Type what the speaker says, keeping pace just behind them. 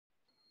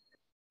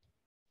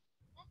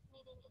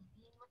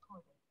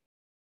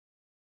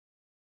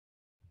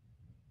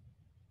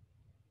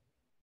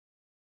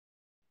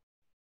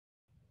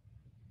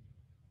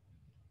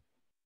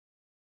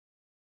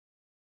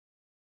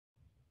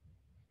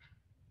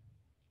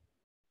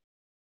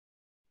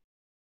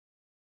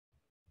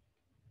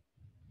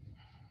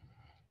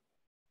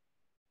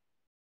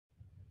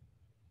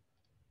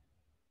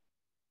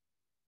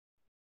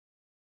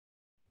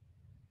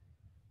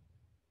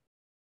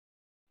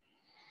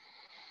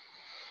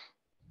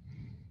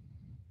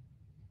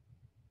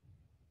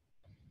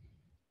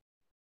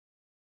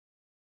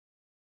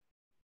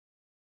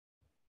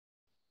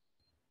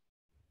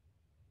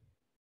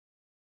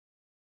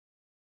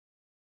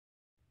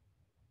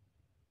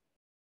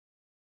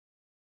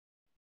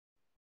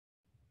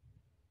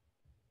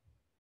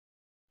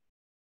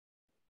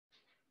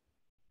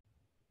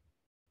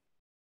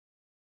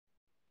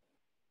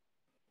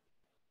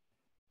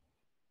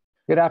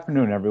Good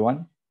afternoon,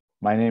 everyone.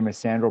 My name is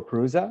Sandro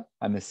Perusa.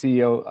 I'm the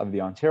CEO of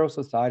the Ontario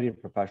Society of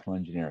Professional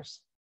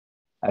Engineers.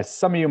 As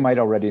some of you might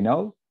already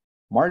know,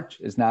 March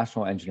is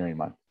National Engineering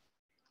Month.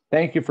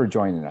 Thank you for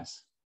joining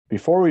us.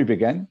 Before we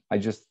begin,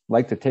 I'd just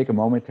like to take a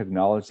moment to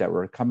acknowledge that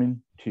we're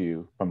coming to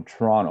you from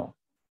Toronto,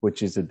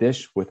 which is a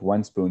dish with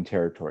one spoon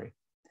territory.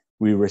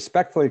 We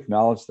respectfully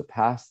acknowledge the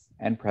past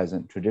and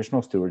present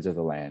traditional stewards of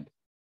the land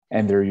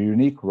and their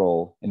unique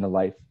role in the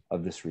life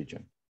of this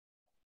region.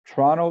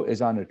 Toronto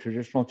is on the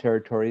traditional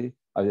territory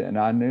of the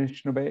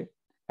Anishinaabe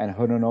and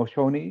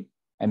Haudenosaunee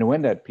and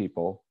Wendat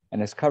people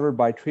and is covered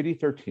by Treaty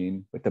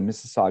 13 with the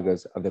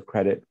Mississaugas of the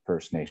Credit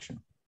First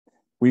Nation.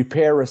 We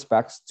pay our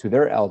respects to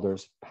their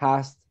elders,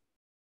 past,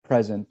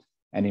 present,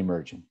 and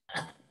emerging.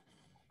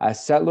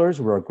 As settlers,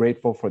 we're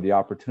grateful for the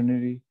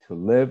opportunity to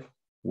live,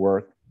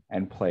 work,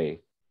 and play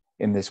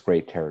in this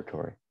great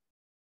territory.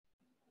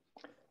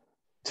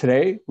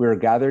 Today, we are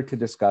gathered to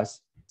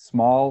discuss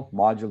small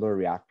modular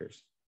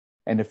reactors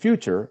and the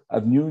future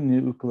of new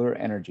nuclear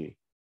energy,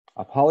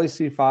 a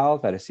policy file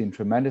that has seen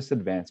tremendous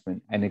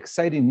advancement and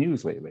exciting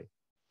news lately.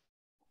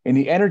 In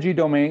the energy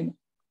domain,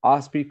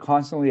 OSPI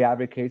constantly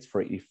advocates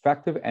for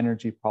effective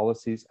energy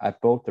policies at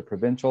both the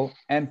provincial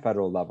and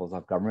federal levels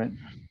of government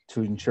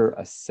to ensure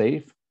a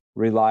safe,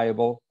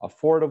 reliable,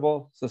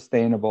 affordable,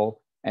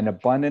 sustainable, and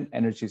abundant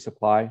energy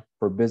supply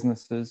for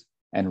businesses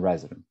and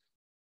residents.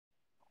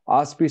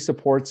 OSPI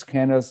supports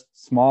Canada's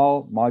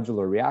Small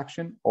Modular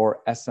Reaction,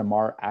 or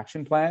SMR,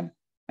 action plan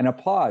and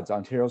applauds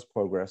Ontario's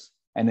progress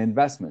and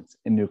investments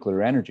in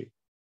nuclear energy.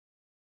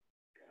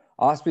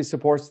 OSPI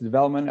supports the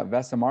development of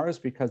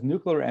SMRs because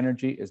nuclear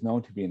energy is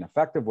known to be an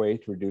effective way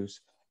to reduce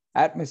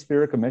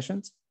atmospheric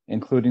emissions,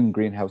 including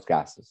greenhouse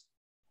gases.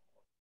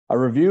 A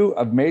review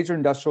of major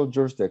industrial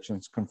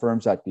jurisdictions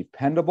confirms that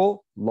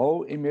dependable,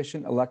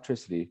 low-emission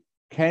electricity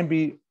can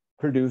be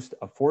produced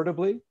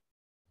affordably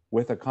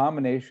with a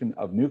combination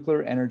of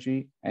nuclear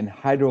energy and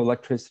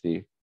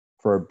hydroelectricity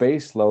for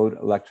base load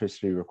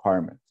electricity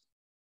requirements.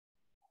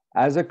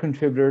 As a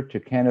contributor to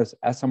Canada's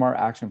SMR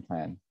action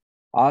plan,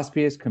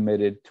 OSPI is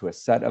committed to a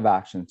set of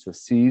actions to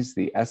seize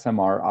the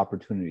SMR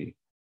opportunity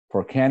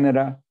for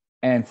Canada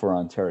and for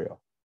Ontario.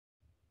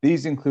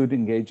 These include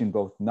engaging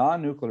both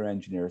non-nuclear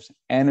engineers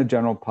and the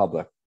general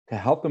public to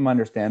help them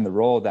understand the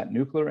role that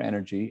nuclear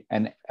energy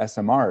and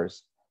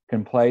SMRs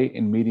can play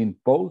in meeting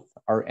both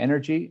our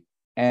energy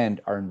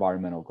and our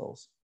environmental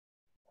goals.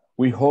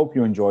 We hope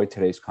you enjoyed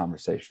today's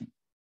conversation.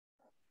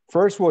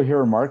 First, we'll hear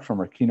remarks from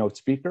our keynote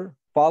speaker,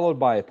 followed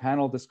by a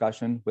panel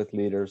discussion with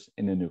leaders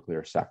in the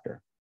nuclear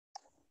sector.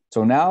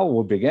 So now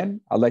we'll begin.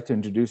 I'd like to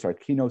introduce our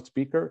keynote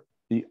speaker,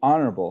 the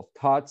Honorable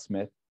Todd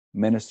Smith,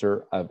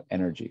 Minister of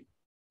Energy.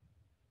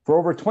 For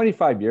over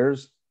 25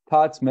 years,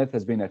 Todd Smith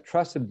has been a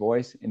trusted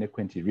voice in the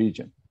Quinte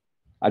region.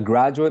 A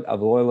graduate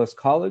of Loyalist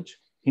College,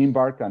 he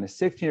embarked on a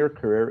 16-year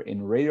career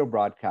in radio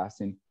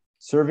broadcasting,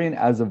 serving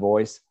as the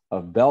voice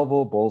of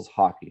Belleville Bulls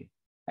hockey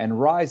and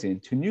rising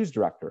to news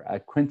director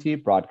at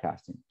Quinte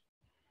Broadcasting.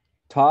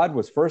 Todd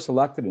was first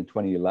elected in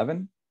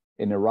 2011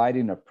 in the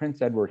riding of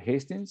Prince Edward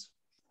Hastings.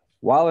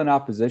 While in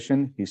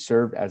opposition, he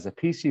served as a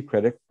PC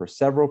critic for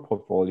several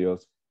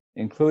portfolios,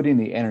 including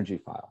the Energy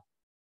File.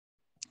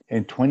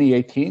 In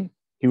 2018,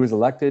 he was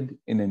elected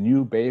in the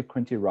new Bay of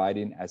Quinte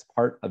riding as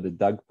part of the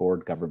Doug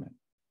Ford government.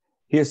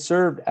 He has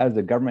served as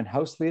the government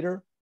House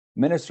Leader,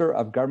 Minister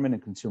of Government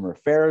and Consumer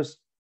Affairs,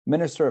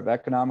 Minister of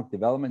Economic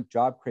Development,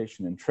 Job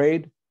Creation and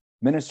Trade,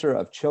 Minister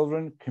of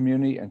Children,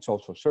 Community and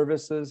Social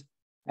Services,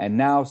 and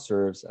now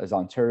serves as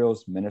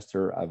Ontario's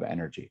Minister of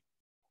Energy.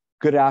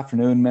 Good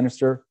afternoon,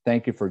 Minister.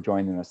 Thank you for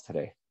joining us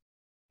today.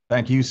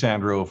 Thank you,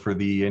 Sandro, for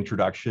the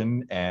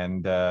introduction,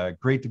 and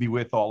great to be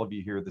with all of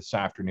you here this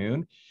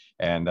afternoon.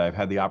 And I've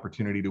had the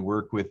opportunity to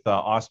work with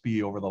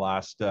OSPI over the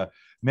last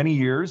many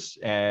years,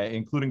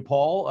 including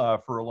Paul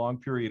for a long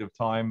period of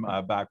time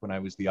back when I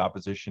was the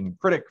opposition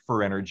critic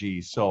for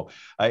energy. So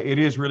it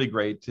is really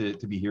great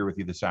to be here with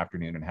you this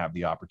afternoon and have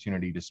the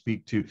opportunity to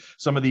speak to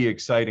some of the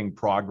exciting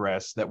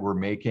progress that we're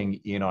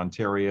making in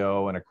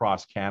Ontario and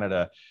across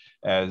Canada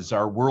as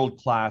our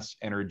world-class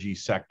energy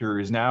sector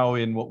is now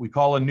in what we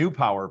call a new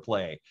power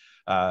play,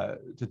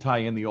 to tie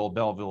in the old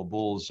Belleville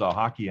Bulls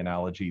hockey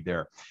analogy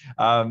there.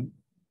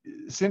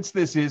 Since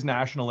this is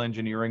National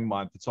Engineering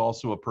Month, it's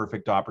also a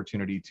perfect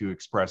opportunity to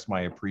express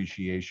my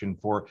appreciation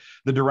for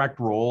the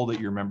direct role that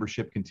your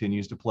membership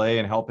continues to play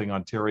in helping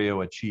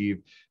Ontario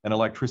achieve an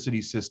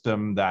electricity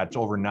system that's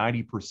over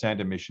 90%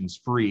 emissions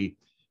free,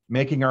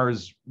 making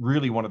ours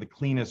really one of the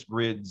cleanest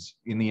grids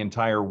in the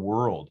entire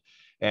world.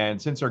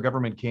 And since our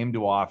government came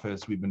to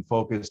office, we've been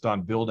focused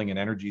on building an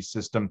energy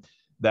system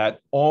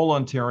that all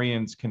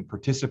Ontarians can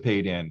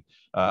participate in,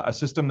 a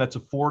system that's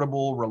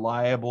affordable,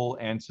 reliable,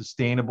 and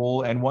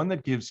sustainable, and one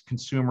that gives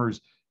consumers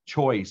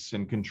choice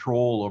and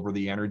control over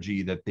the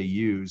energy that they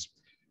use,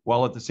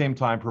 while at the same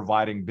time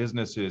providing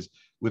businesses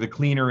with a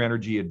cleaner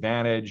energy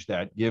advantage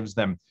that gives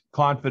them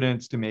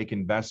confidence to make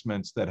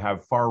investments that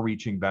have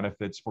far-reaching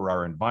benefits for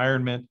our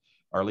environment,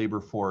 our labor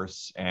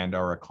force, and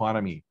our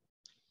economy.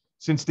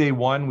 Since day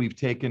one, we've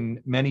taken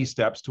many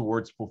steps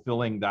towards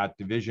fulfilling that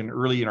vision.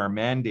 Early in our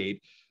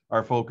mandate,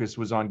 our focus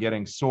was on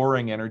getting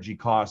soaring energy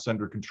costs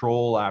under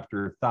control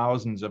after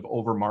thousands of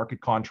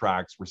over-market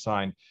contracts were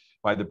signed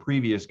by the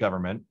previous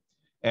government.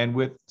 And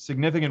with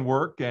significant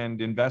work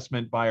and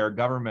investment by our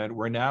government,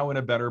 we're now in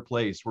a better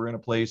place. We're in a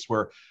place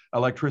where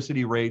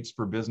electricity rates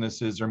for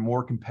businesses are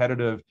more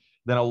competitive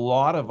than a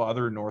lot of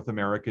other North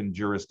American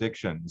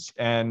jurisdictions.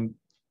 And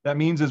that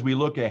means as we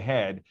look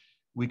ahead,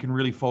 we can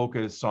really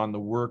focus on the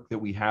work that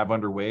we have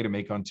underway to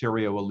make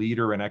Ontario a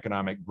leader in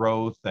economic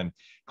growth and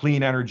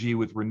clean energy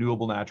with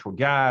renewable natural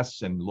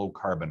gas and low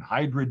carbon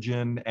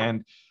hydrogen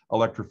and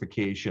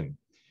electrification.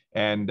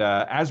 And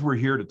as we're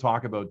here to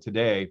talk about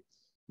today,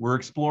 we're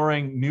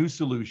exploring new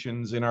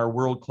solutions in our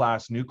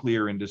world-class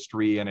nuclear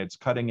industry and its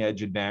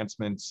cutting-edge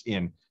advancements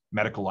in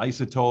medical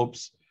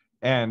isotopes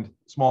and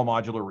small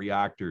modular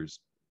reactors.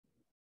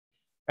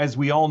 As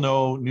we all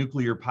know,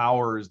 nuclear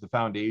power is the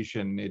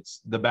foundation.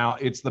 It's the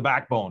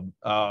backbone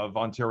of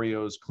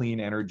Ontario's clean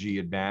energy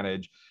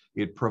advantage.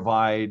 It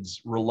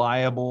provides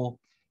reliable,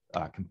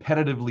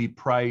 competitively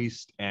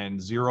priced, and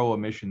zero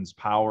emissions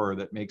power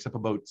that makes up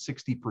about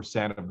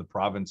 60% of the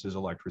province's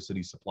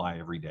electricity supply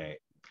every day.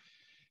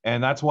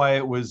 And that's why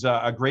it was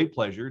a great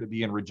pleasure to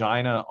be in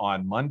Regina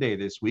on Monday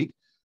this week,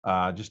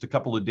 just a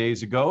couple of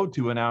days ago,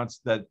 to announce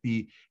that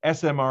the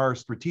SMR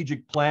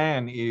strategic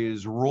plan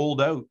is rolled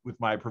out with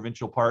my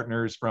provincial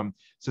partners from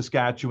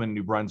Saskatchewan,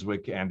 New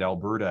Brunswick, and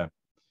Alberta.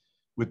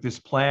 With this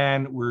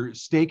plan, we're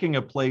staking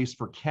a place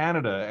for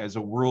Canada as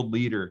a world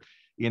leader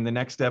in the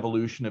next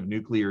evolution of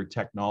nuclear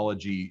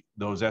technology,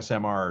 those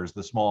SMRs,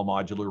 the small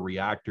modular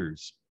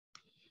reactors.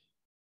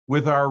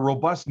 With our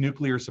robust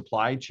nuclear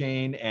supply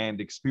chain and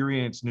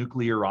experienced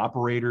nuclear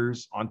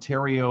operators,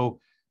 Ontario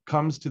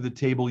comes to the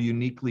table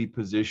uniquely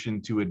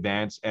positioned to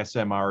advance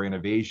SMR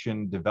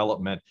innovation,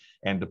 development,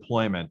 and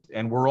deployment.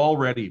 And we're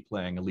already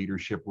playing a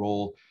leadership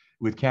role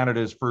with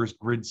Canada's first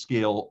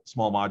grid-scale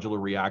small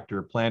modular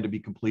reactor planned to be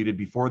completed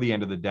before the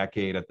end of the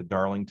decade at the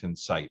Darlington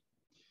site.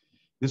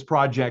 This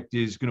project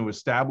is going to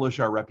establish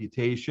our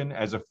reputation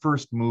as a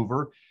first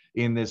mover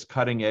in this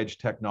cutting-edge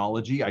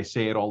technology. I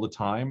say it all the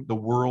time, the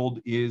world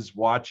is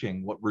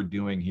watching what we're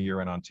doing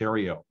here in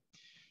Ontario.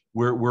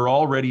 We're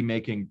already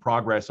making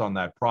progress on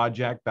that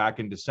project. Back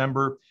in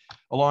December,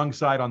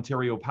 alongside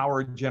Ontario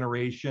Power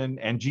Generation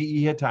and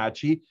GE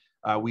Hitachi,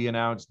 we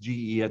announced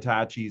GE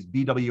Hitachi's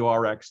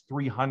BWRX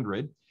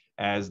 300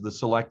 as the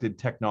selected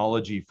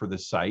technology for the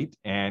site.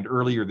 And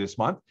earlier this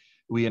month,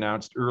 we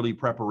announced early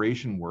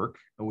preparation work,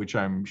 which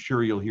I'm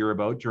sure you'll hear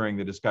about during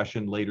the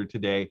discussion later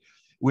today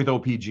with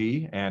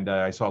OPG. And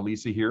I saw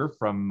Lisa here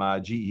from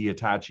GE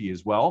Hitachi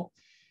as well.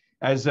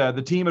 As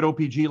the team at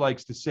OPG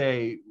likes to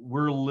say,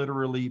 we're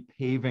literally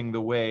paving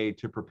the way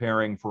to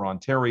preparing for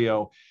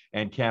Ontario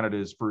and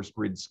Canada's first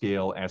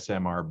grid-scale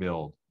SMR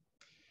build.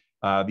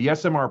 The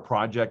SMR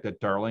project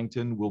at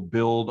Darlington will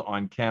build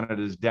on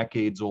Canada's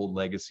decades-old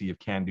legacy of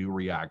CANDU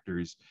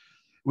reactors,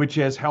 which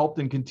has helped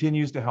and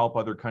continues to help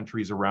other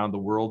countries around the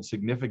world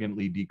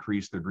significantly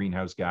decrease their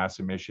greenhouse gas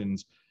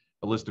emissions.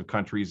 The list of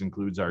countries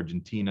includes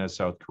Argentina,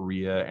 South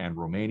Korea, and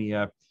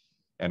Romania,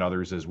 and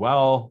others as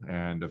well.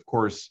 And of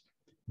course,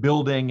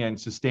 building and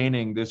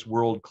sustaining this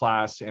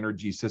world-class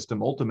energy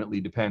system ultimately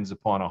depends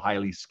upon a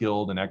highly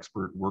skilled and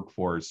expert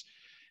workforce.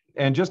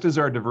 And just as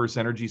our diverse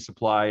energy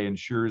supply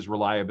ensures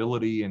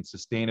reliability and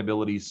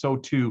sustainability, so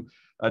too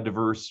a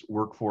diverse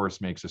workforce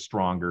makes us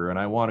stronger. And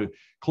I want to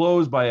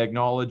close by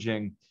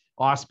acknowledging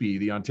OSPE,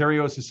 the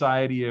Ontario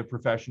Society of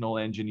Professional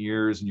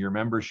Engineers, and your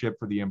membership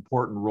for the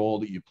important role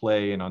that you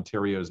play in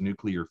Ontario's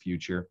nuclear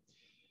future.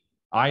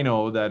 I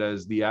know that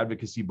as the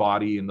advocacy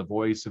body and the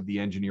voice of the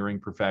engineering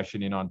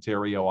profession in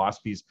Ontario,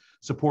 OSPE's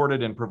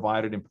supported and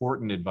provided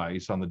important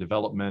advice on the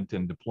development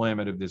and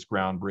deployment of this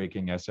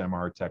groundbreaking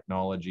SMR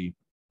technology.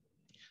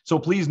 So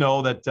please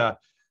know that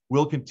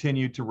we'll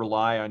continue to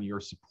rely on your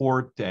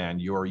support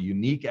and your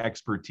unique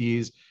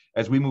expertise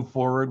as we move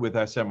forward with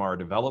SMR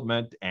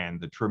development and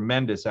the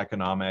tremendous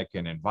economic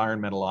and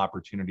environmental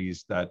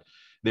opportunities that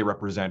they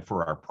represent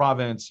for our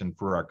province and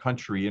for our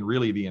country and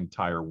really the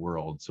entire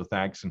world. So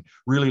thanks, and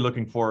really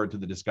looking forward to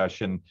the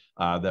discussion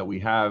that we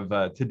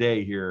have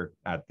today here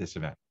at this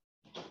event.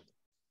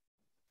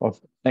 Well,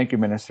 thank you,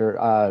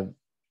 Minister.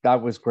 That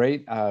was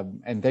great.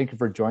 And thank you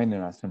for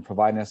joining us and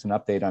providing us an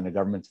update on the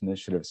government's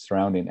initiatives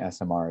surrounding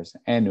SMRs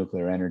and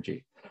nuclear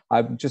energy.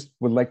 I just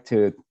would like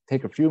to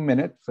take a few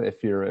minutes,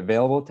 if you're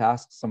available, to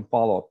ask some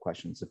follow-up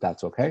questions, if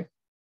that's okay.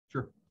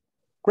 Sure.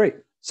 Great.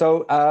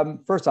 So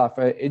first off,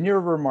 in your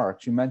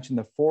remarks, you mentioned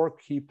the 4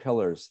 key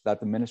pillars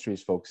that the ministry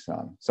is focused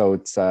on. So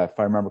it's, if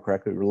I remember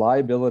correctly,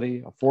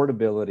 reliability,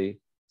 affordability,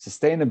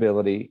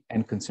 sustainability,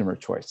 and consumer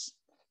choice.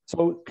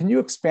 So can you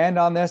expand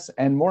on this?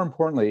 And more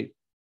importantly,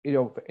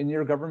 in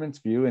your government's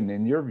view and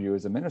in your view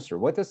as a minister,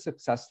 what does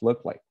success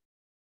look like?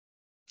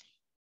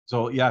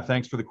 So yeah,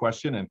 thanks for the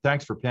question, and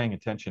thanks for paying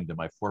attention to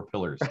my 4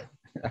 pillars.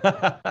 We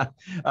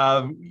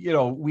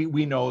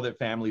know that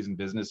families and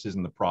businesses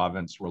in the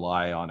province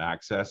rely on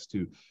access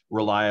to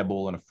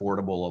reliable and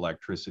affordable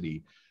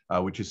electricity,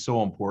 which is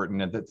so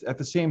important. And at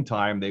the same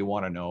time, they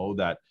want to know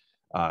that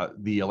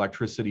the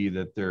electricity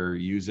that they're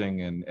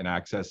using and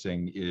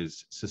accessing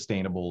is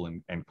sustainable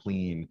and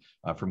clean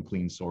from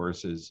clean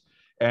sources.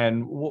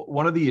 And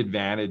one of the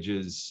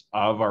advantages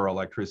of our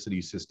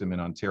electricity system in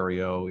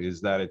Ontario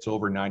is that it's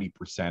over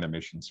 90%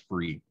 emissions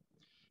free.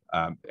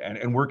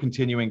 And we're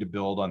continuing to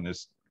build on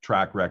this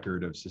track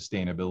record of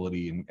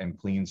sustainability and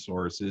clean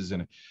sources.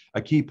 And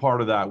a key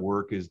part of that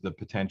work is the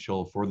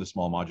potential for the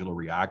small modular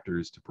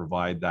reactors to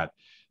provide that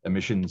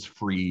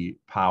emissions-free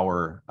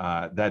power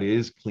that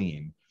is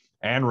clean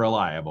and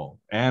reliable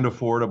and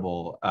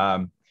affordable.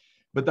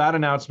 But that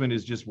announcement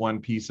is just one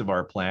piece of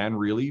our plan,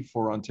 really,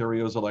 for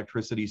Ontario's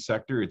electricity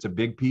sector. It's a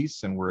big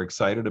piece, and we're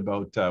excited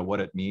about what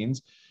it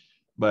means.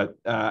 But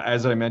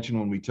as I mentioned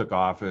when we took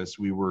office,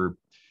 we were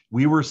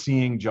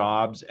seeing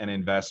jobs and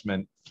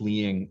investment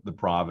fleeing the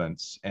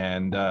province,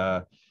 and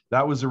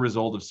that was a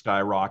result of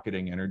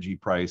skyrocketing energy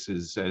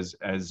prices.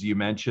 As you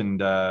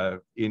mentioned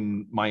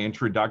in my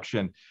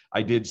introduction,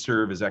 I did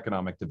serve as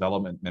Economic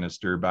Development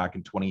Minister back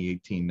in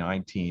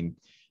 2018-19.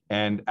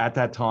 And at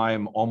that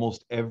time,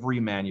 almost every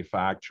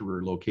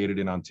manufacturer located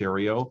in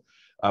Ontario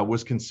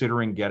was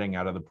considering getting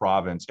out of the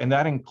province. And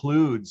that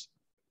includes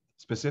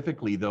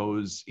specifically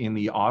those in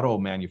the auto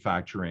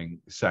manufacturing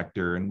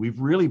sector. And we've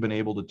really been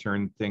able to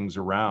turn things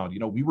around.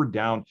 We were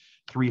down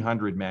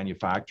 300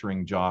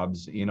 manufacturing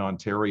jobs in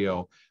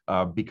Ontario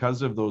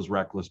because of those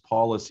reckless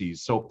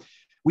policies. So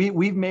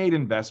we've made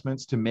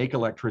investments to make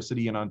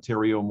electricity in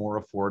Ontario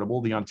more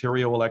affordable. The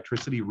Ontario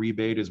electricity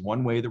rebate is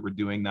one way that we're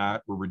doing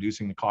that. We're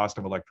reducing the cost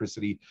of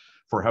electricity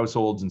for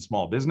households and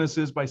small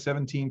businesses by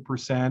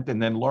 17%. And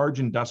then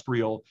large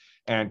industrial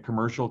and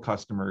commercial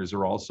customers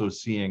are also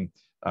seeing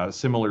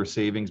similar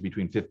savings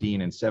between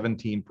 15 and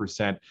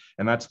 17%.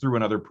 And that's through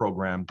another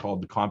program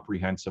called the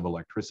Comprehensive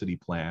Electricity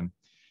Plan.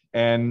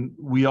 And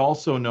we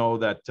also know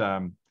that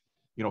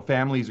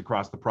families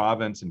across the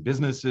province and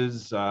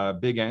businesses,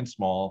 big and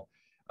small,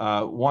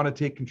 want to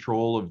take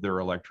control of their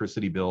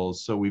electricity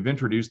bills. So we've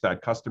introduced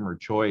that customer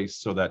choice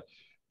so that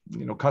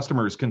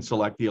customers can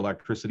select the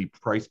electricity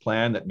price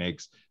plan that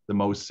makes the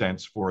most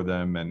sense for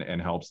them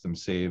and helps them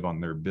save on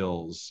their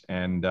bills.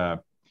 And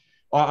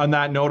on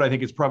that note, I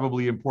think it's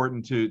probably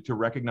important to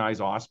recognize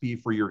OSPI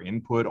for your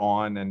input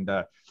on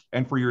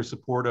and for your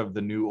support of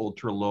the new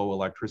ultra-low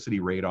electricity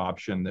rate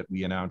option that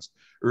we announced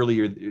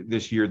earlier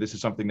this year. This is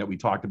something that we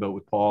talked about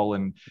with Paul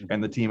and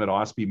the team at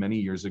OSPI many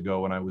years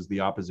ago when I was the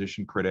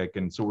opposition critic.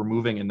 And so we're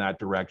moving in that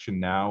direction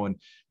now,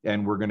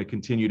 and we're going to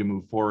continue to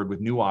move forward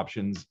with new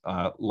options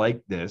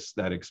like this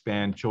that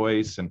expand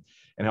choice and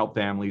help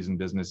families and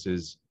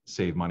businesses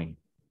save money.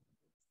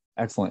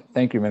 Excellent.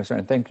 Thank you, Minister.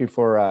 And thank you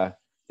for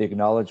the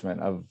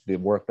acknowledgement of the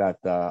work that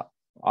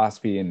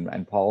OSPI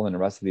and Paul and the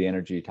rest of the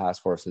Energy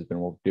Task Force has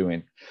been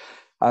doing.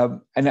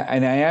 And I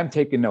am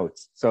taking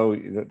notes. So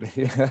I'm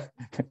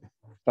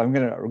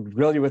going to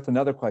grill you with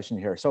another question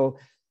here. So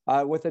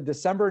with the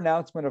December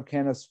announcement of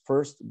Canada's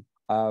first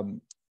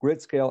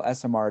grid-scale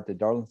SMR at the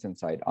Darlington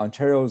site,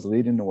 Ontario is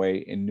leading the way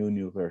in new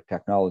nuclear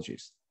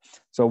technologies.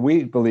 So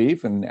we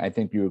believe, and I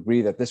think you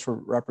agree, that this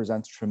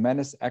represents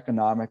tremendous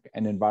economic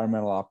and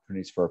environmental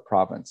opportunities for our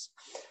province.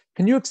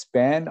 Can you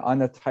expand on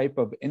the type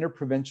of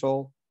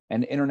interprovincial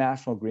and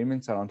international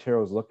agreements that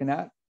Ontario is looking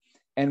at?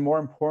 And more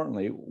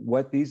importantly,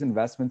 what these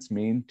investments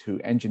mean to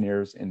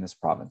engineers in this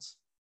province?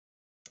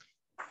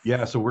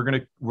 Yeah, so we're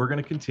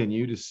gonna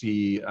continue to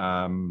see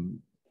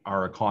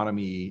our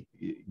economy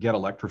get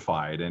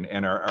electrified,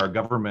 and our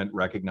government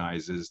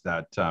recognizes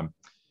that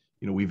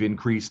we've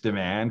increased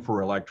demand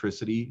for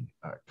electricity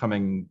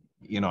coming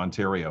in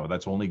Ontario.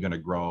 That's only going to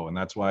grow, and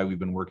that's why we've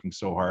been working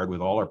so hard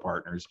with all our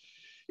partners,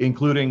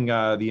 including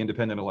the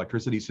Independent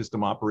Electricity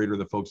System Operator,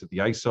 the folks at the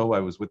ISO. I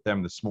was with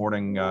them this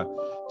morning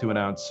to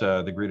announce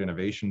the Grid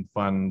Innovation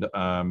Fund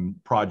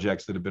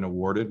projects that have been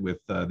awarded with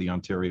the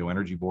Ontario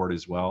Energy Board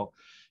as well.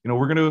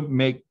 We're going to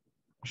make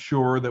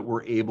sure that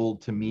we're able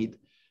to meet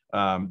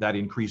that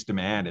increased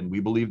demand. And we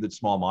believe that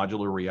small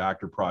modular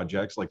reactor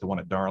projects like the one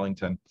at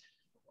Darlington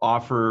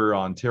offer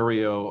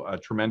Ontario a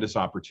tremendous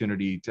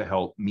opportunity to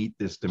help meet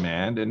this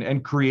demand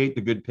and create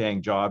the good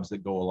paying jobs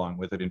that go along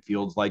with it in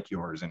fields like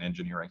yours in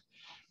engineering,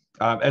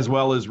 as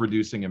well as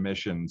reducing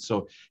emissions.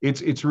 So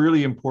it's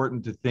really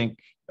important to think,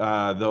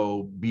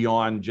 though,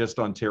 beyond just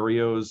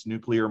Ontario's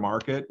nuclear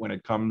market when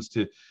it comes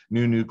to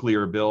new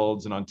nuclear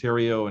builds. In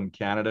Ontario and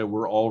Canada,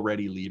 we're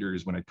already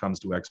leaders when it comes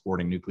to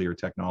exporting nuclear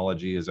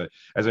technology, as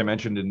I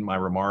mentioned in my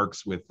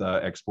remarks, with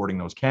exporting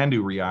those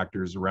CANDU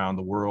reactors around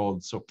the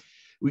world. So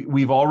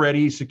we've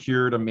already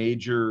secured a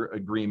major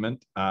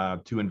agreement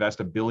to invest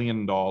 $1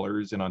 billion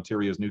in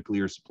Ontario's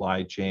nuclear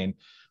supply chain.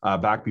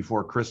 Back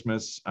before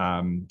Christmas,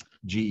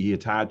 GE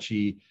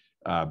Hitachi,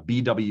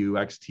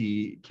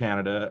 BWXT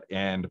Canada,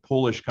 and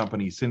Polish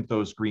company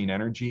Synthos Green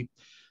Energy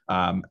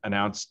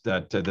announced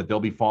that they'll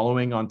be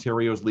following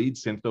Ontario's lead.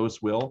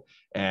 Synthos will,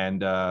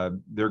 and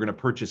they're going to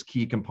purchase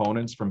key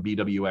components from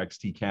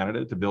BWXT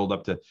Canada to build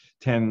up to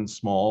 10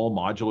 small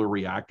modular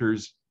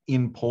reactors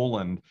in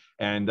Poland.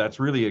 And that's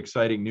really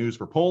exciting news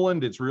for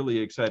Poland. It's really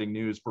exciting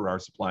news for our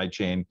supply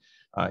chain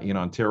in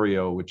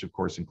Ontario, which of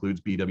course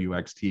includes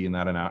BWXT, and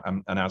that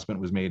announcement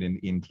was made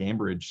in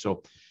Cambridge. So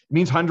it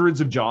means hundreds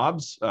of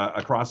jobs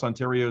across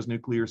Ontario's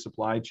nuclear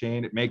supply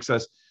chain. It makes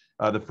us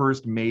the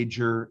first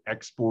major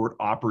export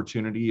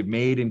opportunity of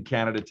made in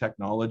Canada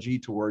technology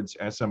towards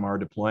SMR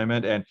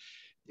deployment.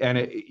 And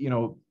it, you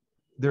know,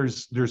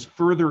 there's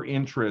further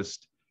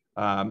interest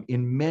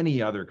in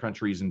many other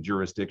countries and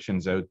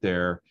jurisdictions out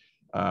there,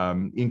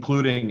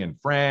 including in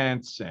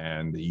France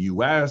and the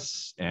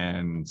US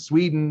and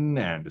Sweden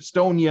and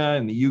Estonia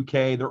and the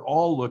UK. They're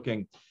all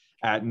looking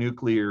at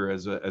nuclear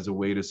as a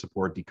way to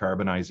support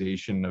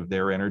decarbonization of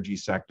their energy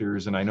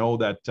sectors. And I know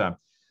that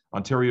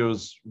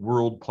Ontario's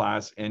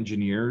world-class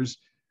engineers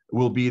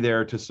will be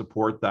there to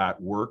support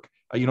that work.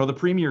 You know, the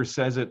Premier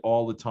says it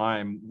all the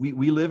time.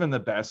 We live in the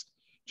best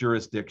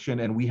jurisdiction,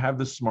 and we have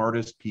the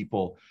smartest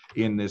people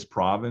in this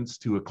province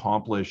to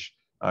accomplish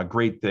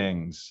great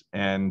things.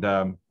 And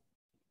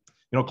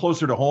you know,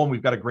 closer to home,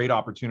 we've got a great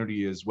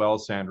opportunity as well,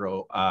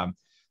 Sandro,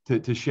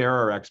 to share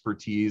our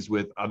expertise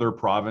with other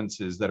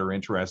provinces that are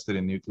interested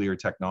in nuclear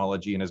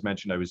technology. And as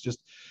mentioned, I was just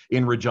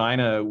in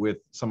Regina with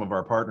some of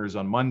our partners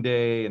on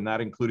Monday, and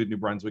that included New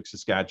Brunswick,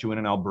 Saskatchewan,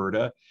 and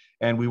Alberta.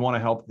 And we want to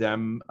help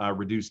them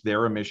reduce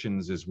their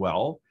emissions as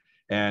well.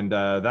 And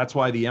that's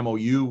why the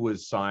MOU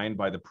was signed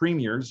by the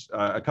premiers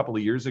a couple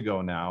of years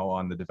ago now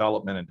on the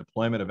development and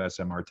deployment of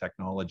SMR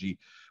technology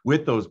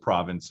with those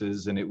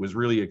provinces. And it was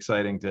really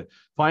exciting to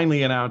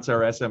finally announce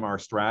our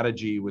SMR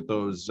strategy with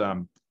those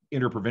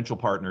interprovincial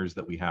partners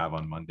that we have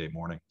on Monday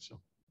morning. So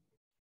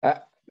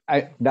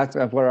that's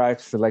where I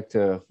actually like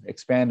to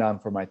expand on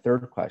for my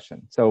third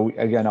question. So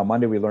again, on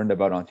Monday, we learned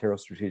about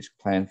Ontario's strategic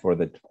plan for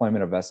the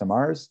deployment of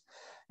SMRs.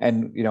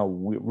 And, you know,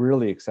 we're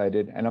really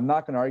excited. And I'm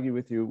not going to argue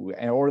with you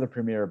or the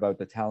Premier about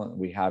the talent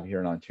we have here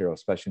in Ontario,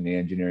 especially in the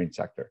engineering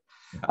sector.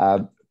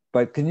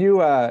 But can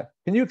you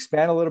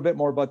expand a little bit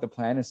more about the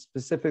plan, and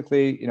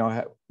specifically, you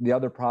know, the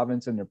other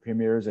province and their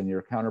premiers and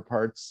your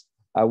counterparts?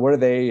 What are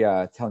they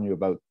telling you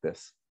about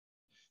this?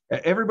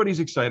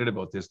 Everybody's excited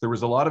about this. There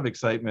was a lot of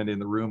excitement in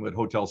the room at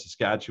Hotel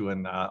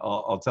Saskatchewan,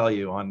 I'll tell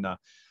you,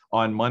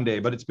 on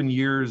Monday. But it's been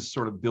years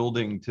sort of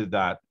building to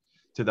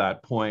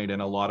that point,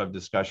 and a lot of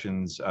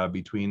discussions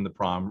between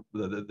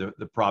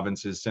the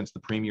provinces since the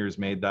premiers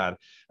made that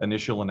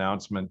initial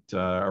announcement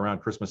around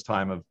Christmas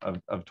time of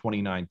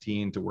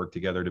 2019 to work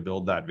together to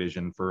build that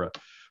vision for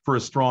a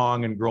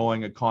strong and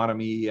growing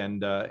economy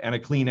and a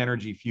clean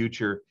energy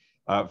future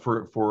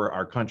for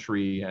our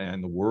country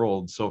and the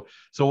world. So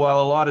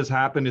while a lot has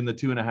happened in the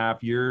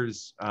 2.5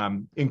 years,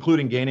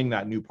 including gaining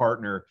that new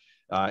partner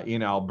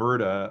in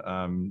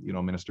Alberta, you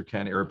know, Minister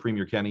Kenny or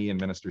Premier Kenny and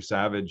Minister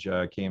Savage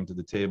came to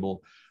the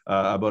table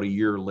about a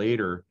year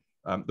later.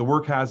 The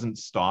work hasn't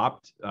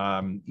stopped.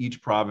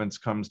 Each province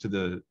comes to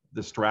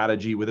the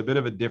strategy with a bit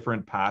of a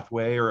different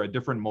pathway or a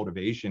different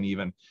motivation,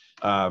 even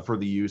for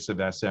the use of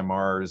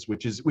SMRs,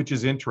 which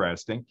is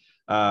interesting.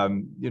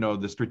 You know,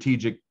 the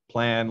strategic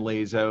plan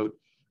lays out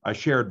a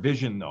shared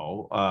vision,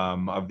 though,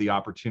 of the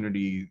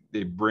opportunity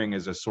they bring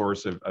as a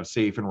source of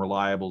safe and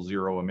reliable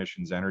zero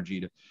emissions energy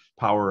to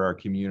power our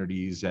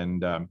communities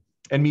and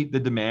meet the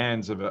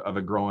demands of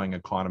a growing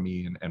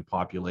economy and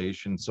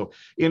population. So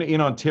in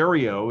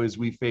Ontario, as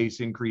we face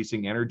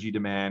increasing energy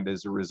demand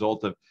as a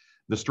result of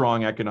the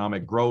strong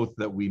economic growth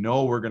that we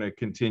know we're going to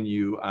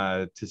continue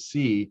to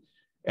see,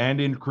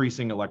 and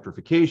increasing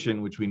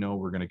electrification, which we know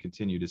we're going to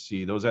continue to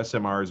see, those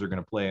SMRs are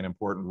going to play an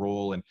important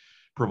role in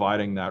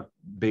providing that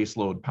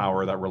baseload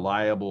power, that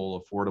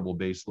reliable, affordable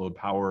baseload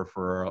power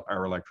for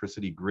our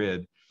electricity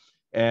grid.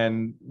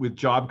 And with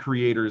job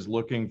creators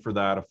looking for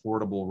that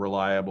affordable,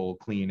 reliable,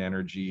 clean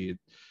energy,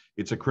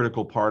 it's a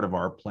critical part of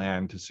our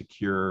plan to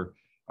secure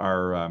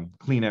our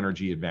clean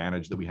energy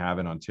advantage that we have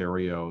in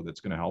Ontario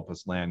that's going to help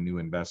us land new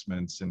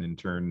investments and in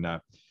turn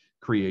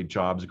create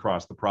jobs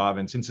across the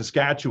province. In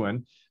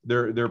Saskatchewan,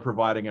 they're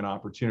providing an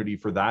opportunity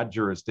for that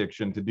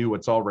jurisdiction to do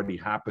what's already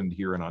happened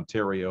here in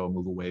Ontario,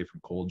 move away from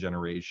coal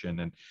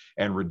generation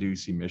and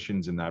reduce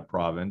emissions in that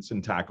province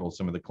and tackle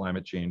some of the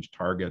climate change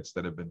targets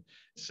that have been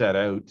set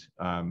out.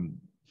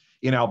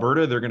 In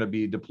Alberta, they're going to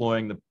be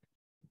deploying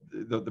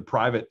the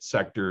private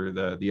sector,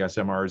 the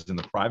SMRs in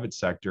the private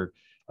sector,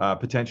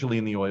 potentially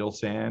in the oil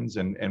sands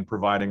and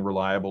providing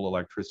reliable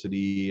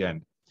electricity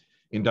and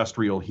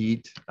industrial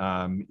heat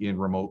in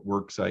remote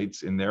work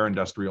sites in their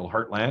industrial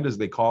heartland, as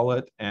they call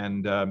it.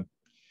 And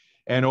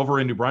over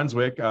in New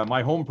Brunswick,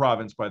 my home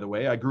province, by the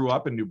way, I grew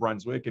up in New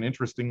Brunswick. And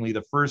interestingly,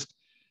 the first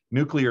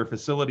nuclear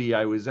facility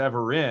I was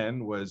ever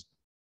in was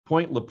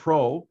Point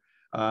Lepreau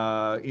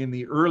in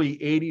the early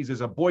 80s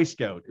as a Boy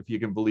Scout, if you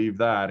can believe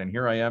that. And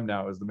here I am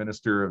now as the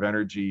Minister of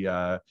Energy,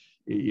 overseeing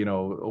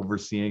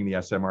the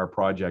SMR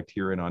project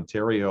here in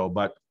Ontario.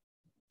 But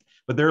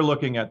they're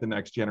looking at the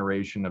next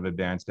generation of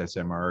advanced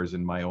SMRs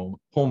in my own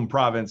home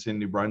province in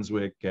New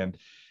Brunswick and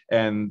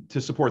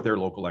to support their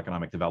local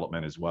economic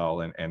development as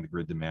well and the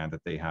grid demand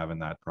that they have in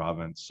that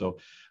province. So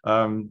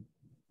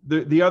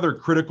the other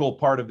critical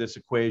part of this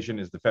equation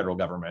is the federal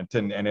government,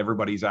 and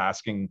everybody's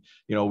asking,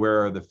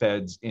 where are the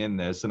feds in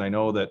this? And I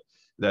know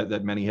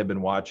that many have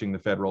been watching the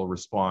federal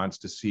response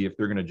to see if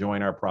they're going to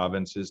join our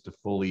provinces to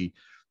fully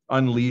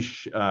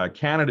unleash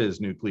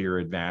Canada's nuclear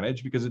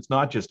advantage, because it's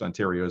not just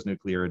Ontario's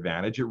nuclear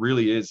advantage. It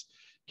really is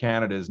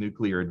Canada's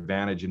nuclear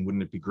advantage. And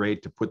wouldn't it be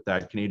great to put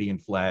that Canadian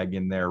flag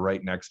in there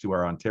right next to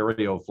our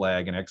Ontario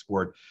flag and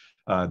export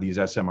these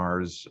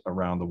SMRs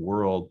around the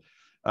world?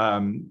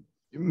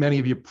 Many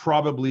of you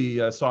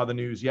probably saw the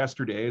news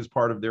yesterday. As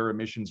part of their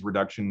emissions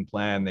reduction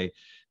plan,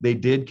 they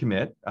did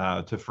commit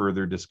to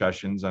further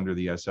discussions under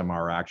the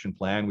SMR action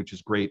plan, which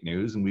is great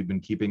news. And we've been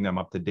keeping them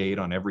up to date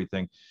on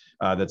everything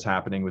that's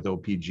happening with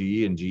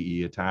OPG and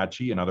GE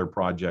Hitachi and other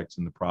projects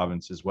in the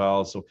province as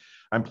well. So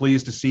I'm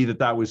pleased to see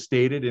that was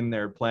stated in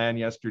their plan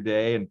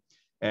yesterday.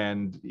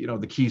 And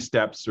the key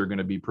steps are going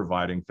to be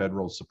providing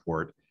federal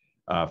support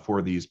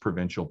for these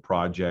provincial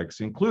projects,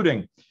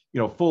 including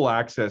full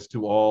access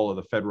to all of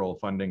the federal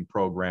funding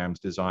programs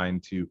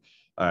designed to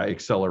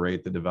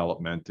accelerate the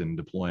development and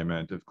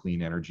deployment of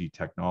clean energy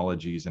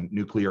technologies. And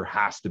nuclear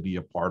has to be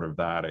a part of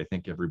that. I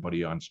think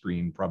everybody on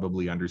screen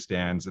probably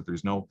understands that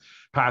there's no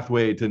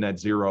pathway to net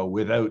zero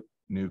without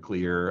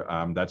nuclear.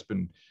 That's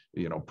been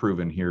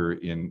proven here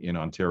in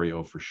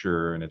Ontario for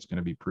sure, and it's going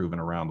to be proven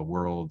around the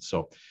world.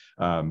 So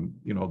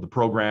the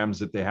programs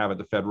that they have at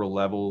the federal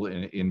level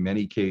in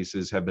many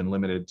cases have been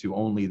limited to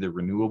only the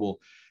renewable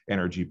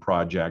energy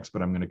projects,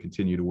 but I'm going to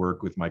continue to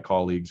work with my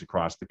colleagues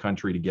across the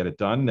country to get it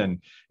done and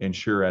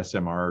ensure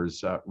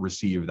SMRs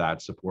receive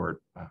that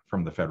support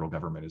from the federal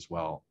government as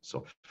well.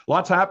 So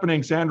lots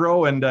happening,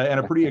 Sandro, and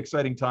a pretty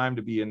exciting time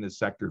to be in this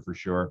sector for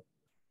sure.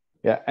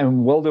 Yeah,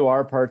 and we'll do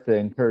our part to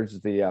encourage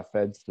the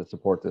feds to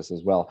support this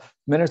as well.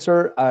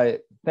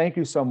 Minister, thank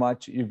you so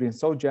much. You've been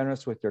so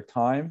generous with your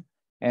time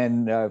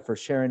and for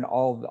sharing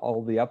all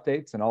the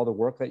updates and all the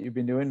work that you've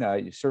been doing.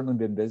 You've certainly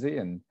been busy,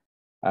 and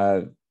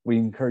we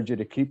encourage you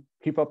to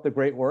keep up the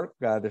great work.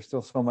 There's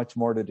still so much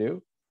more to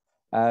do.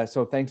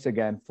 So thanks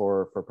again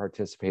for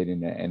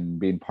participating and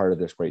being part of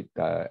this great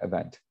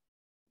event.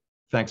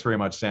 Thanks very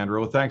much,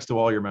 Sandro. Thanks to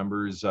all your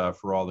members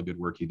for all the good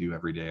work you do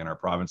every day in our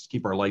province to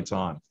keep our lights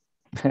on.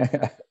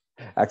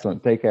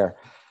 Excellent. Take care.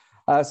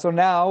 So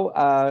now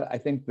I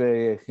think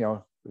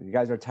you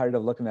guys are tired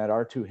of looking at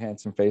our two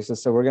handsome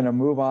faces. So we're going to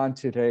move on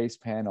to today's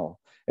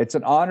panel. It's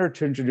an honor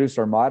to introduce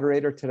our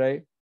moderator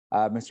today,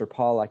 Mr.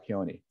 Paul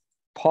Accioni.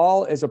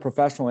 Paul is a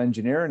professional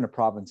engineer in the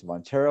province of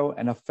Ontario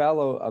and a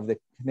fellow of the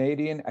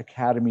Canadian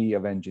Academy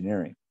of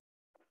Engineering.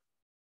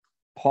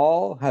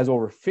 Paul has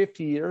over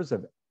 50 years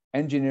of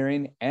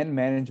engineering and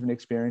management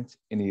experience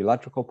in the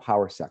electrical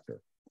power sector.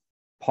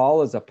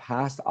 Paul is a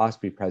past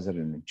OSPI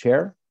president and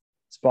chair.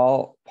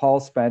 Paul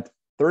spent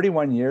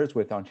 31 years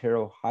with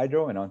Ontario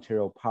Hydro and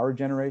Ontario Power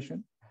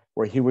Generation,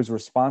 where he was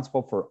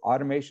responsible for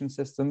automation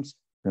systems,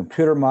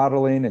 computer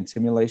modeling, and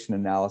simulation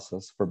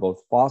analysis for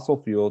both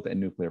fossil-fueled and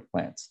nuclear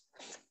plants.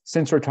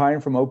 Since retiring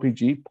from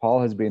OPG,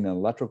 Paul has been an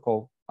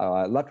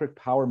electric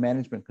power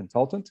management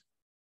consultant.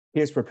 He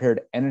has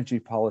prepared energy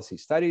policy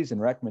studies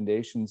and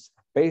recommendations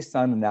based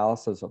on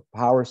analysis of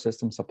power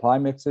system supply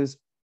mixes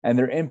and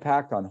their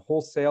impact on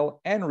wholesale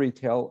and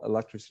retail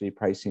electricity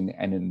pricing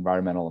and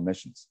environmental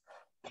emissions.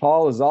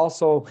 Paul is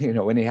also,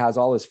 when he has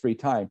all his free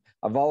time,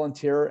 a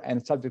volunteer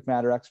and subject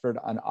matter expert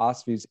on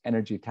OSPI's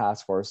Energy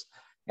Task Force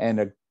and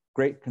a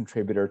great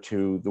contributor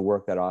to the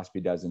work that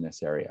OSPI does in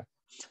this area.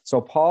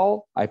 So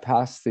Paul, I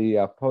pass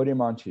the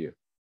podium on to you.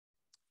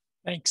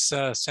 Thanks,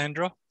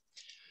 Sandro.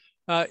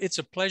 It's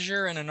a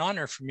pleasure and an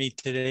honor for me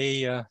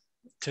today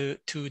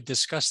to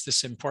discuss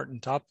this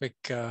important topic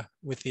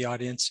with the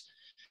audience.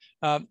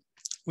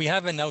 We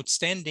have an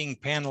outstanding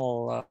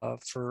panel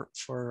for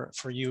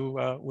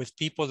you with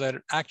people that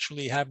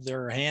actually have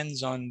their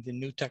hands on the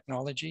new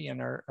technology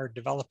and are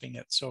developing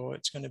it. So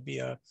it's going to be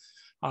a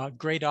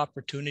great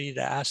opportunity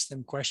to ask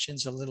them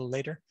questions a little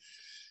later,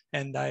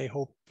 and I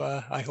hope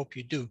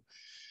you do.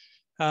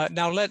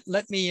 Now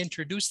let me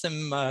introduce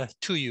them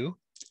to you.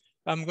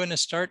 I'm going to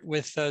start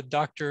with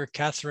Dr.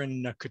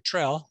 Catherine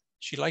Cottrell.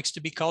 She likes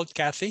to be called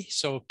Kathy.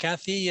 So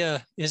Kathy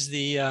is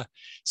the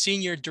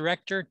Senior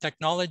Director,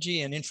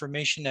 Technology and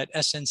Information at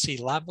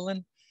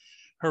SNC-Lavalin.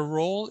 Her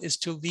role is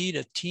to lead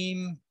a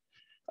team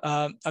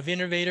of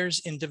innovators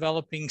in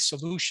developing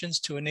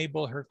solutions to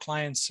enable her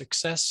clients'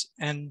 success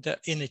and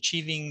in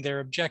achieving their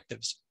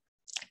objectives.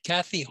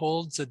 Kathy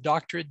holds a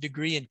doctorate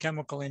degree in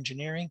chemical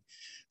engineering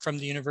from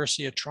the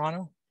University of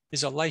Toronto,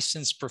 is a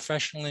licensed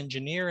professional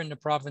engineer in the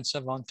province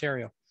of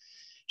Ontario.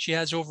 She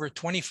has over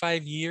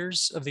 25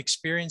 years of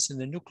experience in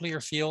the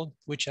nuclear field,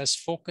 which has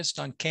focused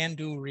on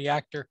CANDU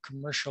reactor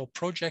commercial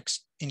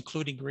projects,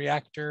 including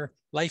reactor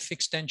life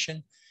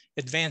extension,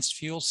 advanced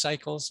fuel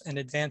cycles, and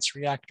advanced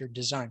reactor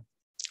design.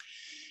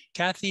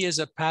 Kathy is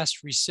a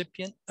past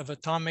recipient of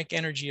Atomic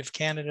Energy of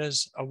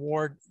Canada's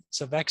Awards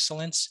of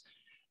Excellence,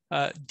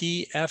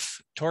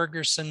 D.F.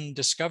 Torgerson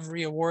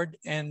Discovery Award,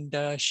 and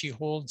she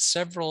holds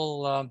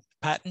several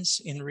patents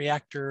in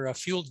reactor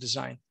fuel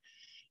design.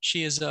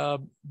 She is a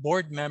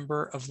board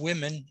member of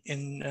Women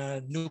in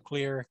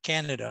Nuclear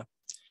Canada.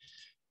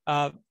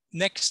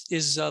 Next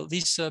is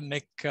Lisa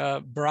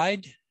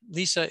McBride.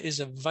 Lisa is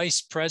a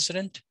vice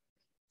president,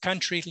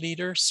 country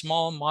leader,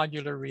 small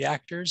modular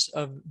reactors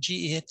of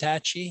GE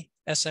Hitachi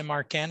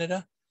SMR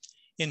Canada.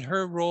 In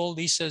her role,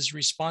 Lisa is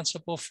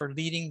responsible for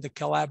leading the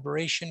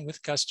collaboration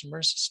with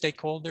customers,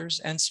 stakeholders,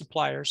 and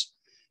suppliers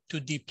to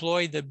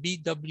deploy the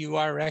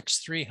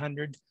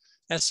BWRX-300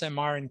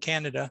 SMR in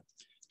Canada,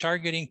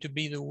 targeting to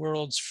be the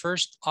world's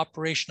first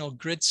operational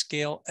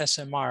grid-scale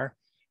SMR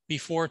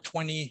before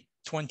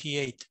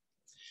 2028.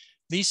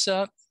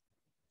 Lisa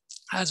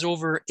has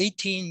over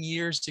 18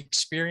 years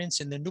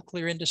experience in the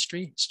nuclear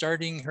industry,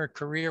 starting her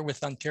career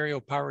with Ontario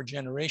Power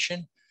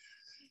Generation.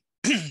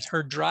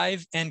 Her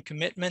drive and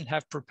commitment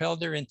have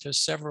propelled her into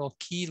several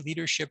key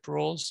leadership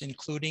roles,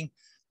 including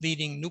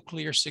leading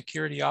nuclear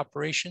security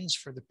operations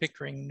for the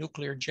Pickering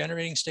Nuclear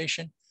Generating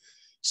Station,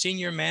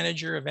 Senior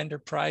Manager of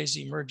Enterprise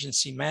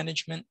Emergency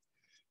Management,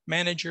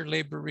 Manager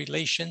Labor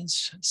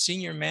Relations,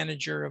 Senior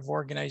Manager of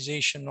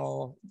Organization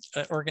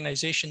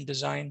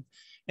Design,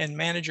 and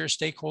Manager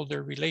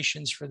Stakeholder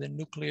Relations for the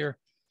Nuclear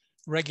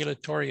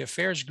Regulatory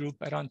Affairs Group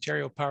at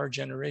Ontario Power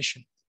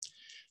Generation.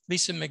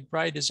 Lisa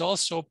McBride is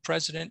also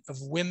president of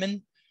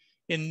Women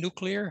in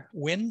Nuclear,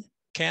 WIN,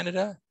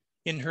 Canada.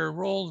 In her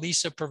role,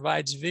 Lisa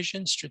provides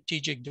vision,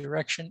 strategic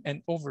direction,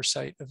 and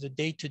oversight of the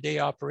day-to-day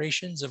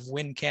operations of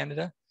WIN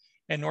Canada,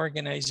 an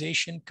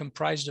organization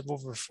comprised of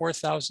over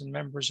 4,000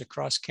 members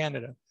across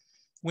Canada.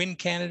 WIN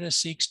Canada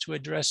seeks to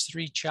address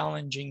three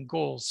challenging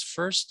goals.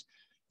 First,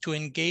 to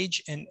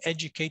engage and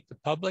educate the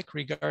public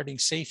regarding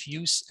safe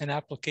use and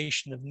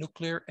application of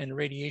nuclear and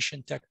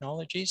radiation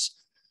technologies.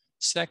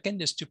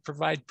 Second is to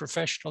provide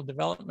professional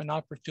development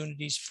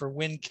opportunities for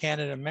WIN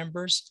Canada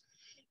members.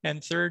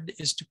 And third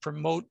is to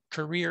promote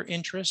career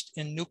interest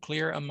in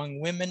nuclear among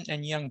women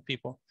and young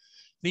people.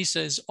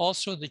 Lisa is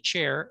also the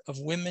chair of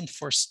Women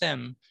for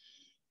STEM,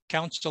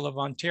 Council of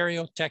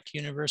Ontario Tech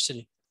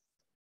University.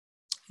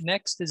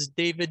 Next is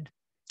David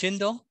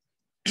Tyndall.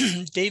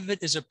 David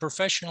is a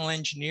professional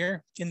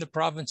engineer in the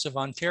province of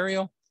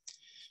Ontario.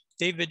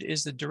 David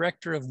is the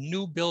director of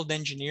New Build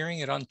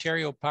Engineering at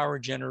Ontario Power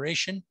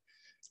Generation,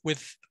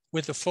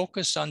 with a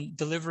focus on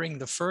delivering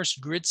the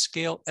first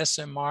grid-scale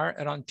SMR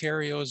at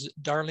Ontario's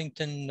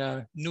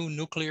Darlington new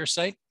nuclear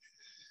site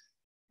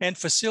and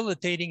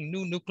facilitating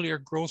new nuclear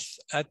growth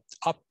at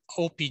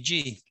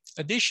OPG.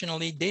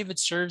 Additionally, David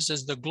serves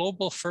as the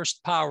Global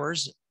First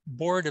Powers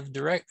Board of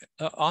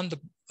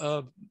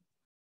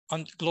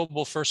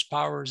Global First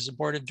Powers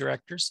Board of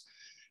Directors,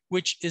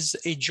 which is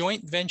a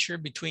joint venture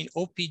between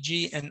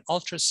OPG and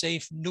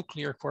UltraSafe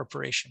Nuclear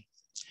Corporation,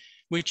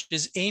 which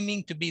is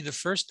aiming to be the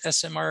first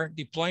SMR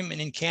deployment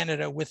in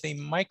Canada with a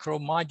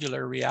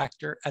micro-modular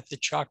reactor at the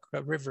Chalk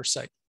River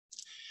site.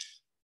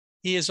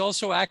 He is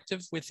also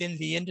active within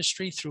the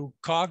industry through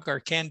COG, our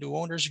CANDU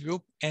Owners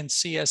Group, and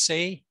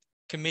CSA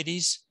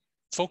committees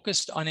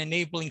focused on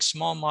enabling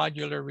small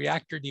modular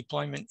reactor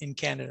deployment in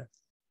Canada.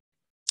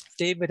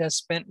 David has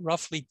spent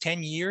roughly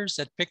 10 years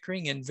at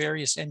Pickering in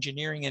various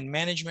engineering and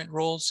management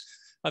roles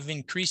of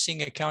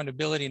increasing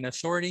accountability and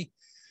authority,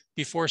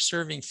 before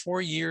serving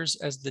 4 years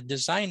as the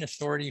design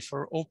authority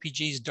for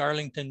OPG's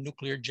Darlington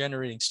Nuclear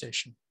Generating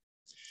Station.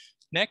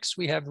 Next,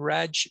 we have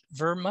Raj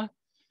Verma.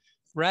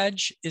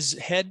 Raj is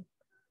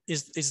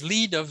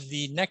lead of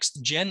the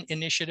Next Gen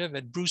initiative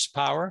at Bruce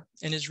Power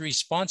and is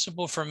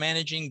responsible for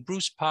managing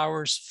Bruce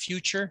Power's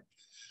future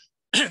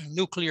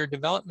nuclear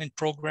development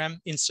program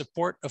in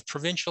support of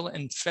provincial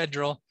and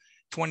federal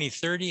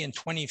 2030 and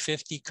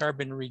 2050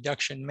 carbon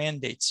reduction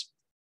mandates.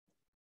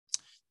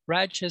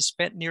 Raj has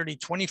spent nearly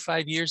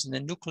 25 years in the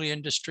nuclear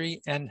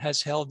industry and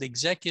has held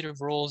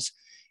executive roles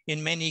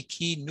in many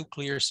key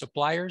nuclear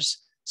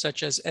suppliers,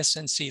 such as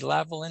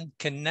SNC-Lavalin,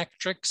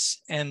 Connectrix,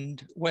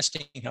 and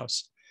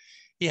Westinghouse.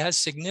 He has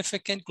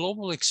significant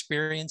global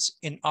experience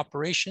in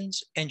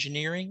operations,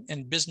 engineering,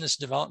 and business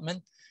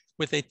development,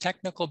 with a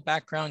technical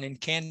background in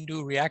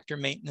CANDU reactor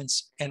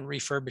maintenance and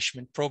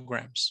refurbishment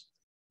programs.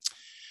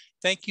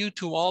 Thank you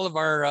to all of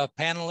our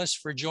panelists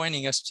for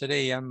joining us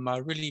today. I'm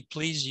really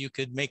pleased you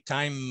could make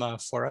time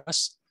for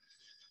us.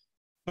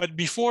 But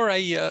before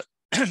I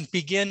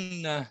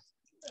begin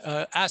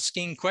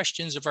asking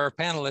questions of our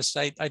panelists,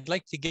 I'd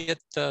like to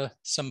get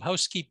some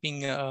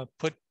housekeeping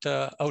put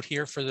out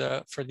here for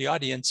the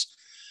audience.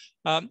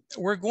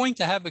 We're going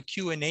to have a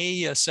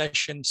Q&A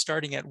session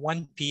starting at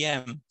 1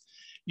 p.m.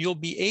 You'll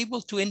be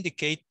able to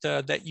indicate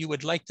that you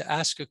would like to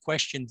ask a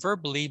question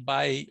verbally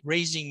by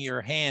raising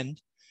your hand.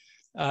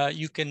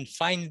 You can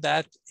find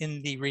that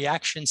in the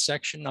reaction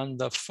section on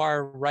the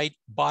far right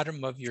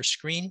bottom of your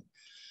screen.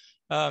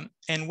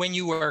 And when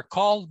you are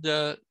called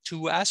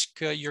to ask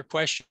your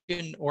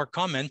question or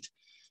comment,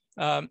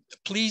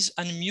 please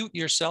unmute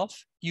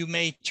yourself. You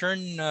may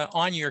turn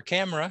on your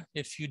camera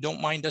if you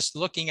don't mind us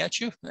looking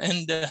at you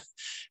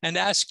and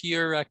ask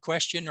your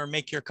question or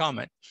make your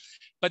comment.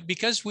 But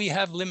because we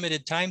have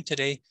limited time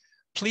today,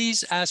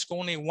 please ask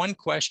only one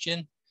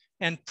question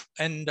and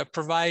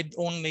provide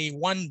only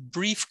one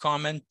brief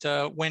comment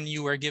when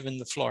you are given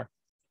the floor.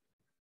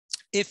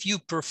 If you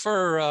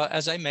prefer,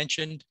 as I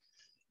mentioned,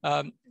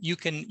 you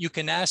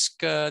can ask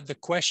the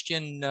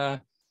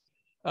question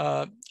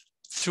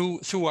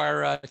through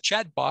our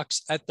chat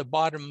box at the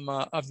bottom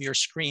of your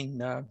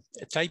screen.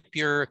 Type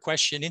your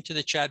question into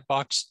the chat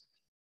box,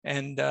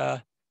 and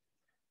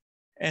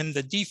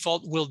the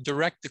default will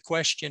direct the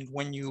question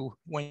when you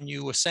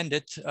send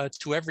it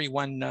to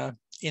everyone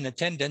in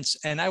attendance,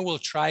 and I will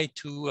try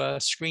to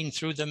screen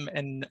through them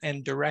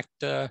and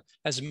direct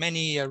as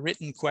many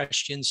written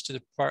questions to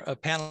the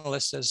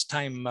panelists as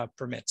time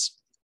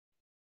permits.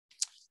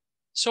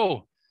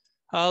 So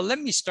let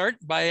me start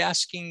by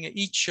asking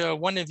each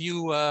one of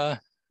you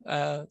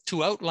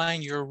to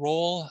outline your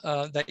role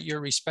that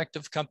your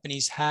respective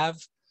companies have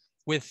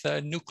with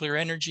nuclear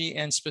energy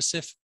and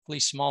specifically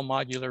small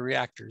modular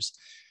reactors.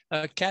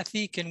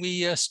 Kathy, can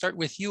we start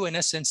with you and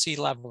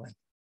SNC-Lavalin?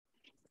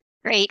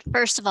 Great.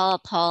 First of all,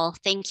 Paul,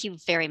 thank you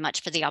very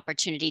much for the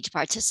opportunity to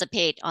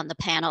participate on the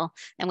panel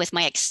and with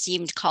my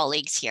esteemed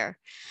colleagues here.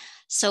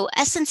 So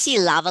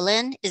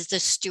SNC-Lavalin is the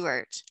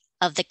steward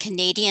of the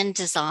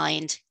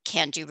Canadian-designed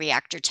CANDU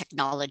reactor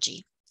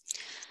technology.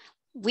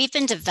 We've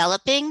been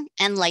developing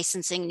and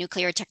licensing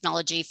nuclear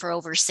technology for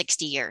over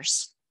 60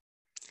 years.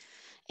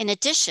 In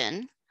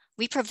addition,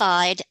 we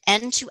provide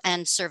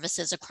end-to-end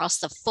services across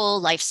the full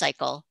life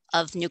cycle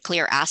of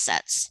nuclear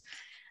assets.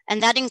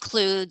 And that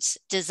includes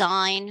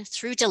design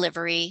through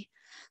delivery,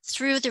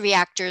 through the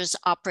reactor's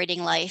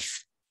operating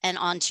life, and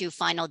onto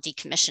final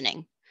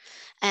decommissioning.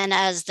 And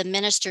as the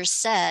minister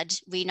said,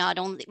 we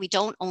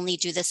don't only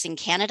do this in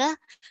Canada,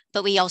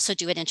 but we also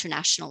do it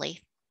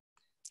internationally.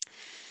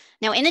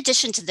 Now, in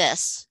addition to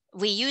this,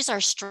 we use our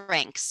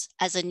strengths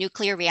as a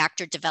nuclear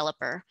reactor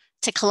developer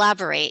to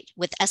collaborate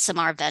with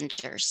SMR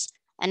vendors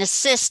and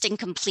assist in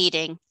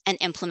completing and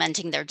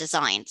implementing their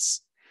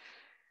designs.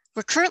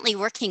 We're currently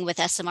working with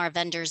SMR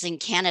vendors in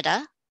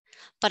Canada,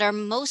 but our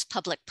most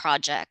public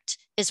project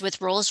is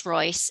with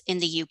Rolls-Royce in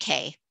the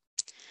UK,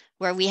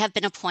 where we have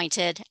been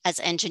appointed as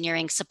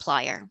engineering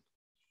supplier.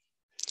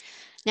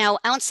 Now,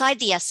 outside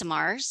the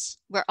SMRs,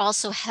 we're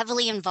also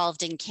heavily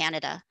involved in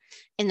Canada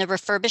in the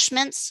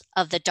refurbishments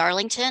of the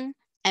Darlington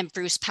and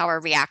Bruce Power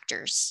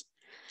reactors.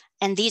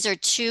 And these are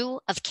two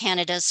of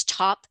Canada's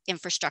top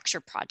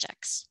infrastructure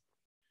projects.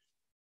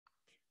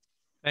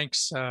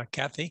 Thanks,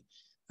 Kathy.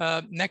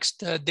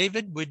 Next,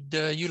 David, would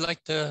you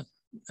like to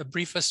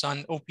brief us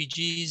on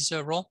OPG's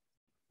role?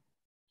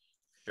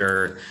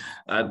 Sure.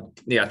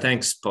 Yeah,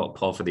 thanks,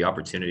 Paul, for the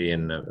opportunity.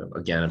 And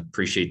again,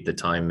 appreciate the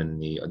time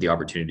and the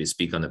opportunity to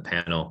speak on the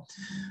panel.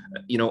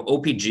 You know,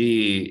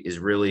 OPG is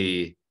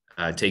really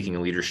taking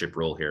a leadership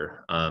role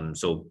here.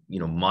 So, you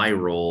know, my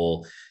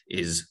role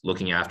is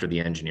looking after the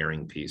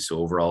engineering piece. So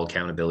overall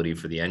accountability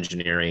for the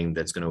engineering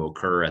that's going to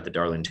occur at the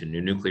Darlington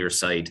new nuclear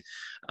site.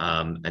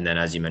 And then,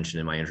 as you mentioned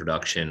in my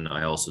introduction,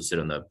 I also sit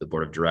on the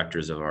board of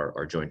directors of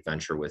our joint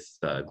venture with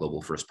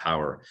Global First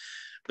Power.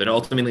 But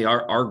ultimately,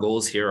 our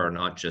goals here are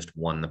not just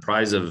one. The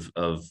prize of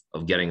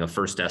getting a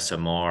first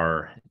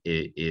SMR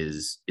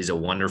is a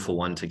wonderful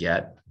one to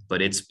get,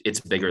 but it's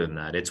bigger than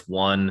that. It's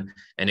one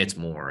and it's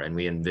more. And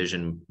we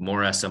envision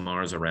more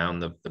SMRs around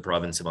the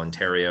province of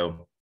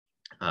Ontario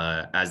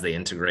as they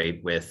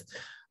integrate with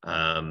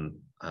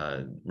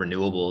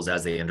renewables,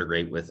 as they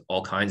integrate with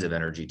all kinds of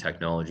energy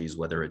technologies,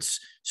 whether it's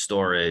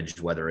storage,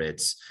 whether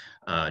it's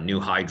new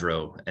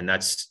hydro. And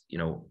that's, you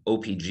know,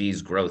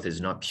 OPG's growth is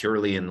not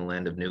purely in the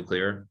land of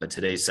nuclear, but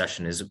today's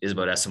session is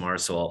about SMR.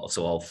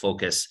 So I'll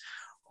focus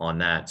on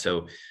that.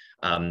 So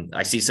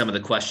I see some of the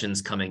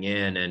questions coming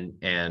in,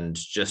 and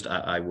just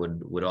I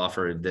would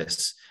offer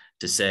this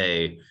to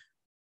say,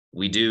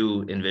 we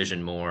do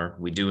envision more.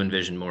 We do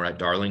envision more at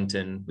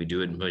Darlington. We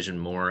do envision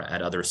more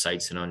at other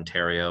sites in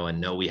Ontario. And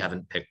no, we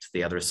haven't picked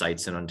the other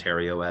sites in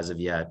Ontario as of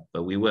yet,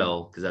 but we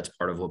will, because that's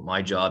part of what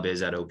my job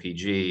is at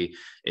OPG,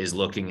 is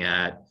looking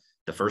at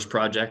the first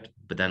project,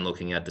 but then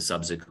looking at the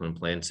subsequent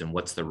plants and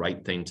what's the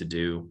right thing to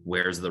do,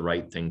 where's the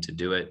right thing to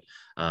do it,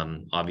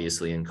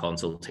 obviously in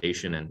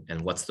consultation,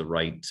 and what's the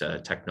right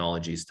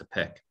technologies to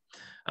pick.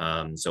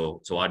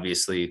 So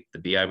obviously the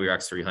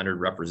BIBRX 300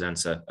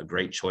 represents a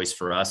great choice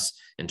for us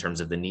in terms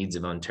of the needs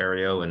of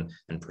Ontario and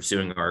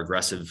pursuing our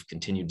aggressive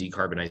continued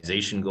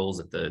decarbonization goals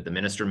that the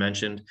minister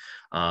mentioned.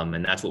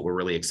 And that's what we're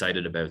really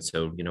excited about.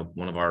 So, you know,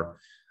 one of our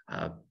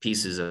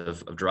pieces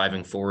of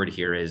driving forward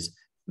here is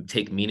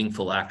take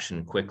meaningful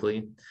action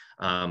quickly,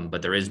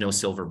 but there is no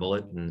silver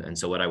bullet. And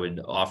so what I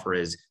would offer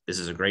is this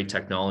is a great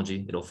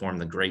technology. It'll form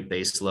the great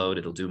base load.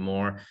 It'll do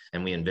more.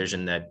 And we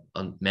envision that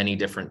many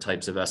different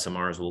types of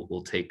SMRs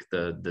will take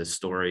the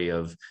story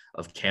of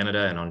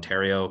Canada and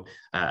Ontario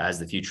as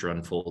the future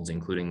unfolds,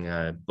 including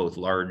both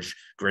large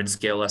grid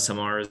scale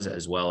SMRs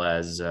as well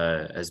as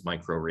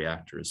micro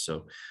reactors.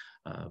 So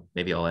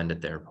maybe I'll end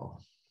it there,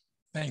 Paul.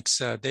 Thanks,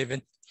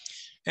 David.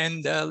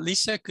 And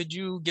Lisa, could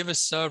you give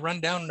us a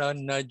rundown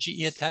on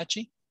GE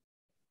Hitachi?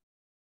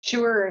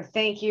 Sure,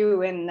 thank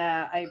you. And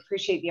I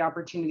appreciate the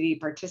opportunity to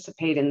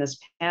participate in this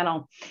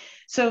panel.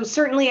 So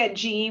certainly at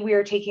GE, we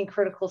are taking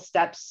critical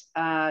steps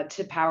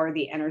to power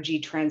the energy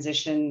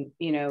transition.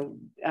 You know,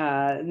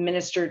 the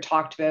minister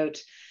talked about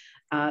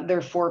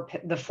the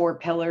four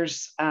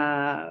pillars,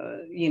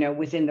 you know,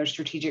 within their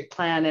strategic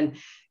plan. And,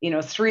 you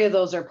know, 3 of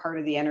those are part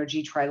of the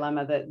energy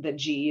trilemma that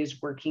GE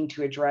is working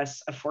to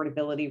address: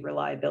 affordability,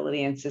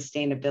 reliability, and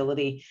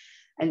sustainability.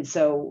 And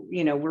so,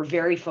 you know, we're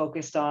very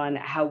focused on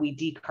how we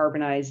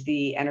decarbonize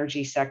the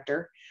energy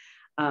sector.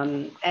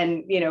 And,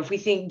 you know, if we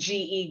think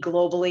GE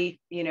globally,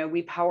 you know,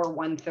 we power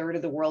 1/3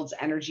 of the world's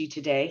energy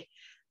today.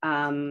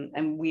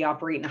 And we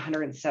operate in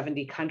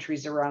 170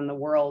 countries around the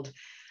world.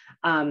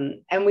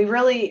 And we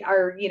really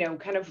are, you know,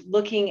 kind of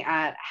looking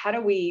at how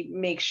do we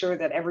make sure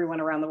that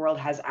everyone around the world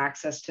has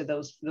access to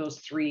those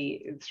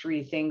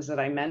three things that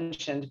I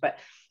mentioned. But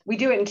we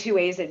do it in 2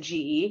 ways at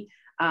GE.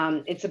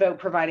 It's about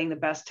providing the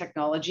best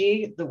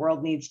technology the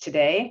world needs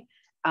today,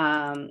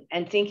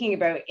 and thinking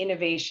about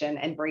innovation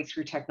and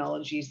breakthrough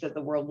technologies that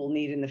the world will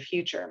need in the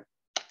future.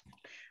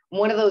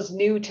 One of those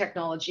new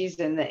technologies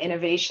and the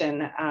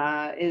innovation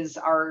is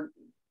our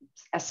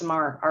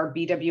SMR, our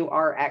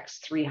BWRX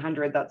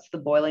 300. That's the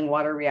boiling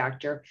water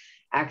reactor.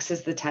 X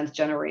is the 10th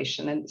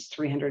generation, and it's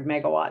 300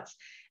 megawatts.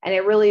 And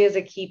it really is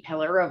a key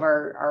pillar of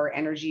our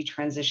energy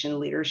transition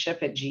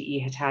leadership at GE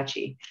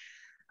Hitachi.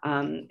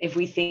 If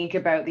we think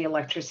about the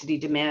electricity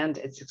demand,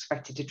 it's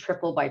expected to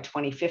triple by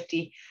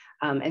 2050.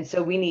 And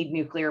so we need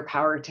nuclear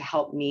power to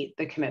help meet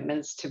the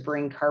commitments to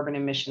bring carbon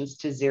emissions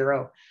to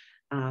zero.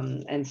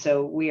 And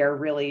so we are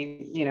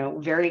really, you know,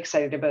 very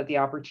excited about the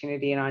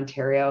opportunity in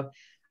Ontario,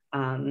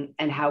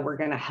 and how we're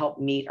going to help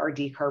meet our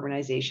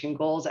decarbonization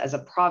goals as a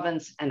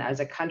province and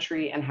as a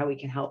country, and how we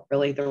can help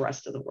really the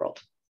rest of the world.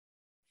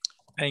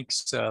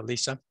 Thanks,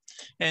 Lisa.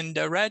 And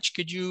Raj,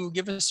 could you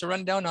give us a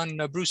rundown on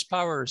Bruce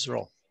Power's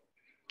role?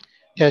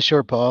 Yeah,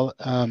 sure, Paul.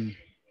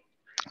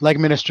 Like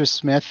Minister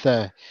Smith,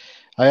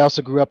 I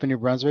also grew up in New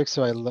Brunswick,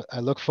 so I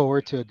look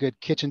forward to a good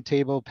kitchen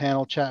table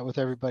panel chat with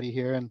everybody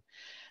here,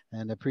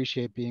 and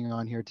appreciate being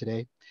on here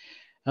today.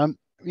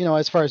 You know,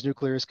 as far as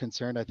nuclear is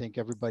concerned, I think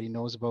everybody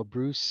knows about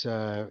Bruce.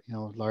 You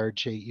know,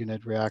 large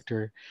 8-unit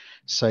reactor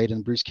site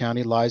in Bruce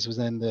County lies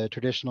within the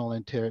traditional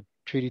and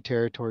treaty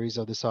territories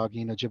of the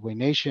Saugeen Ojibwe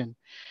Nation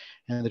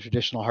and the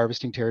traditional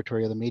harvesting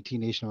territory of the Métis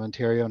Nation of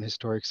Ontario and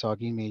historic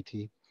Saugeen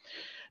Métis.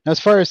 Now, as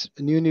far as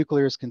new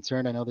nuclear is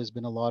concerned, I know there's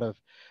been a lot of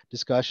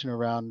discussion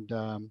around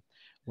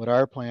what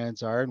our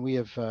plans are, and we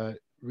have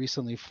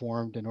recently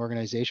formed an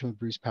organization with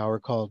Bruce Power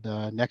called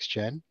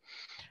NextGen,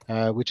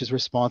 which is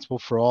responsible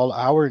for all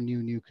our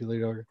new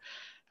nuclear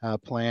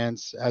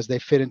plans as they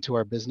fit into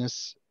our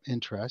business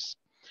interests.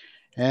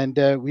 And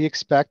we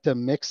expect a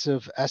mix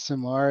of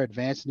SMR,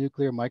 advanced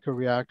nuclear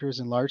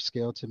microreactors, and large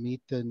scale to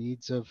meet the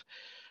needs of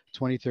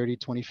 2030,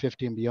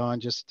 2050, and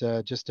beyond,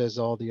 just as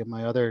all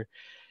my other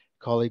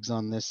colleagues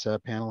on this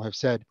panel have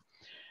said.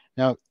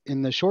 Now,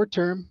 in the short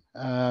term,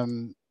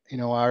 you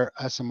know, our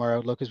SMR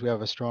outlook is we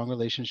have a strong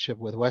relationship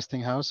with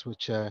Westinghouse,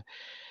 which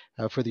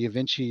for the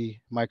Avinci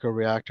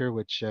microreactor,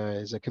 which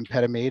is a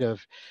competitor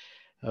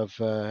of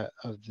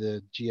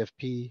the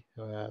GFP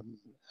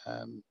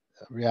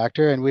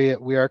reactor, and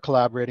we are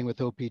collaborating with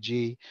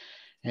OPG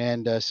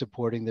and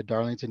supporting the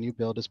Darlington new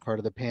build as part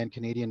of the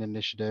Pan-Canadian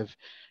Initiative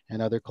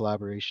and other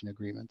collaboration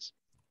agreements.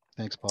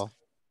 Thanks, Paul.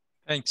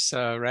 Thanks,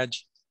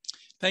 Raj.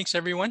 Thanks,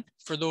 everyone,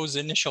 for those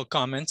initial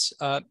comments.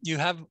 You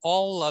have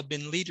all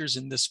been leaders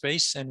in this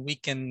space, and we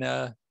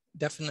can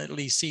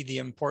definitely see the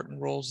important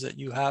roles that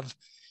you have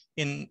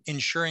in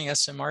ensuring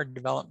SMR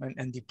development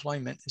and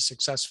deployment is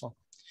successful.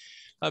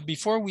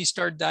 Before we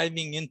start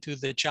diving into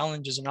the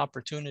challenges and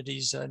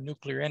opportunities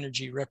nuclear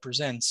energy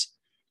represents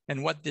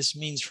and what this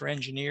means for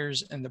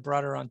engineers and the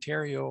broader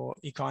Ontario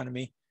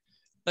economy,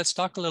 let's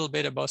talk a little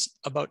bit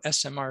about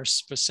SMRs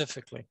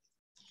specifically.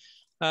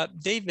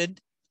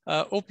 David,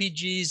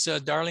 OPG's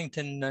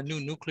Darlington new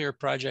nuclear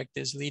project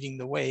is leading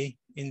the way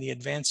in the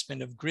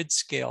advancement of grid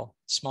scale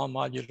small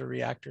modular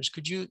reactors.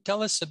 Could you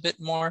tell us a bit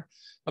more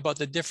about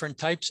the different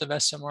types of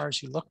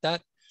SMRs you looked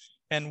at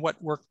and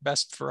what worked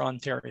best for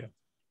Ontario?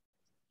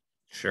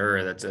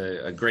 Sure, that's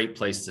a great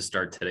place to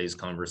start today's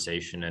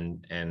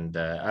conversation. And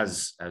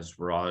as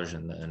Raj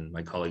and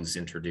my colleagues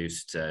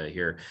introduced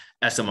here,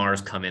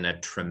 SMRs come in a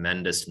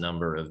tremendous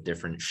number of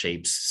different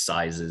shapes,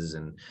 sizes,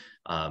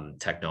 and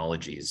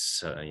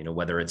technologies.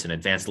 Whether it's an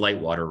advanced light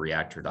water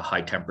reactor to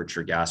high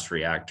temperature gas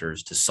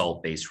reactors to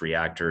salt-based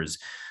reactors,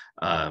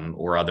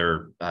 or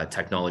other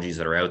technologies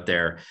that are out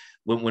there.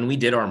 When we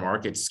did our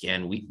market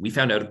scan, we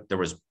found out there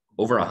was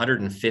over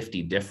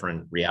 150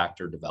 different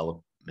reactor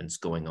developments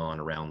going on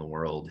around the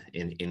world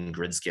in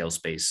grid scale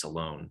space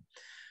alone.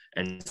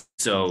 And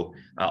so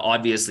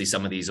obviously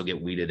some of these will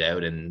get weeded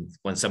out, and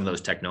when some of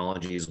those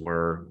technologies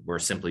were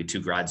simply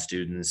two grad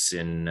students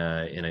in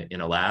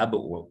a lab,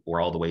 or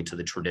all the way to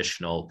the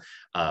traditional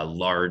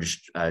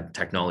large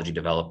technology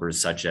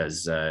developers such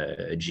as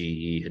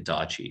GE,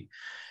 Hitachi,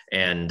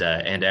 and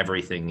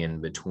everything in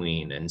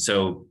between. And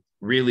so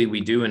really, we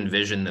do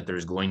envision that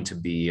there's going to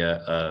be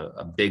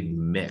a big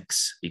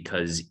mix,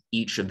 because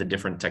each of the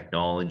different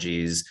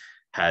technologies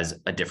has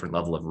a different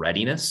level of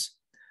readiness,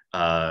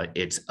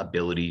 its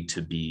ability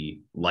to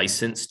be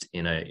licensed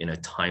in a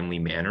timely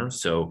manner.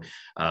 So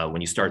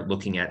when you start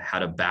looking at how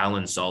to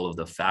balance all of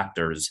the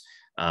factors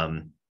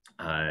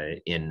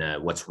in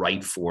what's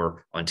right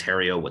for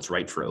Ontario, what's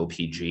right for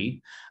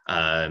OPG,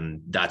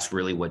 that's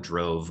really what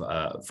drove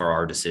for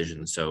our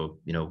decision. So,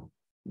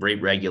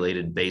 rate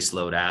regulated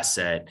baseload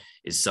asset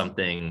is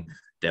something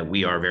that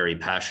we are very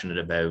passionate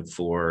about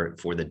for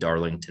the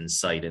Darlington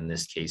site, in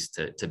this case,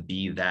 to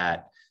be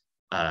that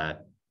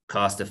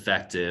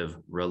cost-effective,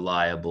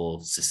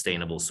 reliable,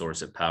 sustainable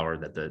source of power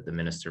that the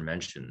minister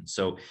mentioned.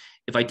 So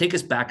if I take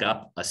us back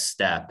up a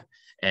step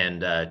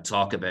and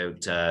talk about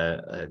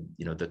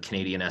the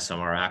Canadian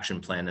SMR action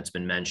plan that's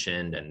been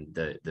mentioned, and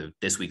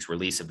this week's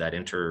release of that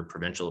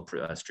interprovincial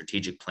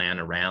strategic plan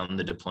around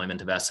the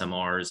deployment of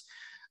SMRs.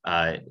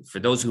 For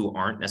those who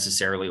aren't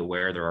necessarily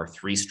aware, there are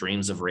 3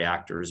 streams of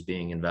reactors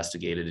being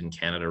investigated in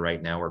Canada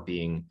right now, or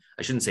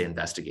I shouldn't say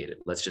investigated,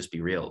 let's just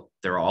be real.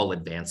 They're all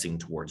advancing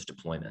towards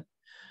deployment.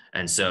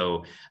 And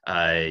so,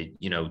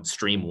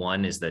 stream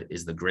 1 is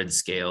the grid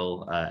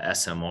scale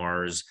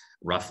SMRs,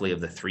 roughly of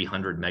the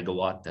 300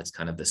 megawatt. That's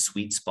kind of the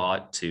sweet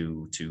spot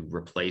to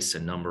replace a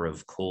number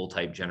of coal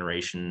type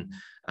generation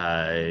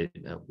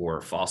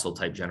or fossil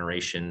type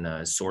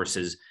generation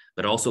sources,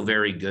 but also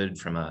very good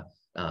from a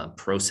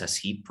process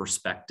heat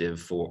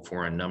perspective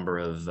for a number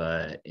of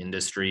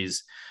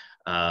industries.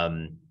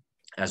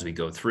 As we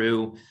go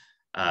through,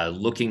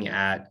 looking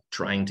at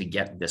trying to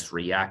get this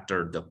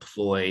reactor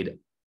deployed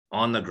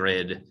on the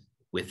grid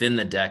within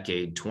the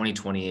decade.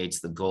 2028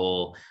 is the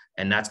goal,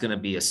 and that's going to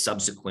be a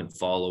subsequent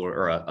follower,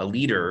 or a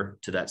leader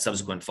to that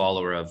subsequent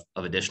follower of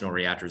additional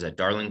reactors at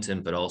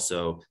Darlington, but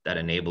also that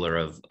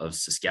enabler of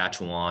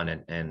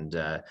Saskatchewan and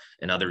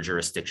other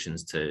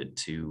jurisdictions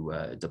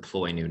to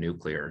deploy new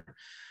nuclear.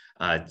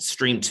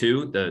 Stream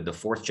 2, the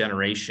 4th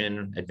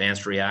generation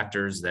advanced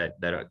reactors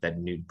that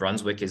New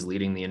Brunswick is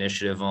leading the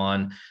initiative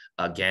on.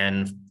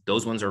 Again,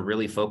 those ones are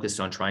really focused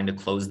on trying to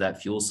close that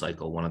fuel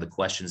cycle. One of the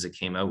questions that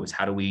came out was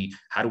how do we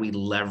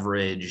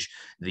leverage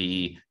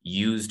the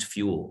used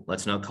fuel?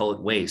 Let's not call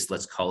it waste.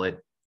 Let's call it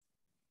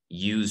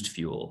used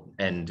fuel,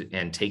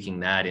 and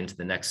taking that into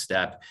the next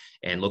step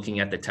and looking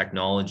at the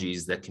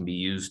technologies that can be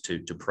used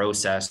to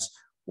process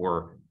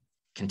or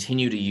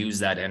continue to use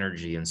that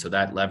energy. And so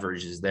that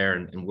leverage is there.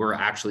 And we're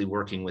actually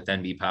working with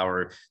NB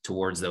Power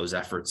towards those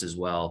efforts as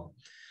well.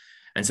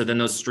 And so then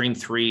those stream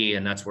 3,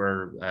 and that's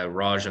where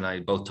Raj and I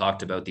both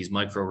talked about these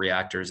micro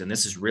reactors. And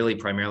this is really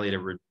primarily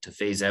to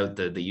phase out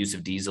the use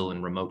of diesel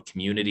in remote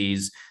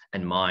communities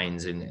and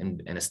mines,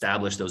 and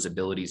establish those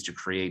abilities to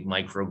create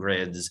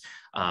microgrids,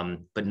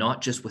 but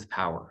not just with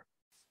power.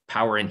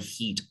 Power and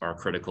heat are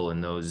critical in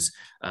those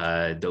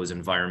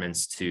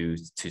environments to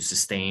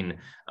sustain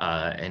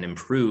and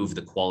improve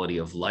the quality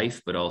of life,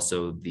 but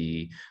also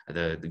the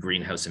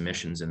greenhouse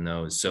emissions in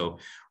those. So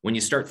when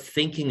you start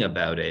thinking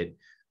about it,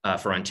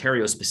 for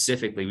Ontario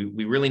specifically,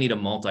 we really need a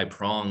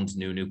multi-pronged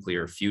new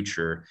nuclear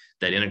future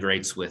that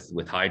integrates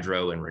with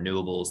hydro and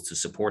renewables to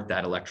support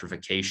that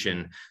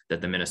electrification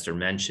that the minister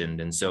mentioned.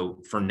 And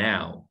so for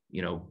now,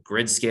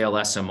 grid scale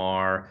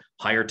SMR,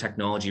 higher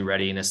technology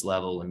readiness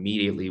level,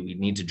 immediately we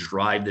need to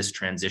drive this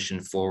transition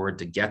forward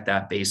to get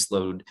that base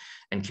load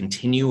and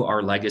continue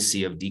our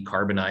legacy of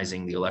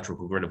decarbonizing the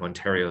electrical grid of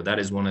Ontario. That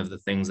is one of the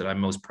things that I'm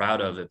most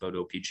proud of about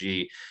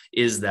OPG,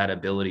 is that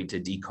ability to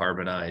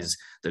decarbonize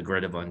the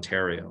grid of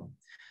Ontario.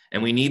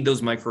 And we need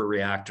those micro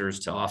reactors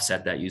to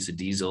offset that use of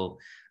diesel.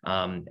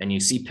 And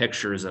you see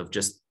pictures of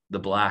just the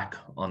black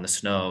on the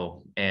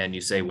snow, and you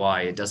say,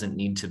 why? It doesn't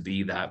need to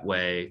be that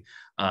way.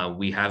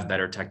 We have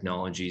better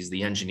technologies.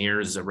 The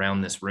engineers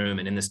around this room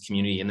and in this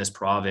community, in this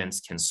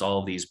province, can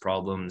solve these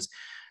problems.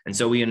 And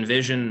so we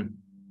envision,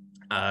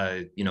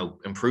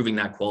 improving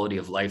that quality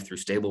of life through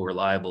stable,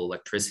 reliable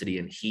electricity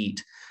and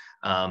heat.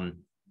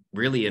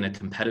 really in a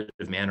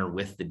competitive manner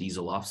with the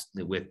diesel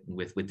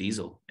with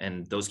diesel.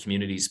 And those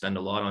communities spend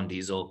a lot on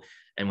diesel.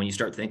 And when you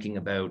start thinking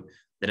about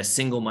that a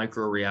single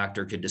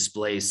microreactor could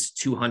displace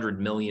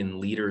 200 million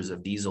liters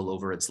of diesel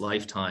over its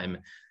lifetime,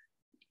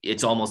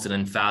 it's almost an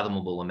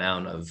unfathomable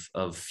amount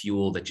of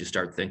fuel that you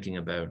start thinking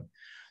about.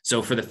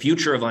 So for the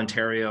future of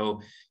Ontario,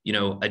 you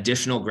know,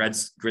 additional grid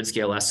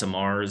scale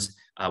SMRs,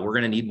 we're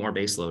going to need more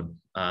baseload,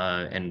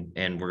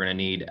 and we're going to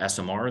need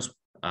SMRs.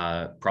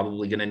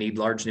 Probably going to need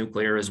large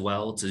nuclear as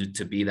well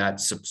to be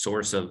that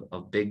source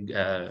of big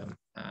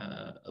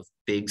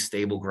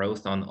stable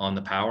growth on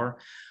the power.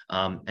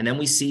 And then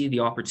we see the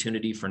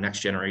opportunity for next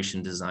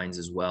generation designs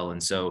as well.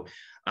 And so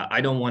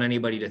I don't want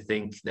anybody to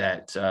think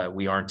that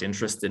we aren't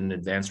interested in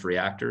advanced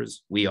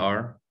reactors. We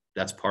are.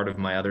 That's part of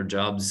my other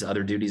jobs,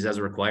 other duties as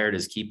required,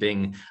 is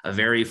keeping a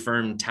very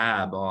firm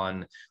tab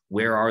on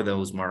where are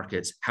those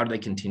markets, how do they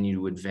continue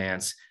to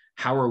advance,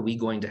 how are we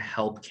going to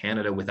help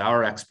Canada with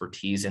our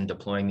expertise in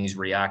deploying these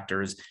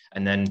reactors,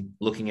 and then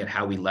looking at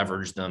how we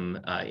leverage them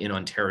in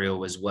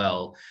Ontario as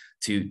well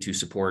to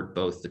support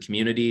both the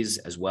communities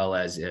as well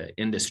as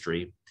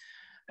industry.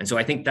 And so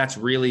I think that's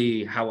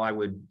really how I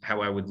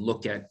would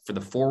look at for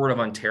the forward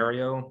of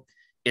Ontario.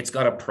 It's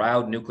got a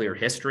proud nuclear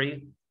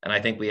history, and I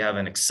think we have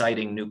an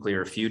exciting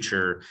nuclear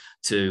future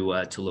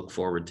to look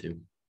forward to.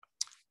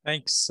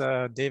 Thanks,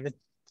 David.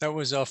 That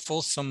was a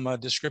fulsome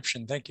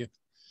description. Thank you.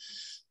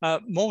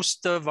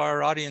 Most of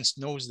our audience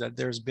knows that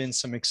there's been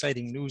some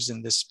exciting news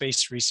in this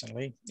space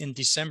recently. In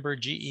December,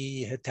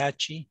 GE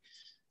Hitachi,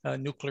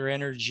 Nuclear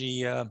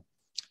Energy,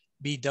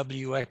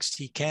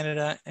 BWXT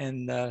Canada,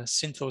 and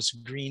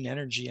Synthos Green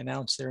Energy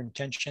announced their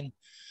intention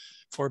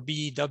for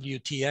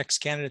BWTX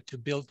Canada to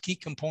build key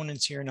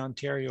components here in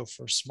Ontario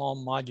for small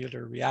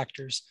modular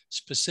reactors,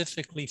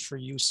 specifically for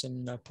use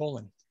in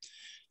Poland.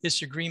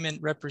 This agreement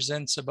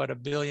represents about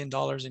 $1 billion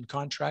in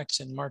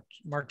contracts and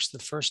marks the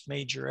first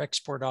major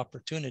export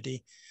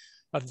opportunity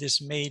of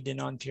this made in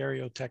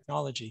Ontario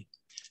technology.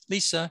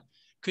 Lisa,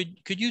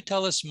 could you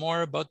tell us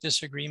more about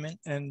this agreement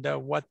and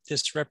what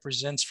this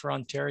represents for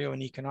Ontario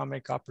and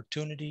economic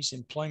opportunities,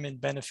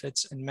 employment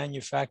benefits, and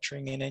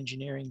manufacturing and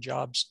engineering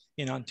jobs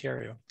in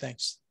Ontario?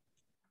 Thanks.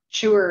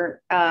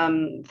 Sure.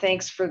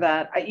 Thanks for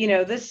that. You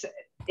know,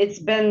 it's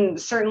been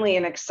certainly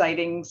an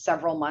exciting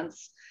several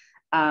months.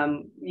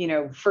 You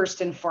know,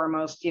 first and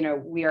foremost, you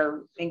know, we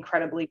are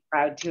incredibly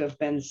proud to have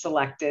been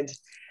selected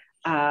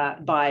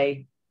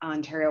by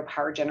Ontario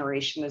Power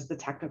Generation as the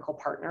technical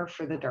partner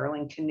for the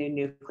Darlington New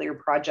Nuclear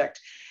Project.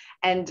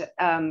 And,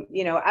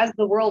 you know, as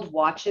the world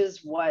watches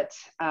what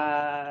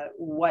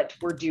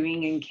we're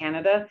doing in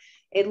Canada,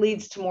 it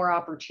leads to more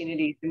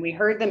opportunities. And we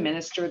heard the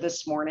minister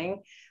this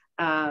morning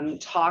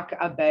talk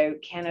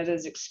about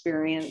Canada's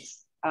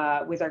experience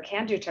with our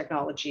CANDO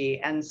technology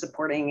and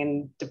supporting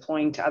and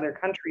deploying to other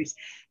countries.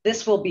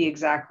 This will be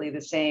exactly the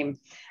same.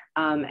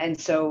 And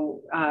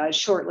so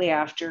shortly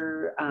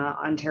after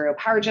Ontario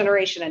Power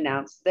Generation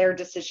announced their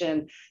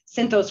decision,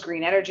 Synthos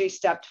Green Energy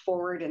stepped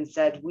forward and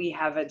said, we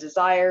have a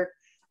desire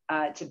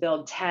to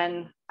build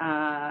 10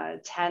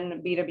 BWRX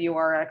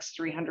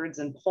 300s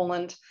in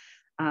Poland.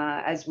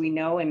 As we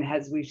know, and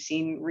as we've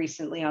seen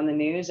recently on the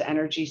news,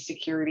 energy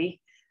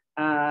security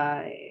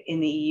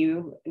in the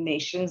EU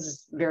nations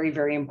is very,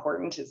 very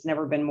important. It's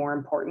never been more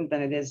important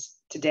than it is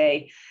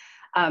today.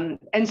 And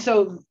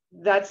so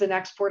that's an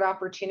export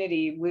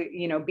opportunity.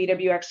 You know,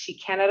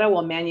 BWXT Canada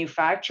will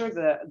manufacture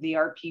the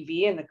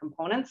RPV and the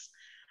components.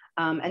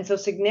 And so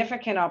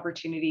significant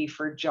opportunity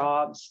for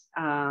jobs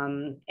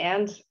and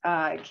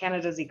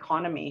Canada's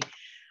economy.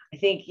 I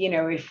think, you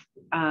know, if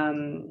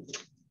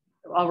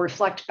I'll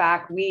reflect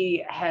back,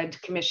 we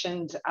had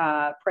commissioned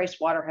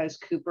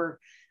PricewaterhouseCoopers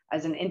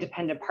as an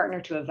independent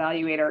partner to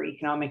evaluate our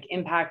economic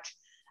impact.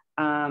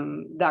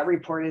 That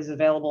report is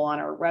available on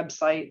our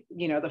website.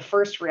 You know, the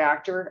first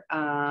reactor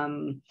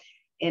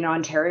in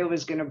Ontario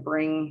was going to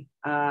bring,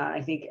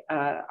 I think,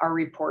 our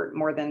report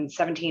more than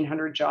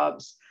 1,700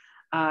 jobs.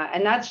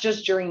 And that's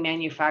just during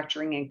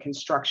manufacturing and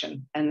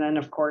construction. And then,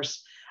 of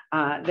course,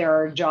 there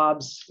are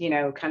jobs, you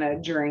know, kind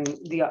of during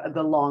the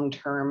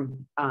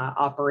long-term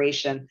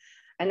operation.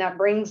 And that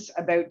brings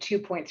about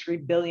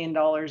 $2.3 billion in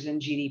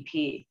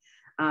GDP.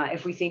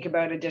 If we think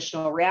about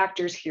additional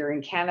reactors here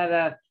in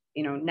Canada,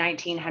 you know,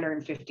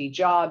 1,950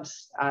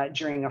 jobs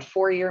during a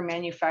 4-year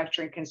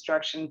manufacturing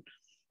construction,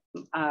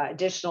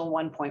 additional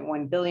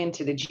 1.1 billion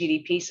to the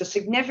GDP. So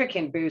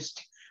significant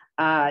boost,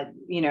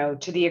 you know,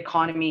 to the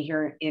economy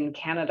here in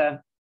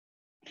Canada.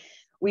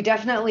 We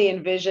definitely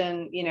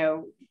envision, you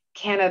know,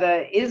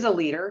 Canada is a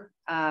leader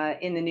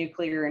in the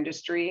nuclear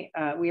industry.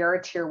 We are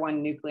a tier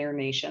 1 nuclear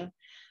nation.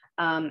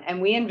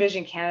 And we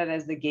envision Canada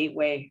as the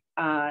gateway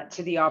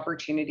to the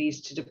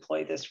opportunities to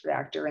deploy this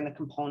reactor and the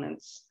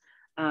components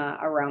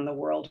around the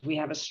world. We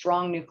have a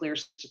strong nuclear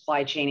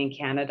supply chain in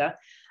Canada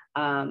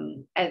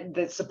and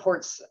that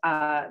supports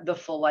the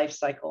full life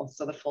cycle,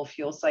 so the full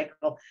fuel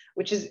cycle,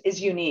 which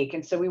is unique.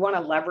 And so we want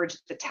to leverage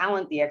the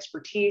talent, the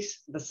expertise,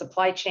 the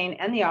supply chain,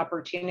 and the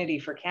opportunity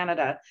for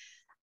Canada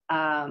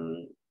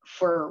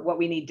for what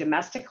we need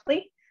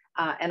domestically,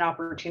 and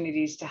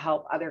opportunities to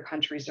help other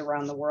countries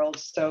around the world.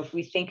 So if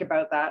we think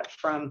about that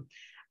from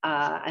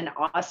an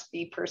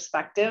OSPI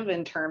perspective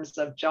in terms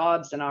of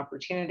jobs and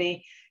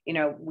opportunity, you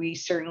know, we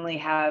certainly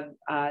have,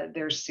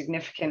 there's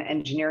significant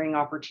engineering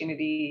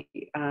opportunity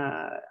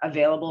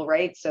available,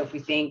 right? So if we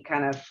think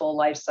kind of full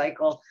life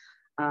cycle,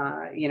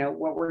 you know,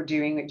 what we're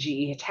doing with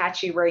GE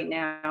Hitachi right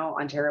now,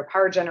 Ontario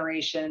Power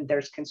Generation,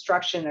 there's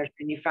construction, there's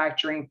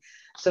manufacturing.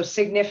 So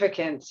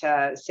significant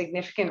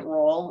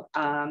role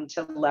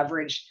to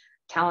leverage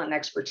talent and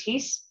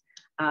expertise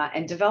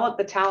and develop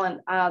the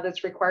talent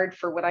that's required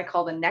for what I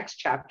call the next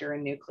chapter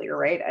in nuclear,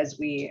 right? As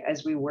we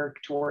work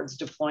towards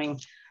deploying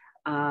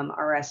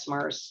our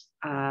SMRs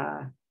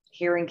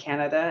here in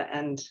Canada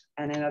and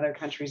in other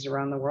countries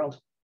around the world.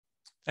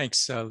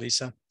 Thanks,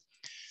 Lisa.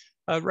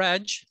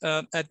 Raj,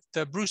 at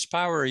Bruce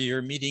Power,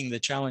 you're meeting the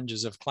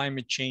challenges of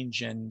climate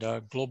change and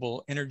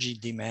global energy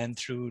demand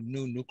through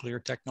new nuclear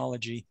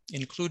technology,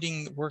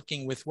 including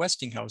working with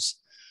Westinghouse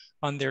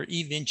on their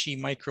eVinci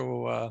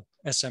micro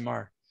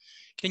SMR.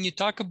 Can you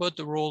talk about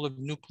the role of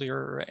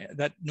nuclear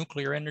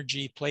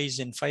energy plays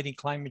in fighting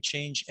climate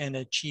change and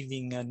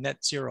achieving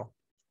net zero?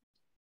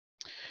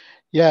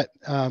 Yeah,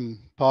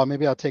 Paul,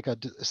 maybe I'll take a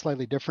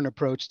slightly different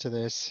approach to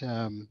this.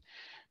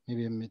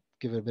 Maybe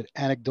give it a bit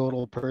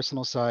anecdotal,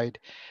 personal side.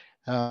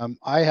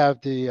 I have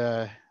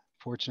the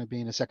fortune of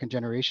being a second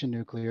generation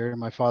nuclear.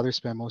 My father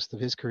spent most of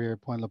his career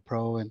at Point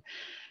Lepreau, and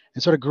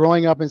sort of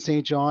growing up in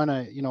St. John,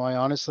 I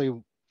honestly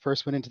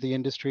first went into the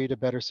industry to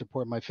better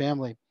support my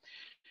family.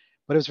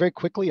 But it was very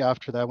quickly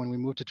after that when we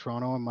moved to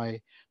Toronto, and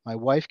my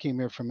wife came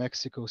here from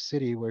Mexico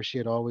City, where she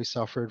had always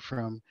suffered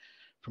from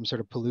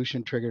sort of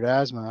pollution triggered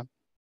asthma.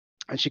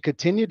 And she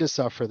continued to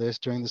suffer this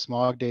during the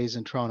smog days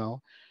in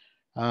Toronto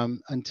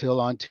until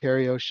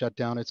Ontario shut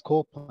down its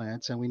coal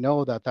plants. And we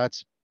know that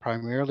that's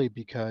primarily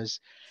because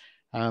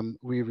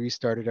we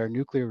restarted our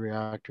nuclear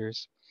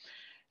reactors.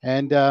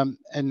 And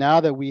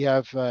now that we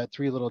have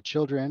 3 little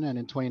children, and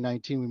in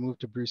 2019 we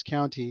moved to Bruce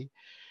County,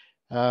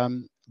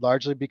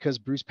 largely because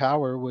Bruce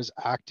Power was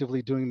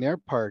actively doing their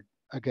part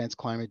against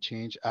climate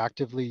change,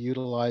 actively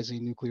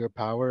utilizing nuclear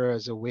power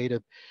as a way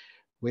to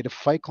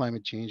fight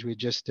climate change. We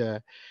just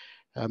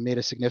made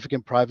a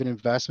significant private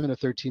investment of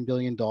 $13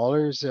 billion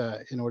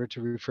in order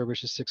to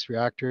refurbish the 6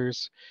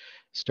 reactors,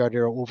 started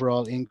our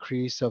overall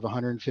increase of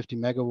 150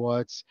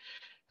 megawatts,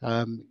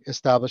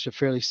 established a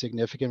fairly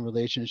significant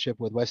relationship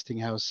with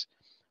Westinghouse,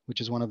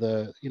 which is one of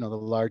the the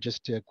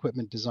largest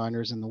equipment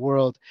designers in the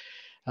world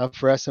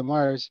for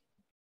SMRs.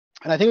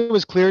 And I think it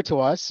was clear to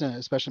us,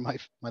 especially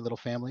my little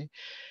family,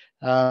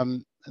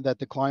 that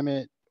the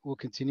climate will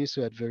continue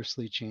to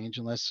adversely change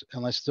unless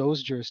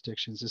those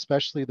jurisdictions,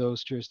 especially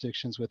those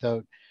jurisdictions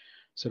without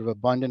sort of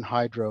abundant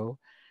hydro,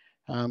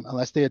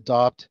 unless they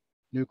adopt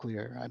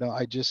nuclear.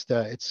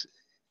 It's,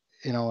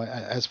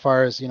 as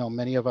far as,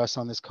 many of us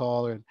on this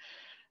call, and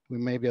we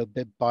may be a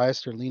bit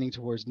biased or leaning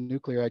towards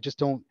nuclear, I just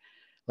don't,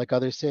 like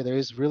others say, there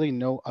is really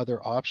no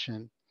other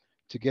option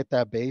to get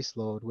that base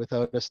load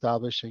without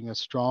establishing a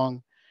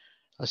strong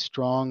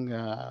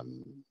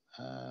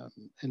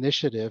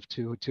initiative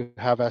to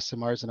have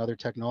SMRs and other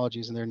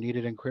technologies, and they're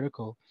needed and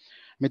critical.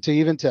 I mean,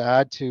 to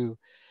add to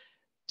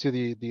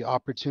the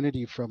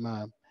opportunity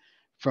from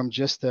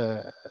just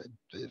the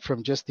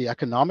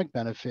economic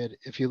benefit,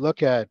 if you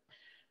look at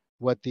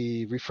what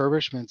the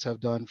refurbishments have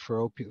done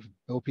for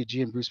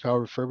OPG and Bruce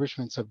Power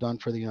refurbishments have done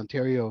for the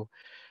Ontario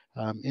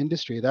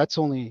industry, that's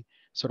only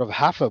sort of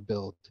half a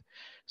build.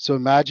 So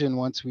imagine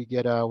once we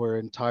get our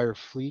entire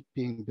fleet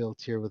being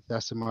built here with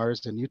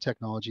SMRs and new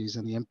technologies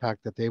and the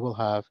impact that they will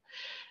have,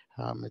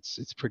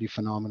 it's pretty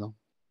phenomenal.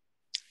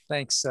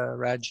 Thanks,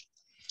 Raj.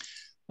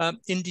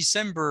 In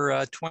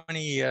December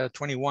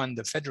 2021,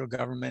 the federal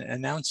government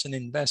announced an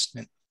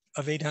investment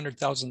of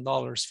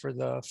 $800,000 for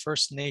the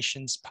First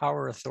Nations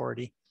Power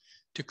Authority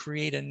to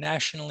create a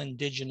National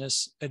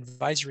Indigenous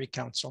Advisory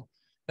Council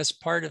as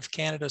part of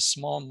Canada's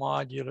Small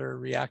Modular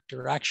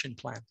Reactor Action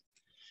Plan.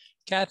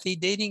 Kathy,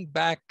 dating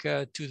back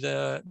to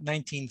the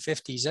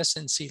 1950s,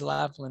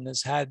 SNC-Lavalin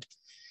has had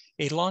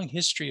a long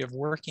history of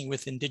working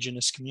with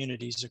Indigenous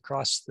communities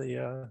across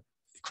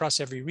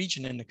every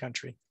region in the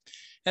country.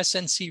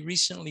 SNC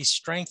recently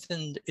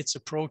strengthened its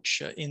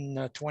approach in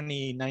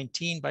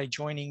 2019 by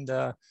joining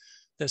the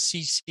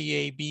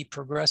CCAB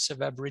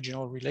Progressive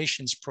Aboriginal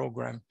Relations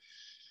Program.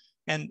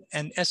 And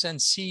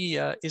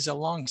SNC is a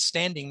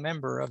long-standing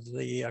member of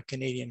the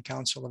Canadian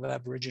Council of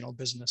Aboriginal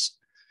Business.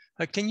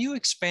 Can you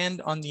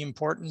expand on the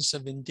importance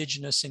of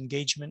Indigenous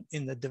engagement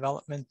in the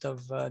development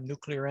of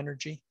nuclear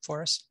energy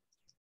for us?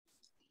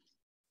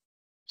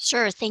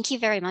 Sure. Thank you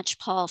very much,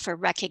 Paul, for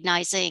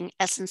recognizing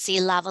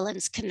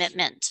SNC-Lavalin's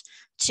commitment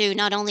to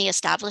not only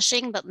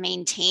establishing, but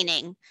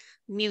maintaining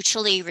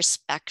mutually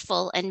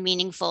respectful and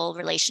meaningful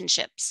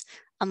relationships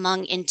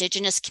among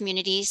Indigenous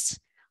communities,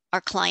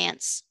 our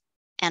clients,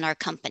 and our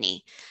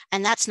company.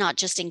 And that's not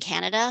just in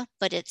Canada,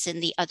 but it's in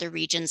the other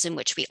regions in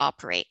which we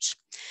operate.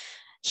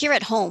 Here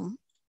at home,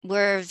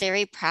 we're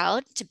very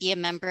proud to be a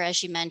member,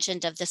 as you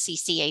mentioned, of the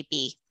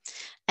CCAB.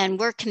 And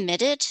we're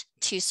committed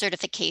to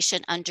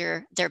certification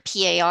under their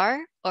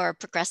PAR or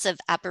Progressive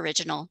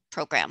Aboriginal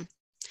Program.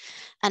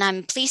 And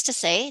I'm pleased to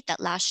say that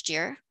last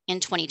year in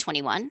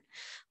 2021,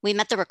 we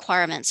met the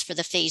requirements for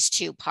the phase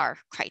 2 PAR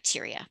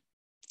criteria.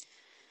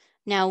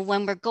 Now,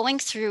 when we're going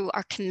through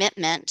our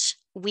commitment,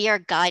 we are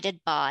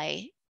guided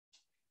by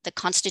the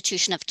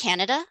Constitution of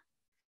Canada,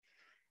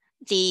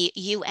 the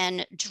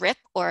UN DRIP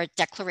or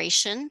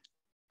Declaration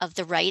of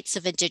the Rights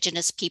of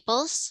Indigenous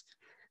Peoples,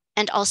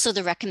 and also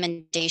the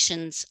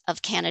recommendations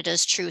of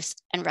Canada's Truth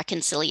and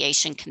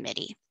Reconciliation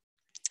Committee.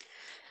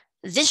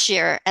 This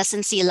year,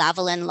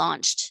 SNC-Lavalin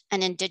launched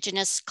an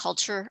Indigenous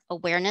Culture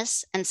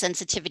Awareness and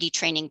Sensitivity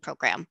Training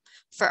Program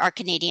for our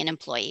Canadian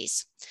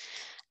employees.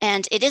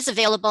 And it is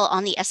available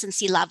on the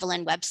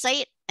SNC-Lavalin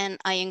website, and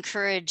I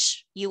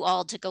encourage you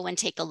all to go and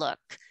take a look.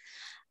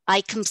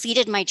 I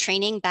completed my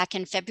training back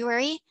in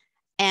February,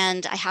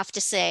 and I have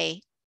to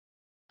say,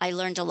 I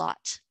learned a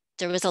lot.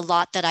 There was a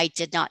lot that I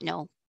did not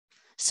know.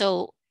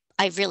 So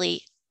I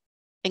really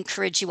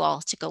encourage you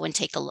all to go and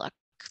take a look.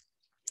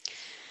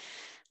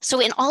 So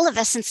in all of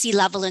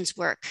SNC-Lavalin's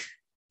work,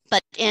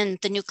 but in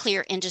the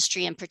nuclear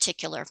industry in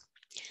particular,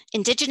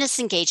 Indigenous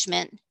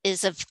engagement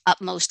is of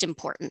utmost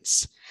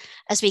importance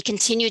as we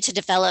continue to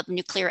develop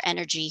nuclear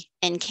energy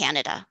in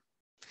Canada.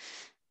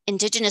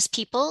 Indigenous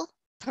people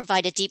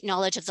provide a deep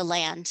knowledge of the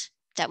land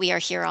that we are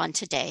here on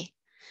today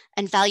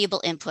and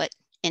valuable input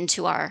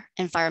into our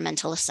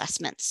environmental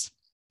assessments.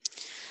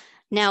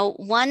 Now,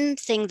 one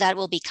thing that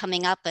will be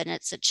coming up, and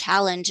it's a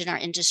challenge in our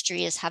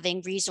industry, is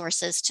having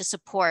resources to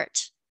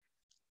support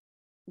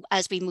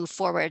as we move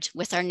forward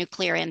with our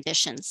nuclear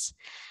ambitions.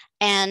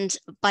 And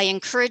by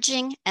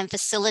encouraging and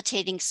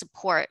facilitating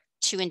support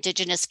to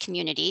Indigenous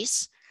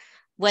communities,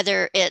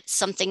 whether it's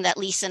something that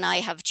Lisa and I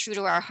have true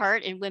to our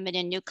heart in Women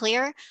in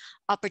Nuclear,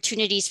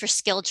 opportunities for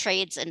skilled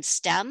trades and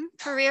STEM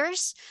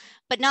careers,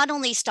 but not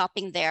only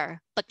stopping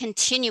there, but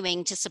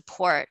continuing to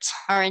support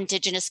our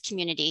Indigenous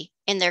community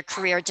in their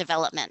career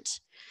development.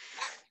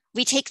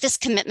 We take this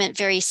commitment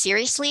very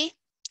seriously,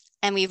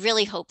 and we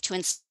really hope to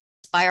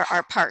inspire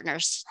our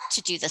partners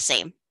to do the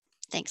same.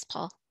 Thanks,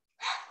 Paul.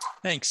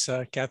 Thanks,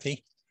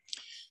 Kathy.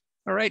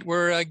 All right,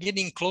 we're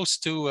getting close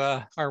to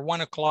our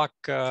 1 o'clock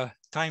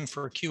time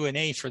for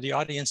Q&A for the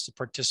audience to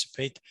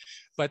participate,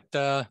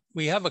 but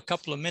we have a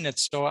couple of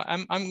minutes. So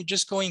I'm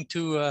just going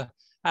to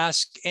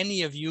ask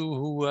any of you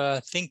who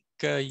think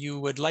you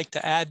would like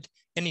to add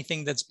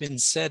anything that's been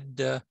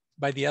said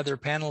by the other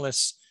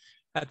panelists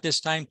at this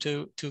time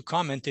to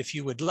comment if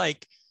you would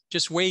like.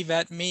 Just wave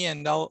at me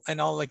and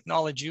I'll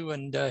acknowledge you,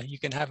 and you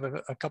can have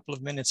a couple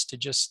of minutes to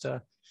just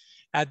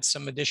add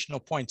some additional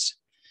points.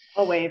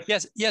 I'll wave.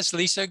 Yes,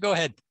 Lisa, go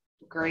ahead.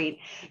 Great.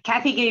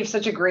 Kathy gave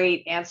such a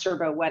great answer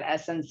about what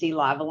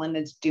SNC-Lavalin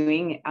is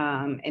doing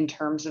in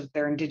terms of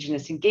their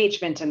Indigenous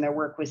engagement and their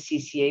work with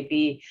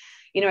CCAB.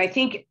 You know, I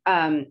think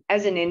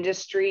as an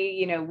industry,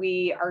 you know,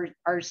 we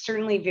are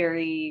certainly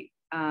very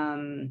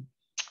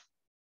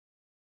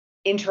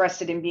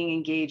interested in being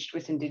engaged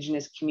with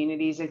Indigenous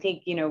communities. I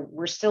think, you know,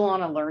 we're still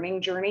on a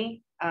learning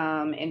journey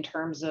in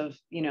terms of,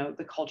 you know,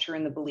 the culture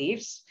and the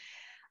beliefs.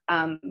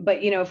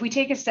 But, you know, if we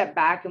take a step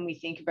back and we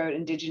think about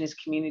Indigenous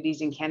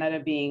communities in Canada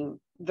being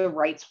the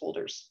rights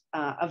holders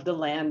of the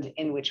land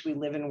in which we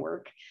live and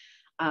work,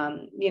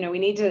 you know, we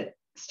need to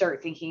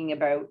start thinking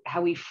about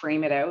how we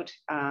frame it out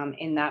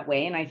in that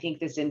way. And I think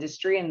this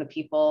industry and the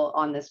people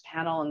on this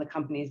panel and the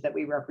companies that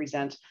we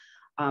represent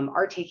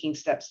are taking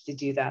steps to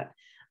do that.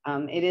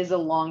 It is a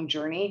long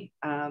journey.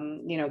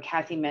 You know,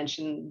 Kathy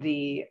mentioned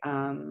the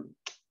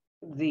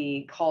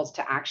calls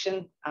to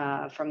action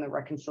from the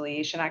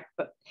Reconciliation Act,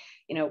 but,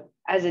 you know,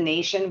 as a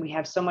nation, we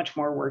have so much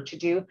more work to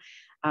do.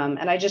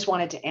 And I just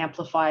wanted to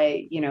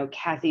amplify, you know,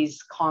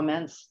 Kathy's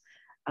comments.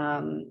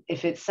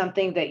 If it's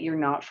something that you're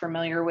not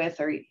familiar with,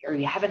 or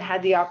you haven't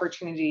had the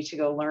opportunity to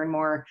go learn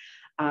more,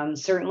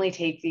 certainly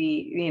take the,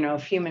 you know, a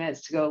few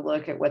minutes to go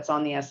look at what's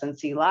on the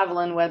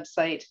SNC-Lavalin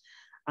website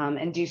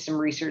and do some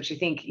research. I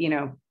think, you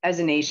know, as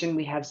a nation,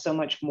 we have so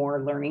much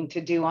more learning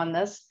to do on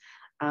this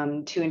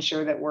to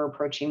ensure that we're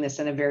approaching this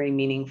in a very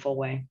meaningful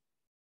way.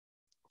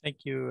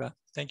 Thank you.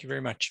 Thank you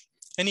very much.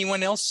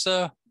 Anyone else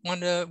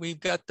we've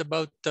got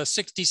about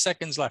 60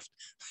 seconds left.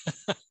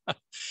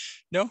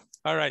 No?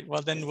 All right.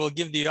 Well, then we'll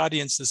give the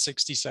audience the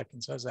 60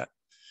 seconds. How's that?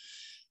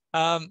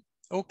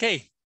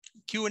 Okay.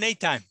 Q&A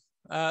time.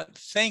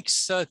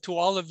 Thanks to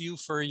all of you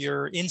for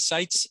your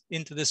insights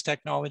into this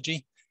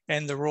technology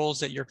and the roles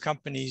that your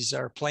companies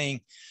are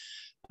playing.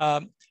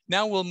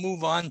 Now we'll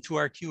move on to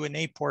our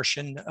Q&A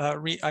portion.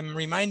 I'm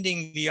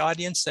reminding the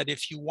audience that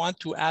if you want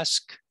to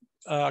ask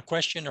a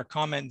question or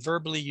comment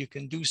verbally, you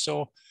can do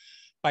so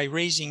by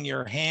raising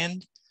your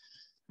hand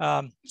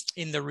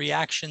in the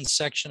reactions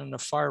section on the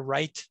far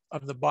right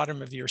of the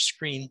bottom of your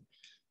screen.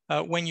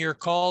 When you're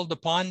called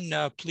upon,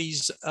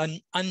 please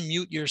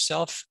unmute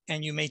yourself,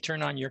 and you may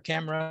turn on your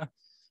camera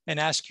and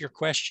ask your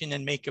question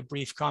and make a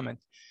brief comment.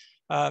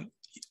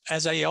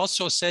 As I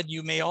also said,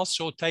 you may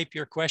also type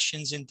your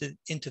questions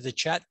into the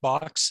chat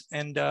box,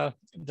 and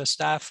the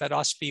staff at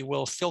OSPI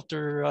will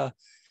filter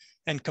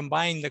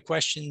combine the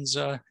questions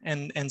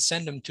and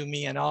send them to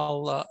me, and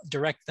I'll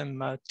direct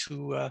them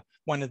to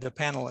one of the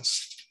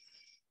panelists.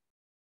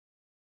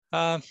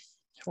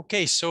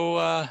 Okay, so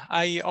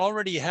I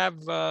already have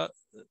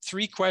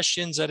 3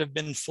 questions that have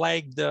been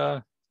flagged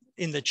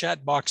in the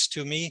chat box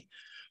to me.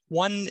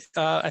 One,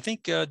 I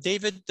think,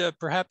 David,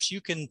 perhaps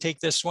you can take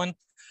this one.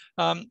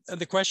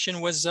 The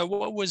question was,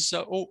 what was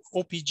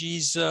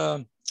OPG's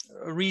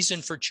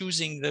reason for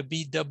choosing the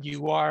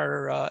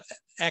BWR-X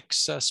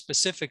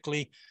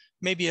specifically?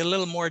 Maybe a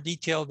little more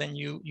detail than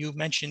you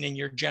mentioned in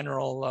your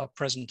general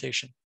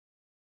presentation.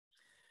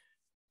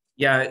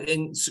 Yeah,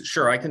 and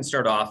sure, I can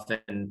start off,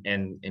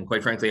 and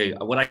quite frankly,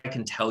 what I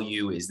can tell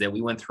you is that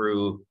we went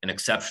through an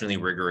exceptionally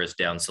rigorous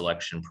down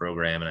selection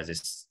program. And as I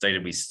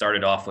stated, we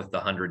started off with the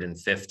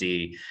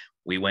 150.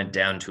 We went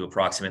down to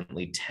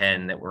approximately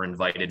 10 that were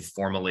invited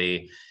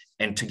formally.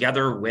 And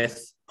together with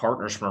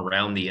partners from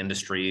around the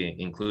industry,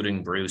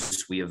 including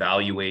Bruce, we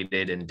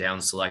evaluated and down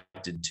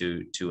selected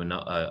to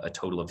a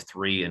total of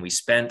 3. And we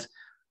spent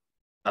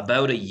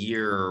about a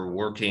year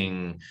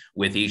working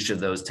with each of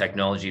those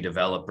technology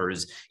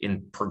developers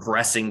in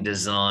progressing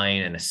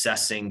design and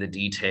assessing the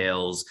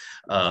details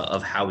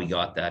of how we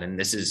got that. And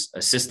this is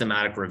a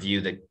systematic review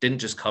that didn't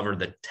just cover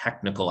the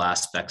technical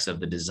aspects of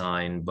the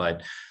design,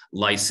 but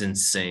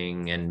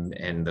licensing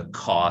and the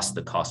cost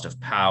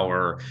of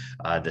power,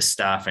 the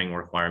staffing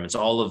requirements,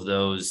 all of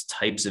those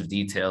types of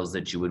details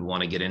that you would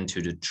want to get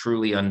into to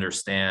truly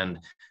understand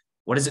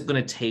what is it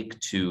going to take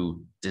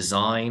to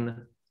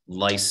design,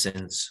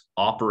 license,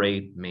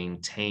 operate,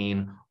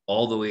 maintain,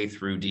 all the way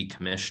through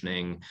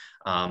decommissioning,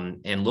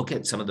 and look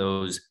at some of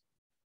those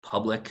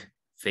public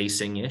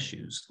facing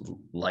issues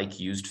like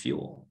used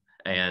fuel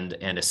and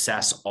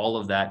assess all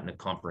of that in a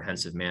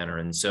comprehensive manner.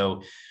 And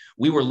so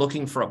we were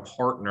looking for a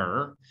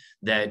partner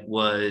that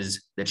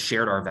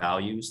shared our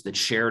values, that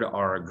shared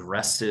our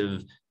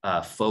aggressive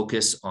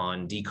focus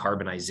on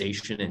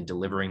decarbonization and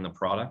delivering the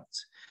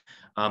product.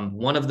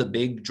 One of the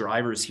big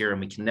drivers here, and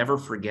we can never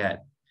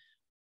forget,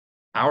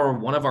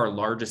 one of our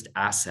largest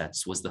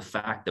assets was the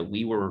fact that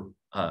we were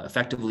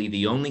effectively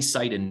the only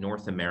site in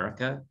North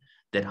America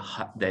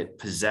that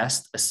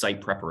possessed a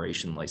site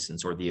preparation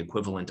license, or the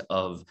equivalent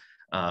of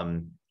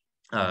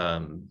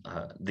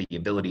the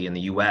ability in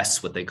the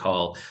US, what they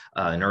call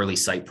an early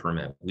site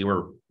permit. We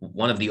were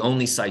one of the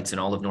only sites in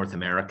all of North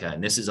America,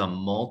 and this is a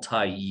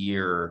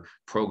multi-year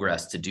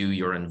progress to do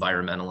your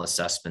environmental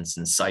assessments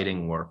and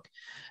siting work.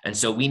 And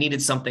so we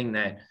needed something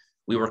that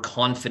we were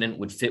confident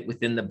would fit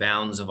within the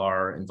bounds of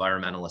our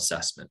environmental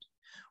assessment.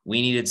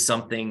 We needed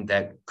something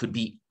that could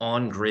be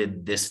on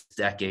grid this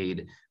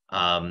decade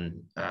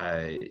and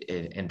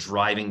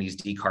driving these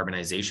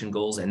decarbonization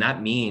goals. And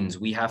that means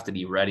we have to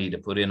be ready to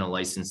put in a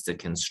license to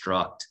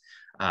construct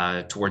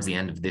towards the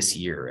end of this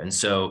year. And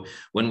so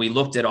when we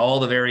looked at all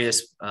the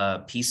various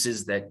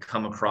pieces that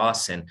come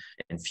across and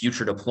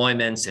future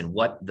deployments and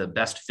what the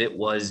best fit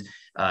was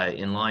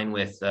in line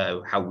with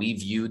how we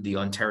viewed the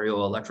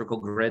Ontario electrical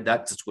grid,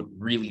 that's what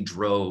really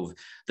drove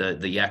the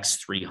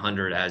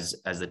X300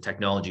 as the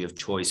technology of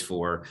choice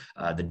for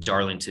the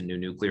Darlington New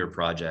Nuclear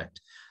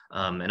Project.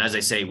 And as I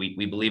say,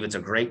 we believe it's a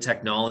great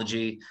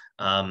technology,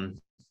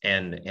 and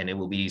it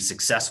will be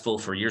successful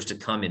for years to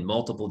come in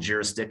multiple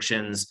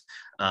jurisdictions.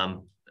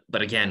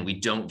 But again, we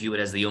don't view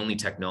it as the only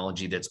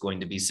technology that's going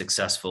to be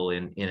successful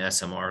in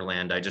SMR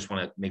land. I just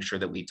want to make sure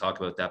that we talk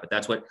about that. But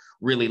that's what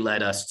really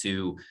led us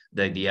to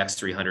the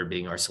X300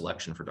 being our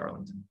selection for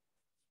Darlington.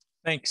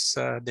 Thanks,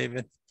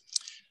 David.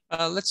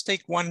 Let's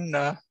take one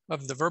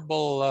of the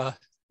verbal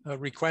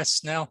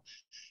requests now.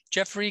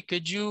 Jeffrey,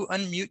 could you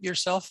unmute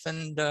yourself?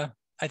 And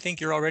I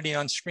think you're already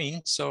on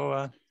screen,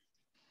 so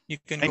you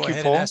can go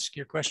ahead and ask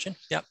your question.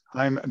 Yeah.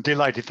 I'm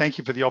delighted. Thank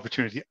you for the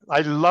opportunity. I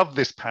love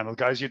this panel,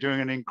 guys. You're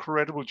doing an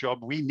incredible job.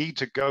 We need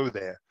to go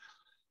there.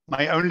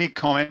 My only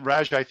comment,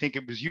 Raj, I think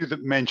it was you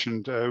that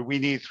mentioned we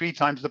need 3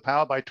 times the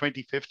power by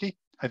 2050.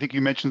 I think you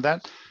mentioned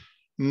that.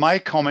 My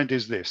comment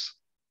is this.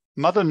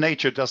 Mother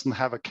Nature doesn't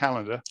have a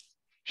calendar.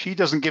 She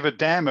doesn't give a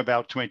damn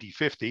about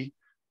 2050.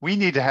 We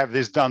need to have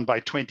this done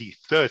by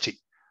 2030.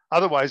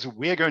 Otherwise,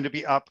 we're going to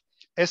be up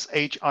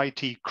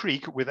SHIT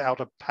Creek without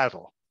a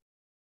paddle.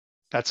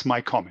 That's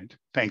my comment.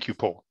 Thank you,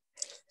 Paul.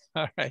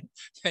 All right.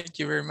 Thank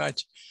you very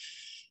much.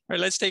 All right,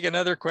 let's take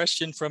another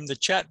question from the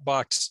chat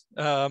box.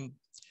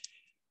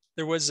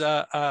 There was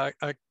a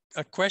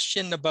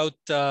question about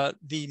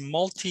the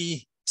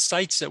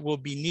multi-sites that will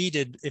be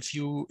needed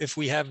if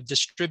we have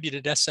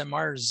distributed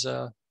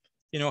SMRs,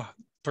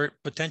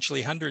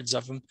 potentially hundreds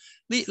of them.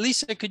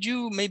 Lisa, could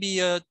you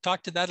maybe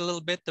talk to that a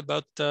little bit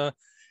about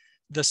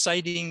the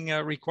siting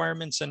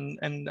requirements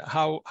and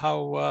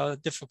how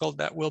difficult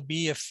that will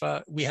be if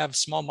we have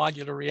small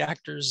modular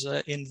reactors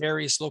in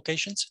various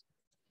locations?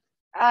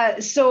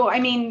 So, I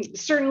mean,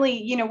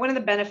 certainly, one of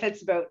the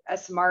benefits about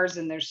SMRs,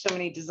 and there's so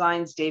many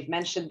designs, Dave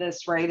mentioned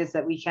this, right, is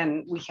that we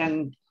can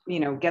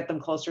get them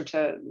closer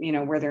to,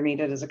 where they're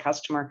needed as a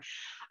customer.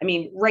 I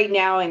mean, right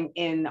now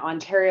in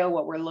Ontario,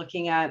 what we're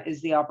looking at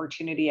is the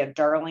opportunity at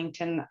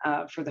Darlington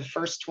for the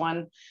first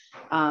one,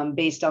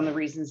 based on the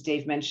reasons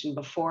Dave mentioned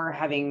before,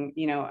 having,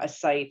 you know, a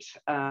site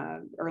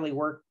early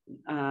work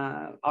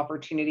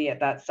opportunity at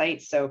that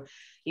site. So,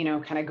 you know,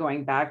 kind of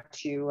going back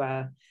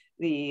to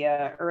the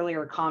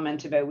earlier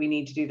comment about we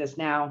need to do this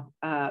now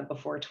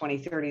before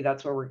 2030,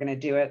 that's where we're going to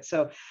do it.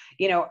 So,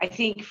 you know, I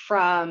think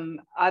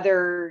from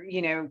other,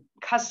 you know,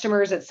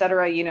 customers, et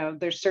cetera, you know,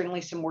 there's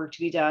certainly some work to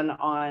be done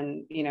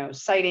on, you know,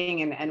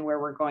 siting and where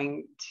we're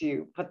going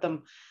to put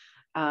them.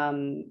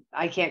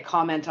 I can't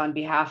comment on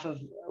behalf of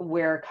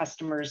where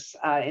customers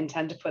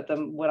intend to put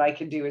them. What I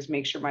can do is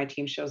make sure my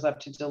team shows up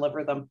to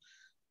deliver them.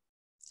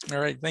 All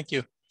right, thank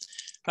you.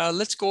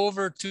 Let's go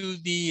over to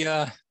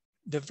the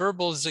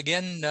verbals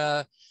again.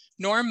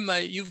 Norm,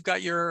 you've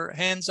got your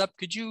hands up.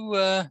 Could you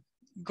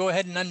go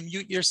ahead and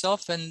unmute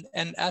yourself and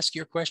ask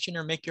your question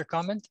or make your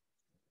comment?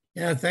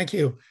 Yeah, thank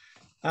you.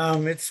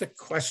 It's a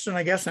question,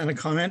 I guess, and a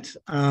comment.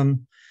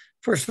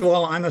 First of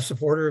all, I'm a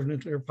supporter of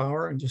nuclear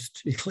power, and just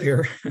to be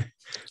clear,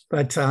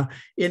 but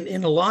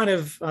in a lot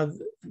of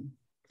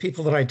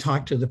people that I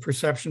talk to, the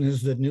perception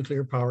is that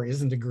nuclear power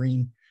isn't a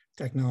green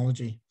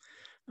technology.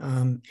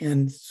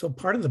 And so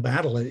part of the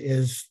battle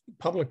is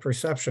public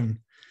perception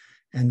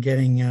and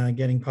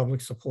getting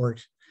public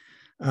support.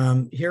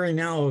 Hearing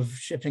now of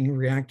shipping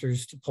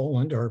reactors to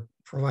Poland or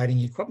providing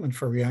equipment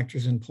for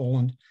reactors in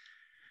Poland,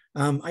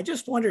 I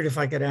just wondered if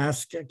I could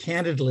ask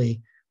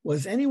candidly,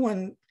 was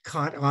anyone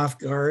caught off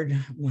guard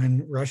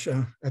when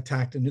Russia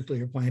attacked a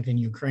nuclear plant in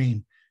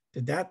Ukraine?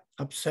 Did that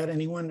upset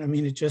anyone? I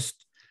mean, it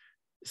just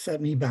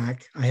set me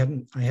back. I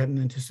hadn't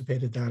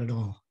anticipated that at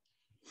all.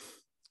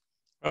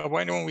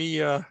 Why don't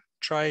we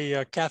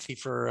try Kathy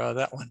for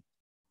that one?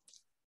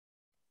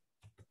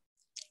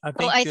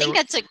 I think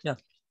that's a. Yeah.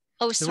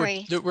 Oh,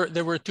 sorry.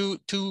 There were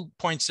two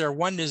points there.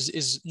 One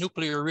is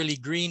nuclear really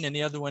green, and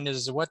the other one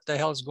is what the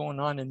hell is going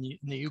on in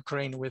the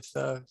Ukraine with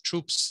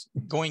troops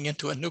going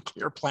into a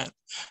nuclear plant?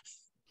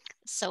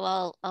 So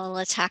I'll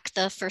attack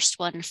the first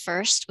one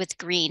first with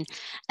green,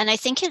 and I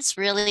think it's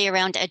really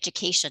around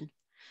education.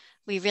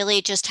 We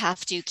really just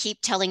have to keep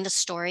telling the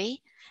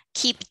story,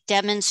 keep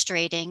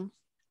demonstrating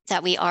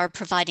that we are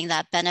providing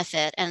that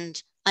benefit,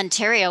 and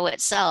Ontario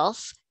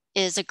itself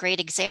is a great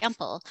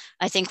example.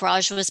 I think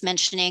Raj was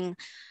mentioning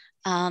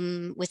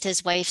with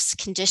his wife's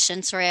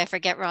condition, sorry, I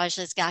forget, Raj,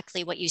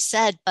 exactly what you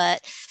said,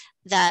 but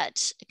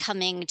that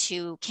coming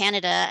to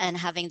Canada and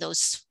having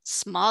those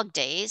smog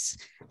days,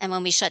 and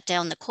when we shut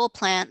down the coal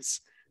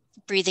plants,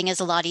 breathing is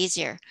a lot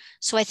easier.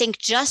 So I think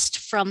just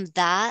from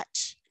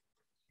that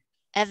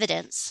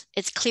evidence,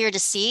 it's clear to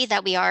see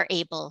that we are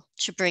able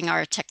to bring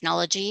our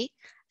technology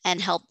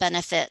and help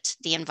benefit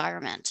the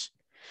environment.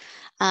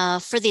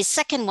 For the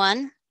second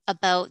one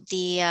about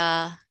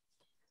the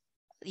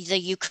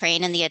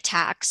Ukraine and the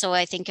attack. So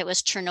I think it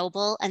was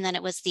Chernobyl, and then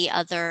it was the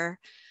other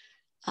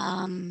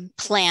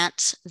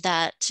plant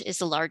that is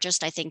the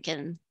largest, I think,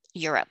 in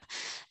Europe,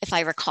 if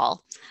I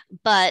recall.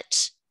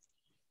 But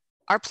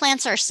our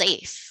plants are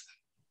safe.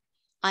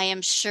 I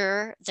am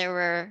sure there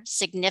were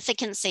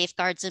significant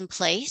safeguards in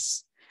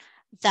place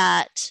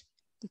that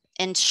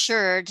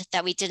ensured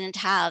that we didn't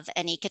have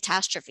any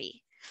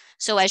catastrophe.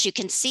 So as you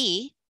can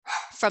see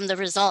from the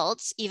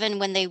results, even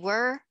when they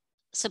were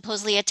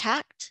supposedly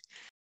attacked,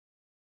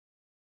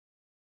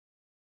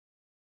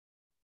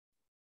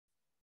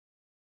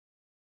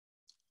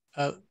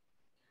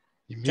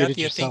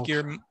 Kathy, I think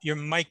your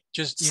mic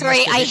just,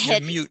 sorry, I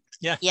hit mute.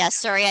 Yeah,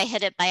 sorry, I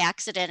hit it by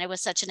accident. It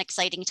was such an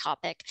exciting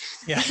topic.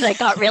 Yeah. I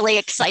got really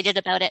excited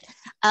about it.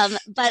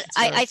 But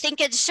I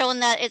think it's shown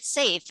that it's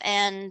safe,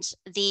 and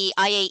the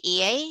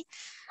IAEA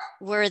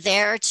were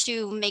there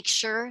to make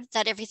sure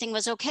that everything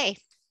was okay.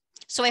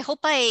 So I hope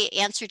I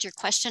answered your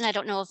question. I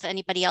don't know if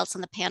anybody else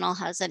on the panel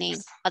has any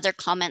other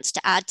comments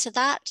to add to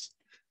that.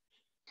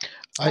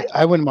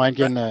 I wouldn't mind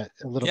getting a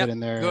little bit in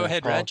there. Go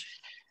ahead, Paul. Raj.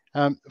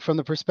 From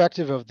the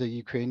perspective of the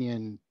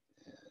Ukrainian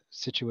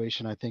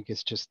situation, I think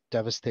it's just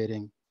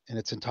devastating in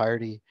its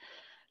entirety.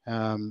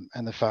 And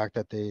the fact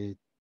that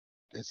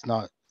it's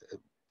not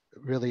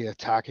really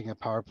attacking a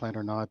power plant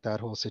or not, that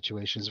whole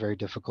situation is very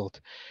difficult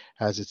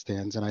as it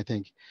stands. And I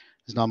think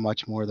there's not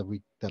much more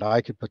that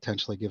I could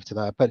potentially give to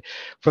that. But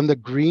from the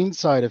green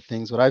side of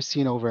things, what I've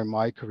seen over in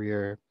my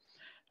career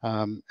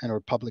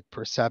or public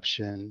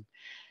perception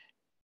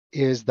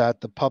is that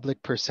the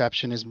public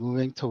perception is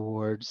moving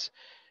towards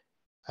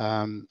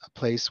a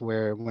place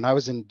where, when I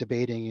was in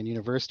debating in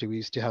university, we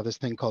used to have this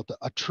thing called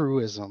a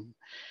truism.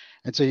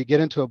 And so you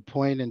get into a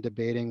point in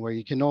debating where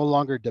you can no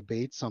longer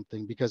debate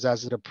something, because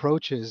as it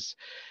approaches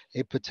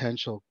a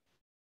potential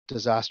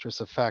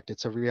disastrous effect,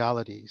 it's a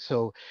reality.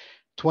 So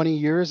 20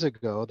 years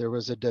ago, there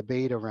was a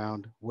debate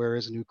around where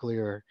is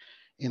nuclear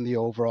in the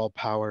overall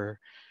power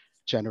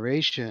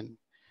generation.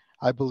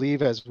 I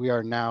believe as we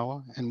are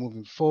now and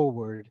moving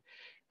forward,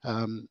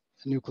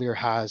 nuclear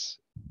has,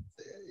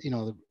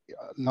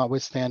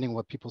 notwithstanding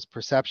what people's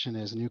perception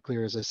is,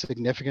 nuclear is a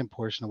significant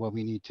portion of what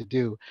we need to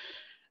do.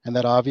 And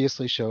that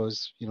obviously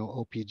shows,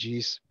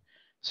 OPG's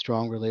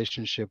strong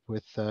relationship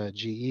with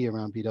GE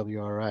around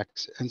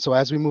BWRX. And so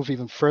as we move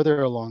even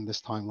further along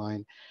this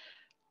timeline,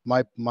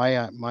 my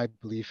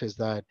belief is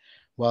that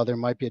while there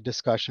might be a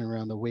discussion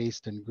around the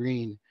waste and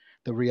green,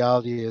 the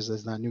reality is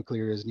that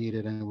nuclear is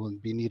needed and will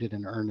be needed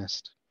in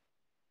earnest.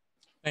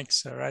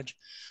 Thanks, Raj.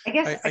 I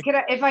guess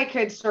if I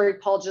could, sorry,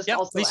 Paul, just yep,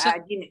 also Lisa.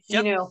 add,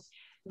 you know,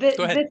 this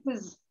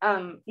is,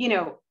 you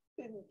know,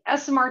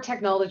 SMR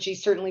technology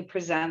certainly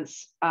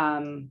presents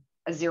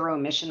a zero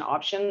emission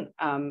option,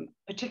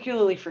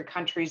 particularly for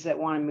countries that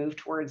want to move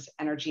towards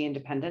energy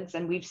independence.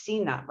 And we've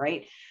seen that,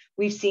 right?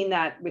 We've seen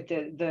that with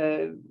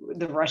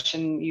the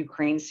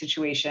Russian-Ukraine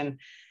situation.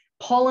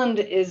 Poland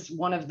is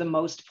one of the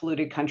most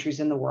polluted countries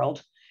in the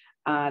world.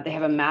 They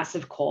have a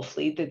massive coal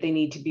fleet that they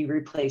need to be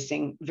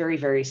replacing very,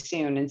 very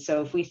soon. And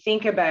so if we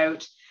think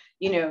about,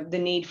 you know, the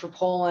need for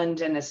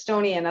Poland and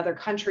Estonia and other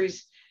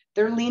countries,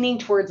 they're leaning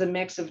towards a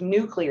mix of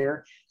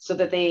nuclear so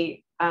that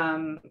they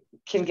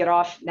can get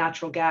off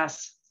natural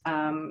gas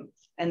and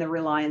the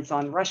reliance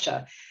on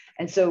Russia.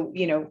 And so,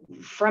 you know,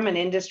 from an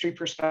industry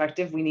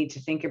perspective, we need to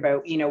think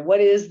about, you know, what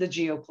is the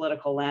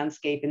geopolitical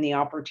landscape and the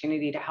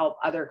opportunity to help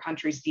other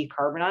countries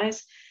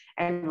decarbonize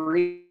and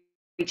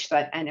reach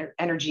that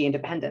energy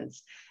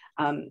independence.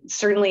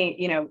 Certainly,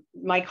 you know,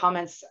 my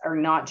comments are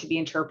not to be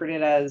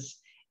interpreted as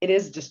it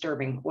is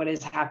disturbing what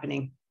is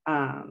happening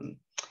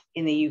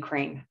in the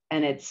Ukraine.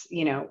 And it's,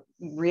 you know,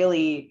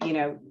 really, you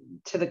know,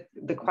 to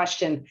the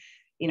question,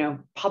 you know,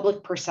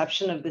 public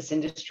perception of this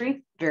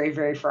industry, very,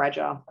 very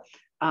fragile.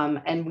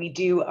 And we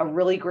do a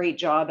really great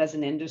job as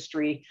an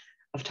industry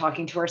of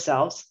talking to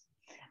ourselves.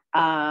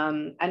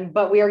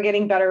 But we are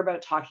getting better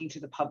about talking to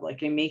the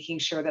public and making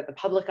sure that the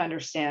public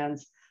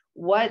understands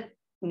what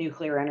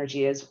nuclear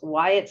energy is,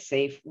 why it's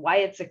safe, why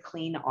it's a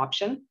clean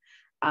option.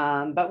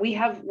 But we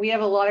have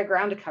a lot of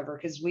ground to cover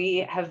because we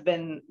have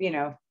been, you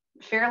know,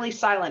 fairly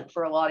silent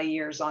for a lot of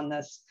years on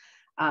this.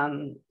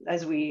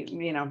 As we,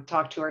 you know,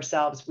 talk to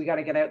ourselves, we got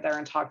to get out there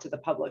and talk to the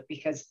public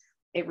because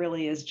it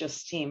really is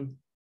just steam.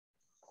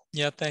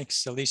 Yeah,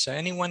 thanks, Lisa.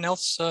 Anyone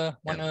else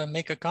want to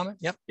make a comment?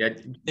 Yep. Yeah,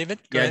 David.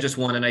 Go ahead. Just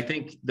one, and I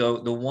think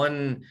the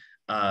one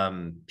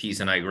piece,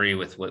 and I agree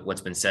with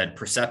what's been said.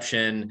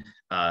 Perception.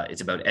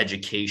 It's about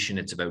education.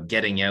 It's about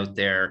getting out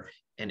there,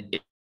 and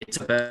it's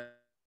about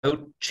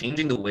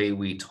changing the way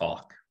we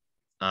talk.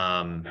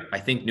 I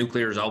think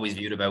nuclear is always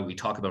viewed about, we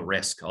talk about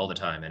risk all the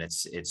time, and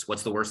it's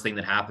what's the worst thing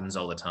that happens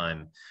all the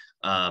time.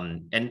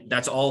 And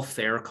that's all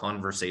fair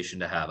conversation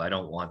to have. I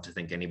don't want to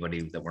think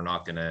anybody that we're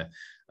not going to,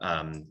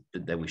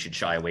 that we should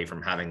shy away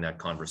from having that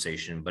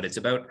conversation, but it's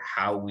about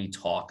how we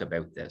talk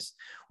about this.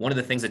 One of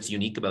the things that's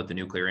unique about the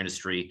nuclear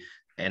industry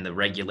and the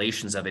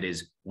regulations of it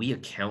is we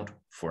account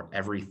for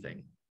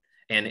everything.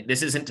 And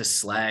this isn't to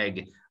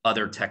slag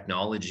other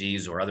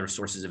technologies or other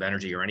sources of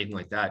energy or anything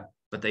like that,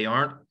 but they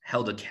aren't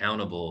held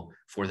accountable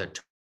for the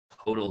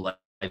total life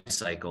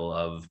cycle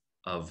of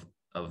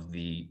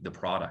the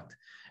product.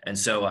 And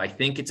so I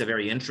think it's a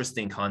very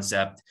interesting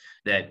concept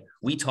that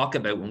we talk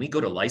about when we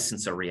go to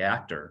license a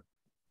reactor.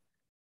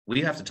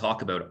 We have to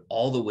talk about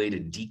all the way to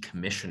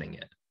decommissioning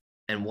it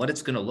and what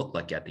it's going to look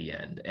like at the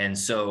end. And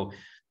so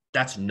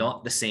that's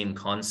not the same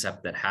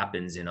concept that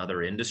happens in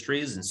other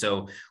industries. And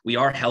so we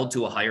are held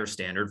to a higher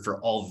standard for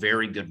all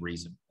very good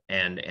reason.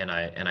 And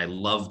I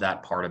love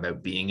that part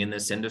about being in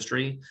this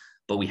industry,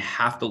 but we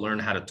have to learn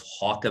how to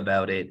talk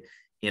about it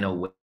in a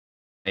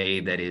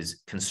way that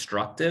is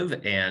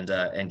constructive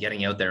and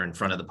getting out there in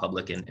front of the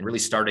public and really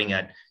starting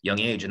at young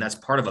age. And that's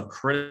part of a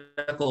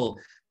critical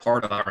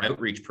part of our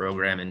outreach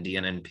program in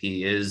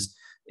DNNP is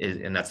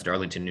and that's the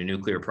Darlington New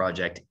Nuclear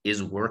Project,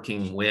 is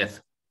working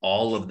with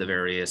all of the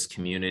various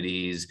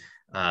communities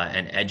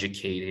and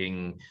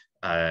educating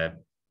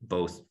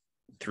both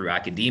through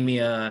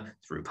academia,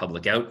 through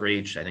public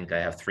outreach. I think I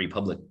have 3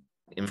 public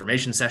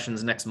information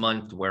sessions next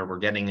month where we're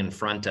getting in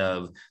front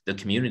of the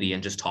community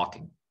and just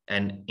talking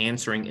and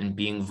answering and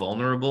being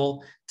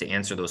vulnerable to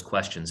answer those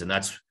questions. And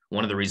that's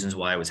one of the reasons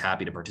why I was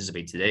happy to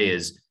participate today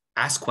is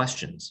ask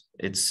questions.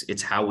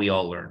 It's how we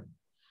all learn.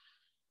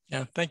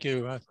 Yeah, thank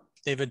you,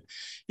 David.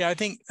 Yeah, I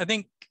think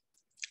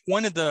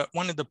one of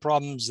the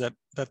problems that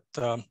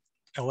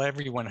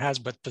everyone has,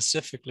 but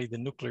specifically the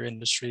nuclear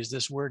industry, is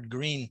this word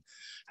green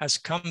has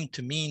come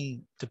to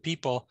mean to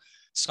people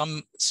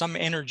some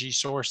energy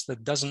source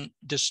that doesn't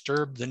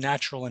disturb the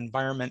natural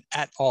environment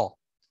at all.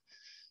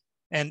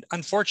 And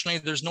unfortunately,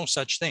 there's no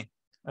such thing.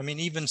 I mean,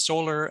 even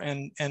solar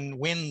and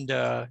wind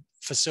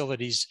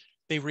facilities,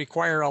 they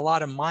require a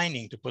lot of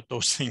mining to put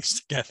those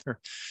things together,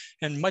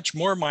 and much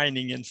more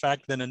mining, in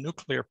fact, than a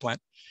nuclear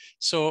plant.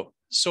 So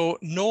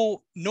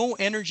no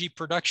energy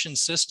production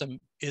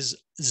system is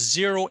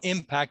zero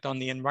impact on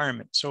the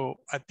environment. So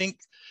I think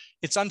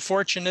it's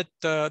unfortunate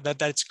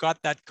that it's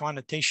got that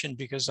connotation,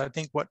 because I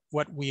think what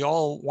we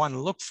all want to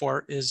look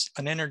for is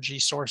an energy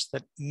source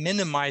that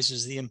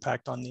minimizes the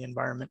impact on the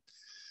environment.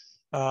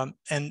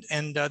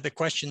 The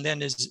question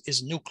then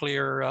is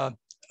nuclear,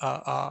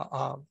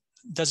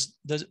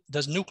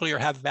 does nuclear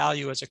have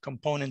value as a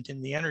component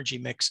in the energy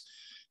mix?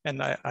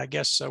 And I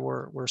guess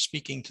we're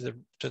speaking to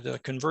the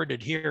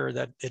converted here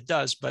that it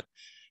does, but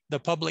the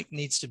public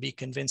needs to be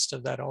convinced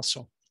of that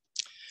also.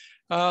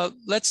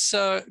 Let's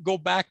go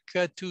back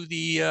to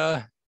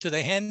the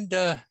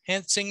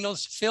hand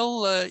signals.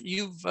 Phil,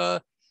 you've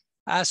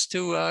asked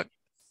to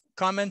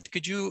comment.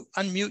 Could you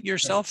unmute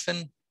yourself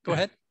and go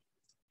ahead?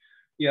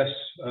 Yes,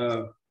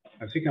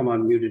 I think I'm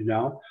unmuted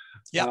now.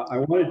 Yeah. I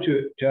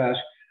wanted to ask,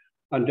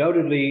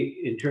 undoubtedly,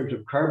 in terms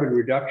of carbon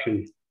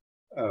reduction,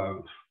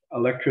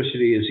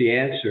 electricity is the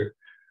answer.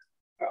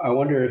 I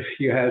wonder if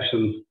you have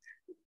some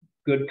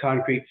good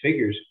concrete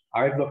figures.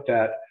 I've looked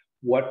at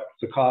what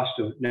the cost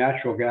of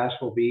natural gas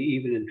will be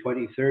even in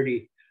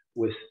 2030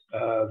 with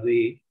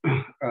the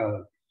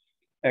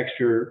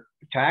extra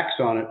tax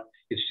on it.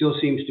 It still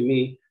seems to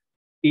me,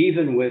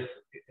 even with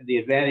the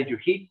advantage of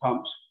heat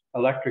pumps,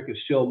 electric is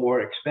still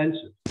more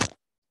expensive.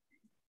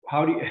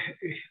 How do you,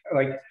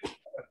 like,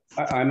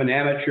 I'm an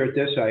amateur at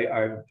this.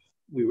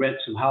 We rent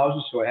some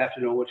houses, so I have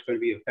to know what's going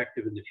to be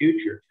effective in the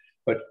future.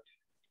 But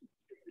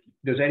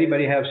does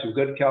anybody have some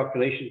good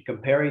calculations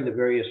comparing the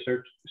various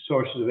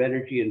sources of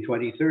energy in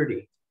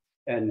 2030?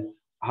 And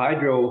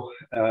hydro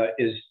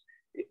is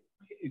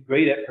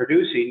great at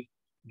producing.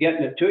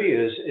 Getting it to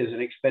you is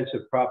an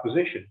expensive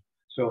proposition.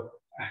 So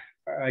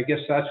I guess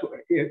that's,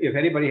 if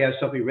anybody has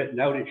something written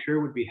out, it sure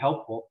would be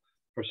helpful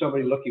for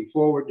somebody looking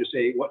forward to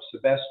say, what's the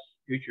best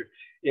future?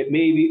 It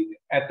may be,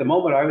 at the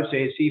moment, I would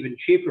say it's even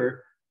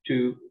cheaper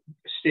to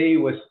stay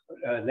with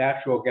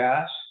natural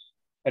gas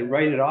and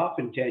write it off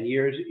in 10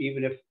 years,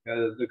 even if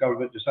the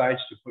government decides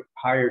to put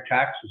higher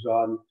taxes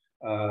on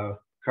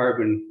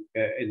carbon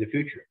in the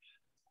future.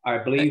 I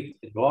believe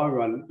in the long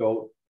run,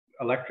 though,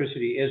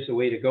 electricity is the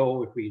way to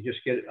go if we just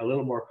get it a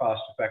little more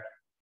cost effective.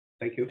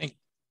 Thank you.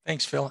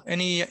 Thanks, Phil.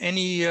 Any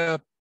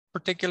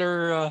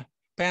particular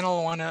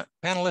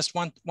panelist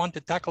want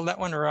to tackle that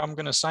one, or I'm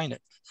going to sign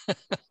it?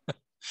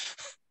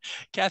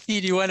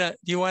 Kathy, do you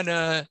want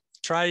to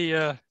try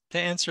to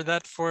answer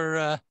that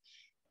for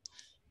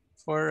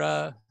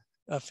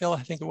Phil?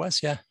 I think it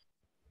was, yeah.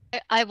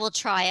 I will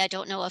try. I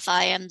don't know if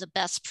I am the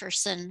best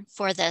person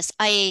for this.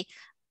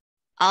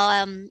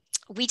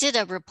 We did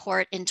a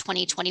report in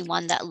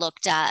 2021 that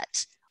looked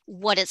at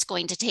what it's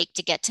going to take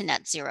to get to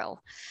net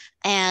zero.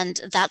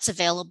 And that's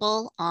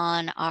available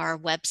on our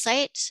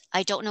website.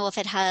 I don't know if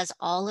it has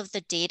all of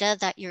the data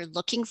that you're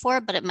looking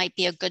for, but it might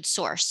be a good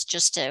source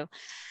just to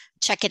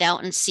check it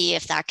out and see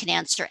if that can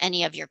answer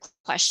any of your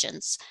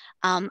questions.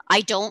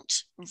 I don't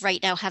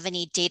right now have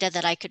any data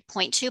that I could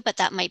point to, but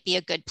that might be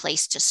a good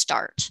place to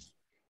start.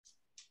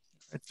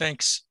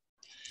 Thanks.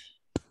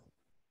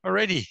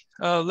 Alrighty,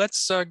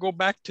 let's go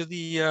back to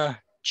the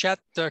chat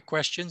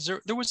questions.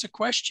 There was a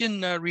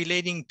question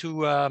relating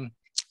to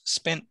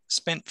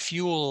spent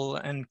fuel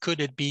and could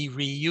it be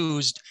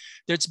reused?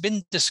 That's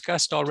been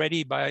discussed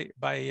already by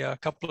a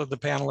couple of the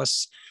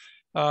panelists.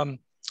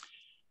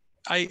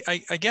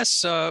 I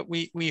guess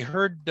we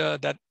heard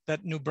that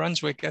New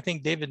Brunswick, I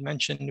think David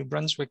mentioned New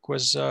Brunswick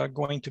was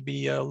going to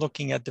be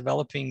looking at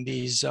developing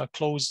these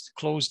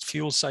closed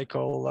fuel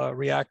cycle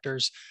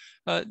reactors.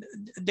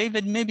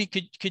 David, maybe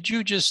could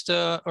you just,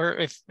 or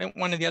if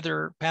one of the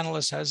other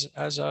panelists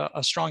has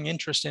a strong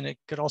interest in it,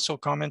 could also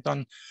comment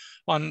on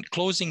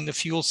closing the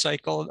fuel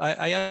cycle.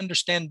 I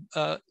understand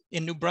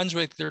in New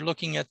Brunswick, they're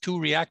looking at 2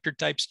 reactor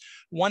types.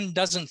 One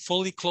doesn't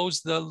fully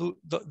close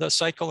the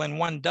cycle and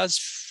one does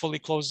fully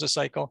close the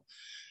cycle.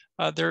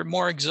 There are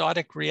more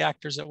exotic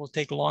reactors that will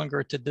take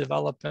longer to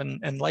develop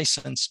and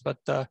license. But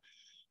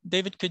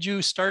David, could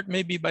you start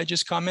maybe by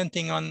just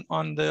commenting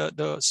on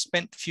the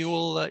spent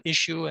fuel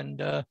issue,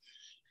 and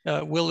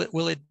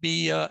will it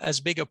be as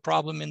big a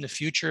problem in the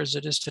future as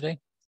it is today?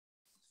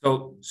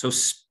 So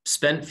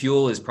spent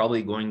fuel is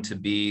probably going to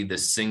be the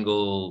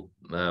single,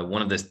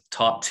 one of the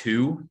top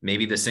 2,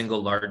 maybe the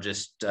single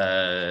largest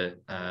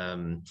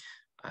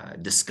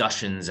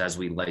discussions as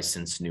we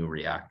license new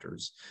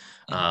reactors.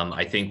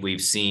 I think we've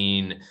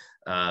seen,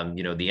 the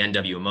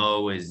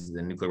NWMO, is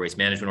the Nuclear Waste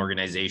Management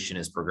Organization,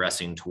 is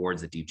progressing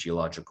towards the Deep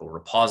Geological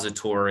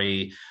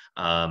Repository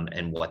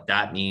and what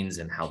that means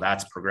and how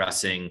that's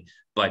progressing.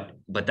 But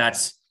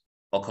that's,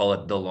 I'll call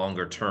it the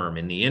longer term.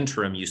 In the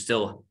interim, you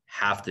still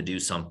have to do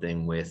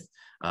something with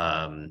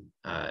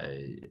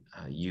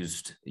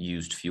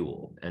used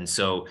fuel. And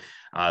so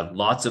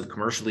lots of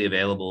commercially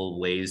available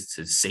ways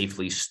to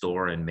safely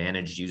store and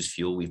manage used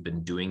fuel. We've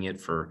been doing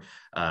it for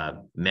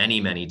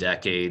many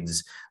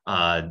decades.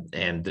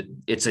 And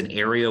it's an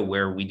area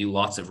where we do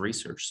lots of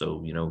research.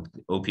 So,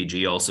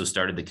 OPG also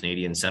started the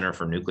Canadian Centre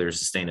for Nuclear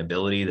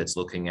Sustainability that's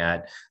looking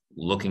at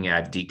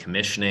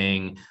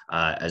decommissioning,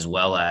 as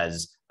well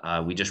as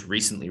we just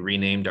recently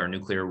renamed our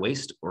nuclear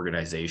waste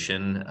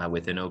organization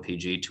within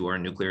OPG to our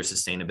Nuclear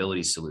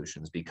Sustainability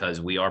Solutions,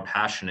 because we are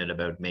passionate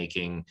about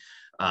making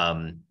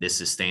this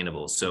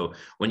sustainable. So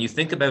when you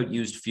think about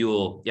used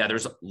fuel, yeah,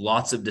 there's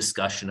lots of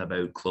discussion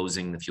about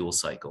closing the fuel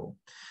cycle.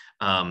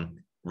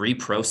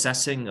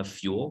 Reprocessing of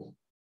fuel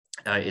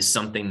is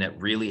something that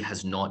really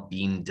has not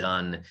been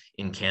done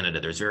in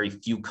Canada. There's very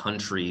few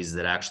countries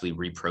that actually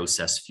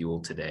reprocess fuel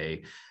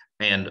today.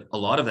 And a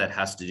lot of that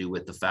has to do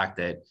with the fact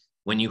that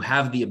when you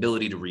have the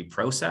ability to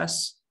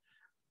reprocess,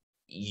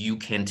 you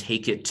can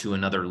take it to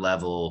another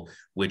level,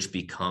 which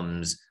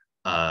becomes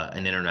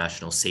an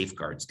international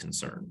safeguards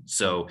concern.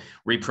 So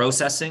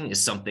reprocessing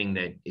is something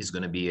that is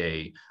going to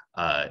be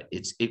I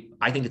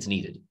think it's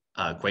needed.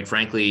 Quite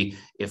frankly,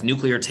 if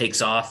nuclear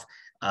takes off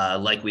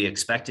like we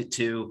expect it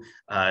to,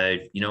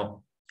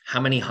 how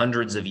many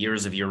hundreds of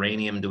years of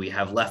uranium do we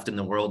have left in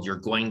the world? You're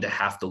going to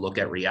have to look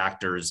at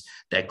reactors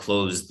that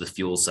close the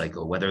fuel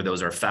cycle, whether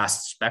those are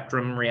fast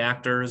spectrum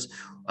reactors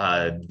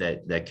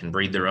that can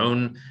breathe their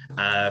own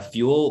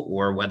fuel,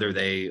 or whether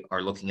they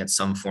are looking at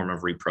some form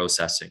of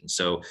reprocessing.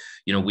 So,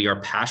 we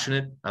are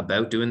passionate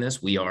about doing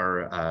this. We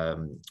are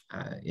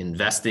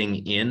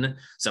investing in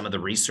some of the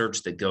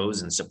research that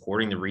goes and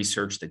supporting the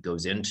research that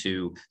goes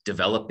into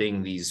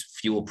developing these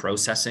fuel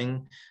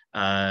processing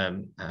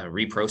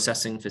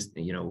reprocessing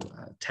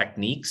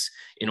techniques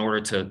in order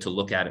to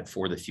look at it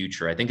for the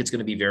future. I think it's going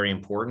to be very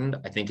important.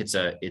 I think it's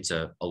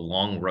a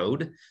long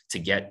road to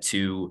get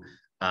to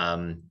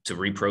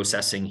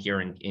reprocessing here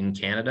in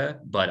Canada,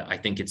 but I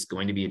think it's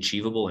going to be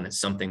achievable, and it's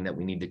something that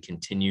we need to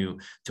continue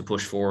to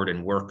push forward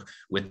and work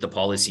with the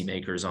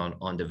policymakers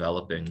on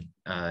developing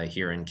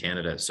here in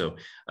Canada. So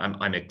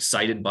I'm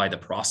excited by the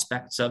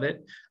prospects of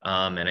it,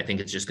 and I think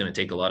it's just going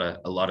to take a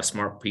lot of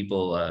smart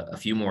people a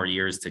few more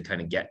years to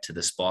kind of get to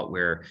the spot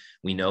where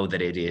we know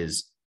that it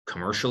is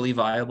commercially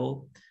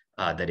viable,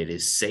 that it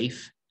is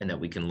safe, and that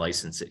we can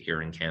license it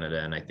here in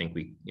Canada. And I think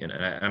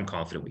I'm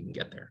confident we can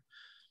get there.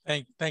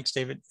 Thanks,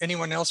 David.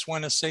 Anyone else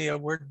want to say a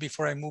word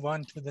before I move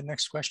on to the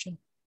next question?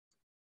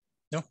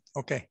 No?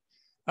 Okay.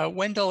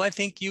 Wendell, I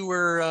think you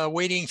were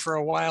waiting for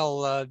a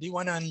while. Do you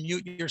want to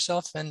unmute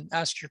yourself and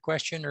ask your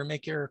question or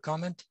make your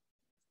comment?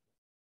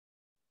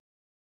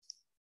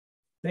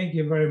 Thank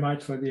you very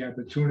much for the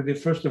opportunity.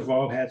 First of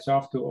all, hats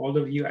off to all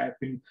of you. I've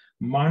been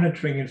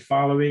monitoring and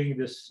following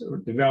this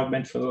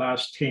development for the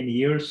last 10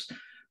 years.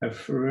 I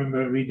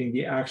remember reading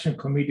the Action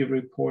Committee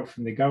report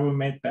from the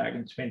government back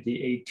in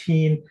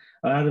 2018.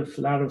 A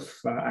lot of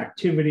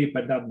activity,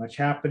 but not much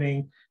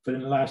happening for the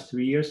last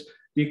 3 years.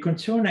 The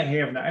concern I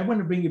have now, I want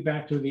to bring you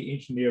back to the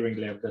engineering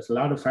level. There's a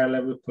lot of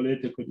high-level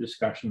political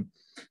discussion.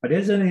 But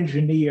as an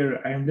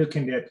engineer, I'm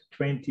looking at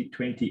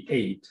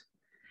 2028.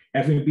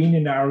 Having been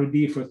in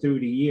R&D for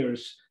 30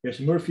 years, there's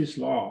Murphy's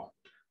Law.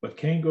 What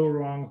can go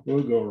wrong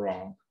will go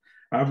wrong.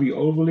 Are we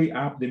overly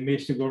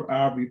optimistic, or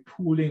are we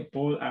pooling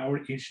all our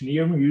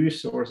engineering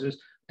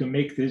resources to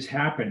make this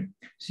happen?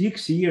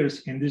 6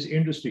 years in this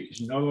industry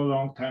is not a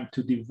long time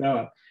to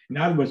develop. In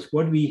other words,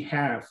 what we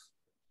have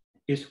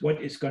is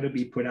what is going to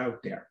be put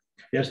out there.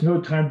 There's no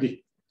time to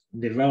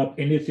develop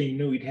anything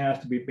new. It has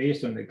to be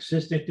based on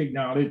existing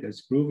technology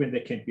that's proven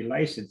that can be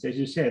licensed. As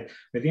you said,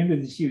 at the end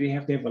of this year, you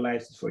have to have a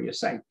license for your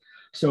site.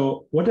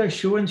 So what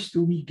assurance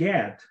do we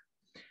get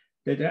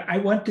that I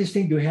want this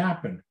thing to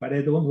happen, but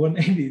I don't want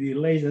any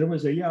delays? I don't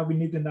say, yeah, we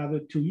need another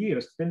 2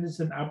 years. Then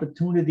it's an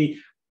opportunity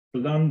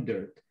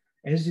blundered.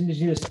 As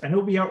engineers, I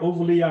know we are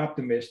overly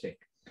optimistic,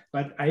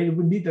 but I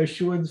would need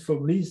assurance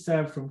from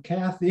Lisa, from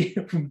Kathy,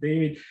 from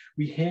David.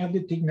 We have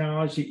the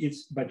technology,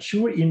 but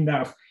sure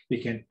enough,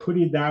 we can put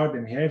it out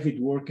and have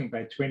it working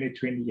by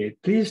 2028.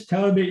 Please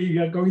tell me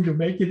you're going to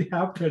make it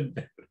happen.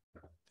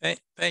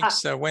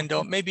 Thanks,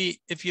 Wendell. Maybe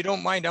if you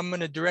don't mind, I'm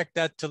going to direct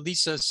that to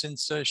Lisa,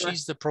 since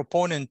she's the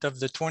proponent of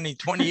the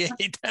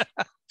 2028.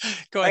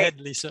 Go ahead,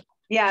 Lisa.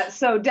 Yeah,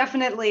 so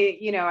definitely,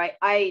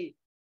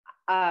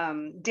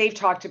 Dave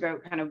talked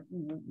about kind of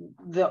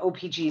the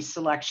OPG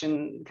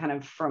selection kind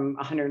of from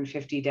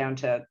 150 down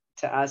to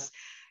us.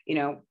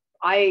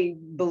 I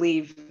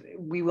believe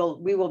we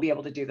will be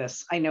able to do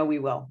this. I know we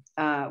will.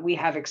 We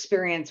have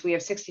experience. We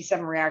have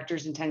 67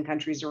 reactors in 10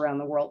 countries around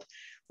the world.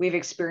 We have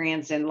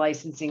experience in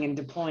licensing and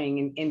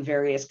deploying in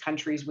various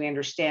countries. We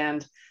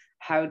understand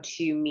how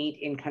to meet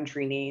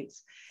in-country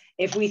needs.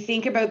 If we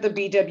think about the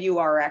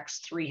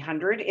BWRX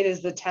 300, it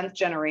is the 10th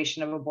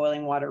generation of a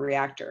boiling water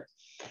reactor.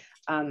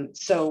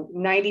 So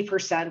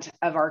 90%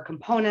 of our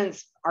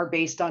components are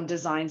based on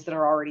designs that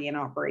are already in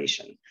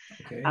operation.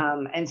 Okay.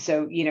 And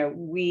so,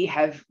 we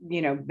have,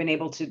 been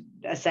able to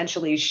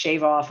essentially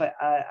shave off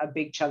a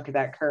big chunk of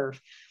that curve.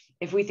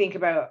 If we think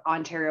about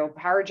Ontario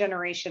Power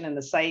Generation and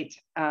the site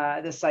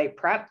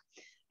prep,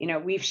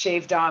 we've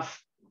shaved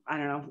off,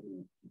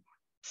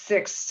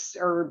 6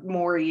 or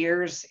more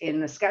years in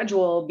the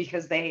schedule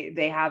because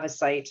they have a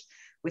site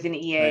with an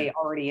EA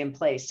already in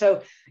place.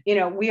 So,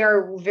 we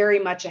are very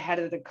much ahead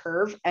of the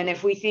curve. And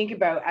if we think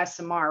about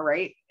SMR,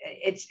 right,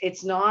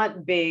 it's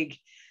not big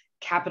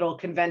capital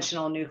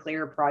conventional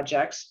nuclear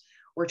projects.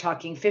 We're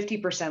talking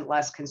 50%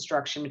 less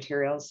construction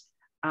materials,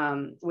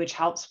 which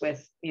helps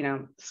with,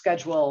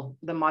 schedule.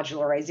 The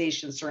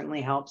modularization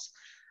certainly helps.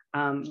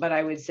 But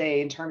I would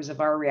say in terms of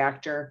our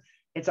reactor,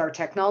 it's our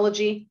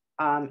technology,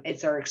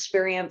 it's our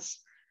experience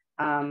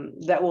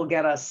that will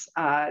get us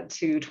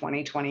to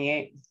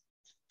 2028.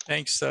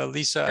 Thanks,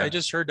 Lisa. Yeah. I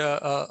just heard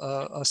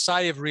a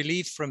sigh of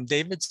relief from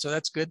David, so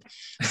that's good.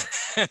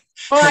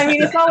 Well, I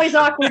mean, it's always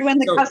awkward when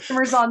the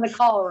customer's on the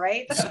call,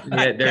 right?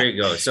 Yeah, there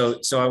you go. So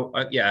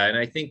yeah, and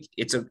I think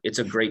it's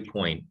a great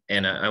point,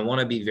 and I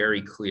want to be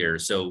very clear.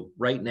 So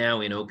right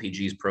now in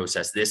OPG's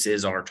process, this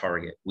is our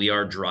target. We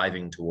are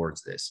driving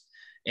towards this,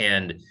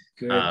 and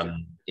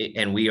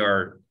and we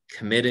are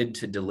committed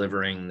to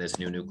delivering this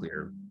new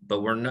nuclear.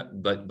 But we're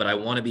not. But I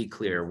want to be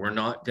clear. We're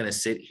not going to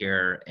sit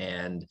here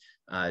and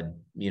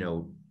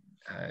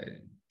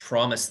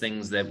promise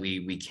things that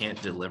we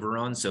can't deliver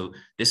on. So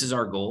this is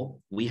our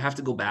goal. We have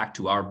to go back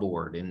to our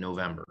board in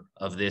November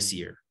of this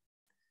year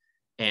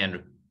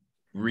and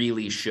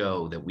really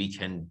show that we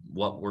can,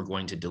 what we're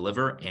going to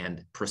deliver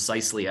and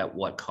precisely at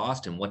what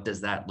cost and what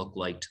does that look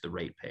like to the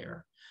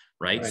ratepayer,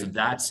 right? So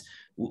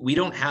we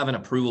don't have an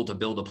approval to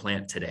build a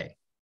plant today.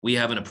 We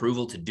have an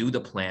approval to do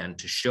the plan,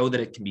 to show that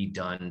it can be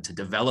done, to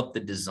develop the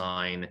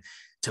design,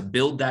 to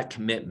build that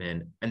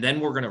commitment. And then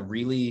we're going to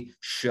really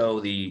show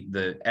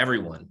the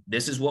everyone,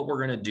 this is what we're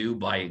going to do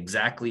by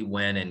exactly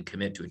when and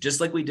commit to it. Just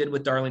like we did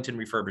with Darlington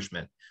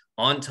refurbishment,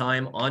 on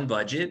time, on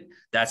budget.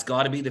 That's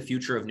got to be the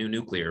future of new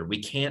nuclear.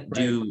 We can't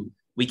do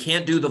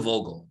the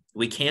Vogel.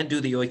 We can't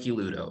do the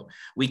Oikiludo.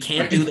 We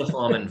can't do the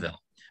Flamanville,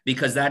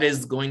 because that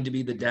is going to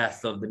be the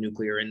death of the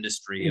nuclear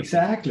industry.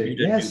 Exactly.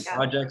 Yes. New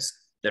projects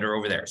that are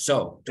over there.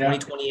 So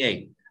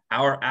 2028.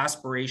 Our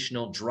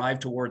aspirational drive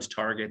towards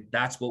target,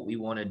 that's what we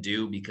want to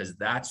do, because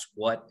that's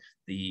what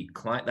the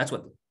client, that's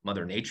what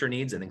Mother Nature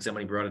needs. I think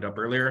somebody brought it up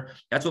earlier.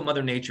 That's what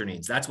Mother Nature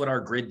needs. That's what our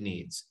grid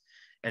needs.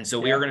 And so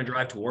we are going to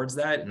drive towards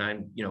that.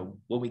 And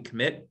when we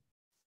commit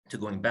to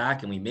going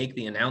back and we make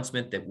the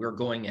announcement that we're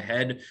going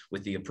ahead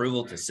with the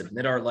approval to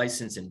submit our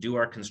license and do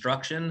our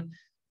construction,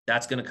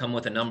 that's going to come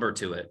with a number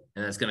to it.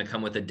 And that's going to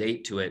come with a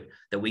date to it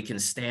that we can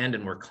stand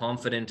and we're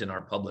confident in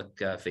our public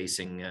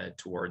facing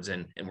towards,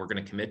 and we're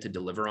going to commit to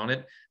deliver on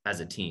it as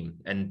a team.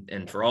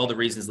 And for all the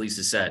reasons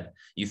Lisa said,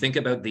 you think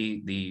about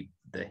the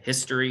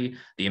history,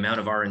 the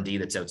amount of R&D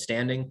that's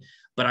outstanding,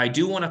 but I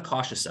do want to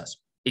cautious us.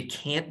 It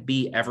can't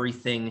be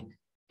everything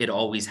it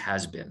always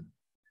has been.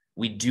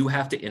 We do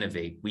have to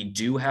innovate. We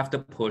do have to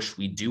push.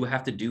 We do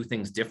have to do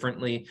things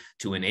differently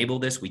to enable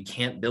this. We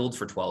can't build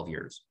for 12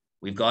 years.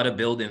 We've got to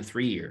build in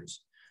 3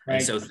 years. Right.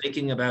 And so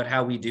thinking about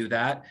how we do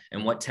that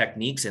and what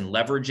techniques and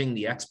leveraging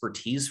the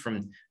expertise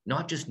from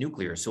not just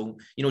nuclear. So,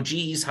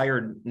 GE's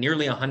hired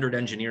nearly 100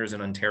 engineers in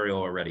Ontario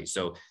already.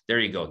 So there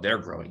you go. They're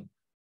growing.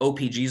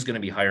 OPG is going to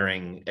be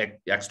hiring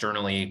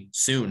externally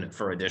soon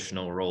for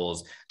additional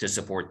roles to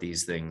support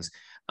these things.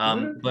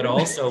 But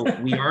also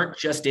we aren't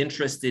just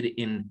interested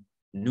in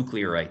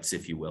nuclearites,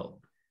 if you will.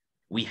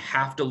 We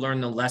have to learn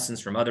the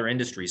lessons from other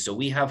industries. So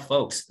we have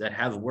folks that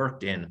have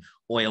worked in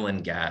oil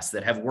and gas,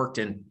 that have worked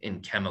in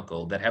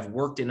chemical, that have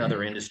worked in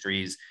other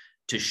industries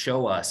to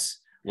show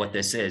us what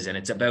this is. And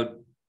it's about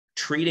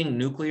treating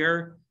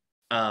nuclear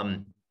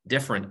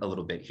different a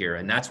little bit here.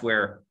 And that's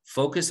where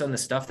focus on the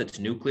stuff that's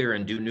nuclear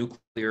and do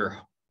nuclear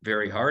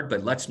very hard,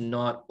 but let's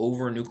not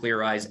over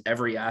nuclearize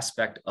every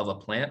aspect of a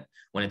plant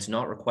when it's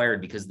not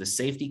required, because the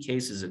safety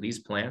cases of these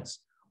plants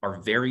are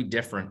very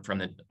different from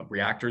the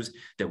reactors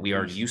that we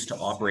are used to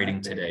operating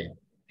today.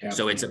 Yeah.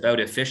 So it's about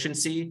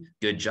efficiency,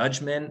 good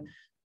judgment,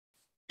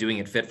 doing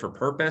it fit for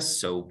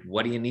purpose. So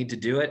what do you need to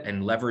do it?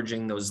 And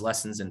leveraging those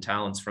lessons and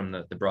talents from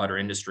the broader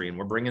industry. And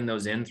we're bringing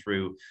those in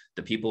through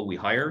the people we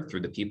hire,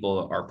 through the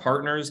people, our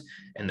partners,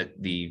 and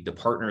the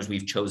partners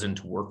we've chosen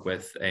to work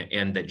with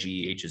and that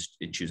GEH is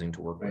choosing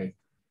to work with.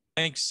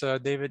 Thanks,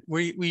 David.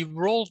 We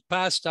rolled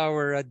past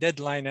our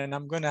deadline, and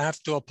I'm going to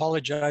have to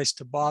apologize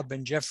to Bob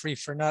and Jeffrey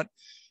for not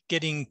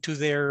getting to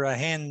their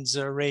hands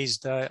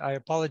raised. I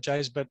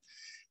apologize, but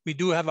we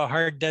do have a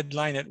hard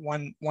deadline at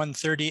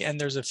 1:30, and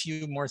there's a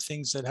few more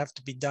things that have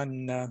to be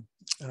done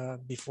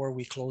before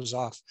we close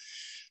off.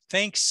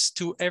 Thanks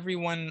to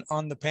everyone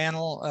on the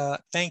panel.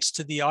 Thanks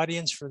to the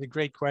audience for the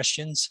great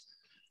questions.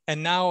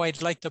 And now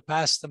I'd like to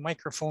pass the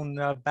microphone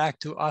back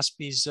to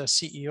OSPI's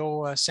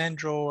CEO,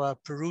 Sandro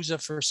Perusa,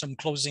 for some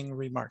closing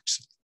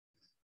remarks.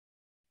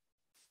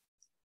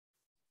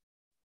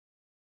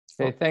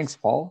 Okay, thanks,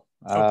 Paul.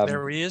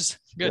 There he is.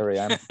 Good. There I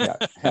am.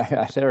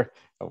 Yeah, there.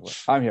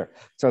 I'm here.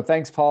 So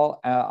thanks, Paul.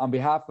 On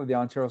behalf of the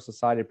Ontario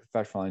Society of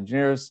Professional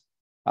Engineers,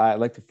 I'd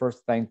like to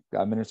first thank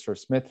Minister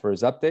Smith for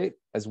his update,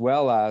 as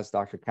well as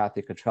Dr.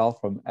 Kathy Cottrell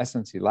from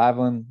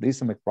SNC-Lavalin,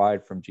 Lisa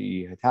McBride from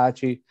GE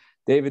Hitachi,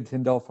 David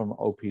Tyndall from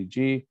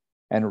OPG,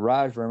 and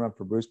Raj Verma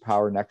for Bruce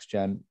Power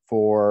NextGen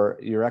for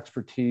your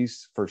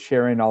expertise, for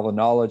sharing all the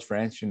knowledge, for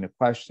answering the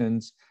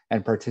questions,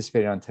 and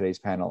participating on today's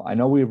panel. I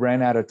know we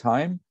ran out of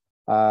time.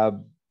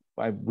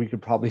 We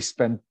could probably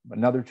spend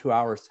another 2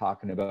 hours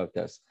talking about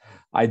this.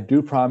 I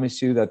do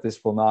promise you that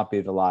this will not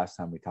be the last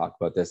time we talk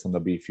about this, and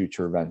there'll be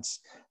future events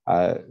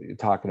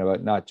talking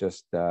about not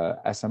just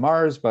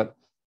SMRs, but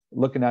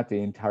looking at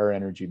the entire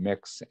energy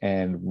mix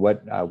and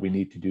what we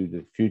need to do in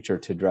the future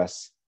to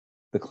address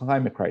the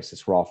climate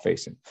crisis we're all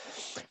facing.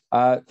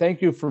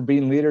 Thank you for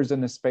being leaders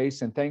in this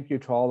space, and thank you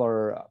to all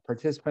our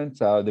participants,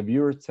 the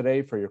viewers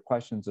today, for your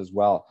questions as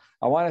well.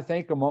 I want to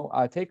take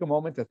a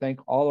moment to thank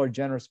all our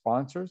generous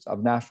sponsors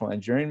of National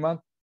Engineering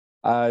Month.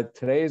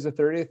 Today is the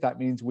 30th. That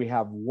means we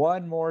have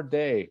one more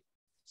day.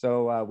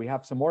 So we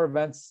have some more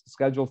events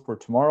scheduled for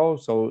tomorrow.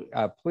 So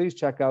please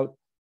check out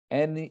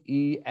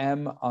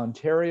NEM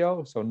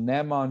Ontario, so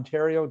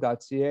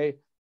nemontario.ca,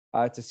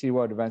 to see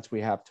what events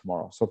we have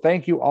tomorrow. So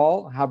thank you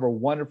all. Have a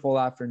wonderful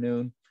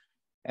afternoon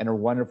and a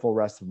wonderful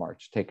rest of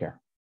March. Take care.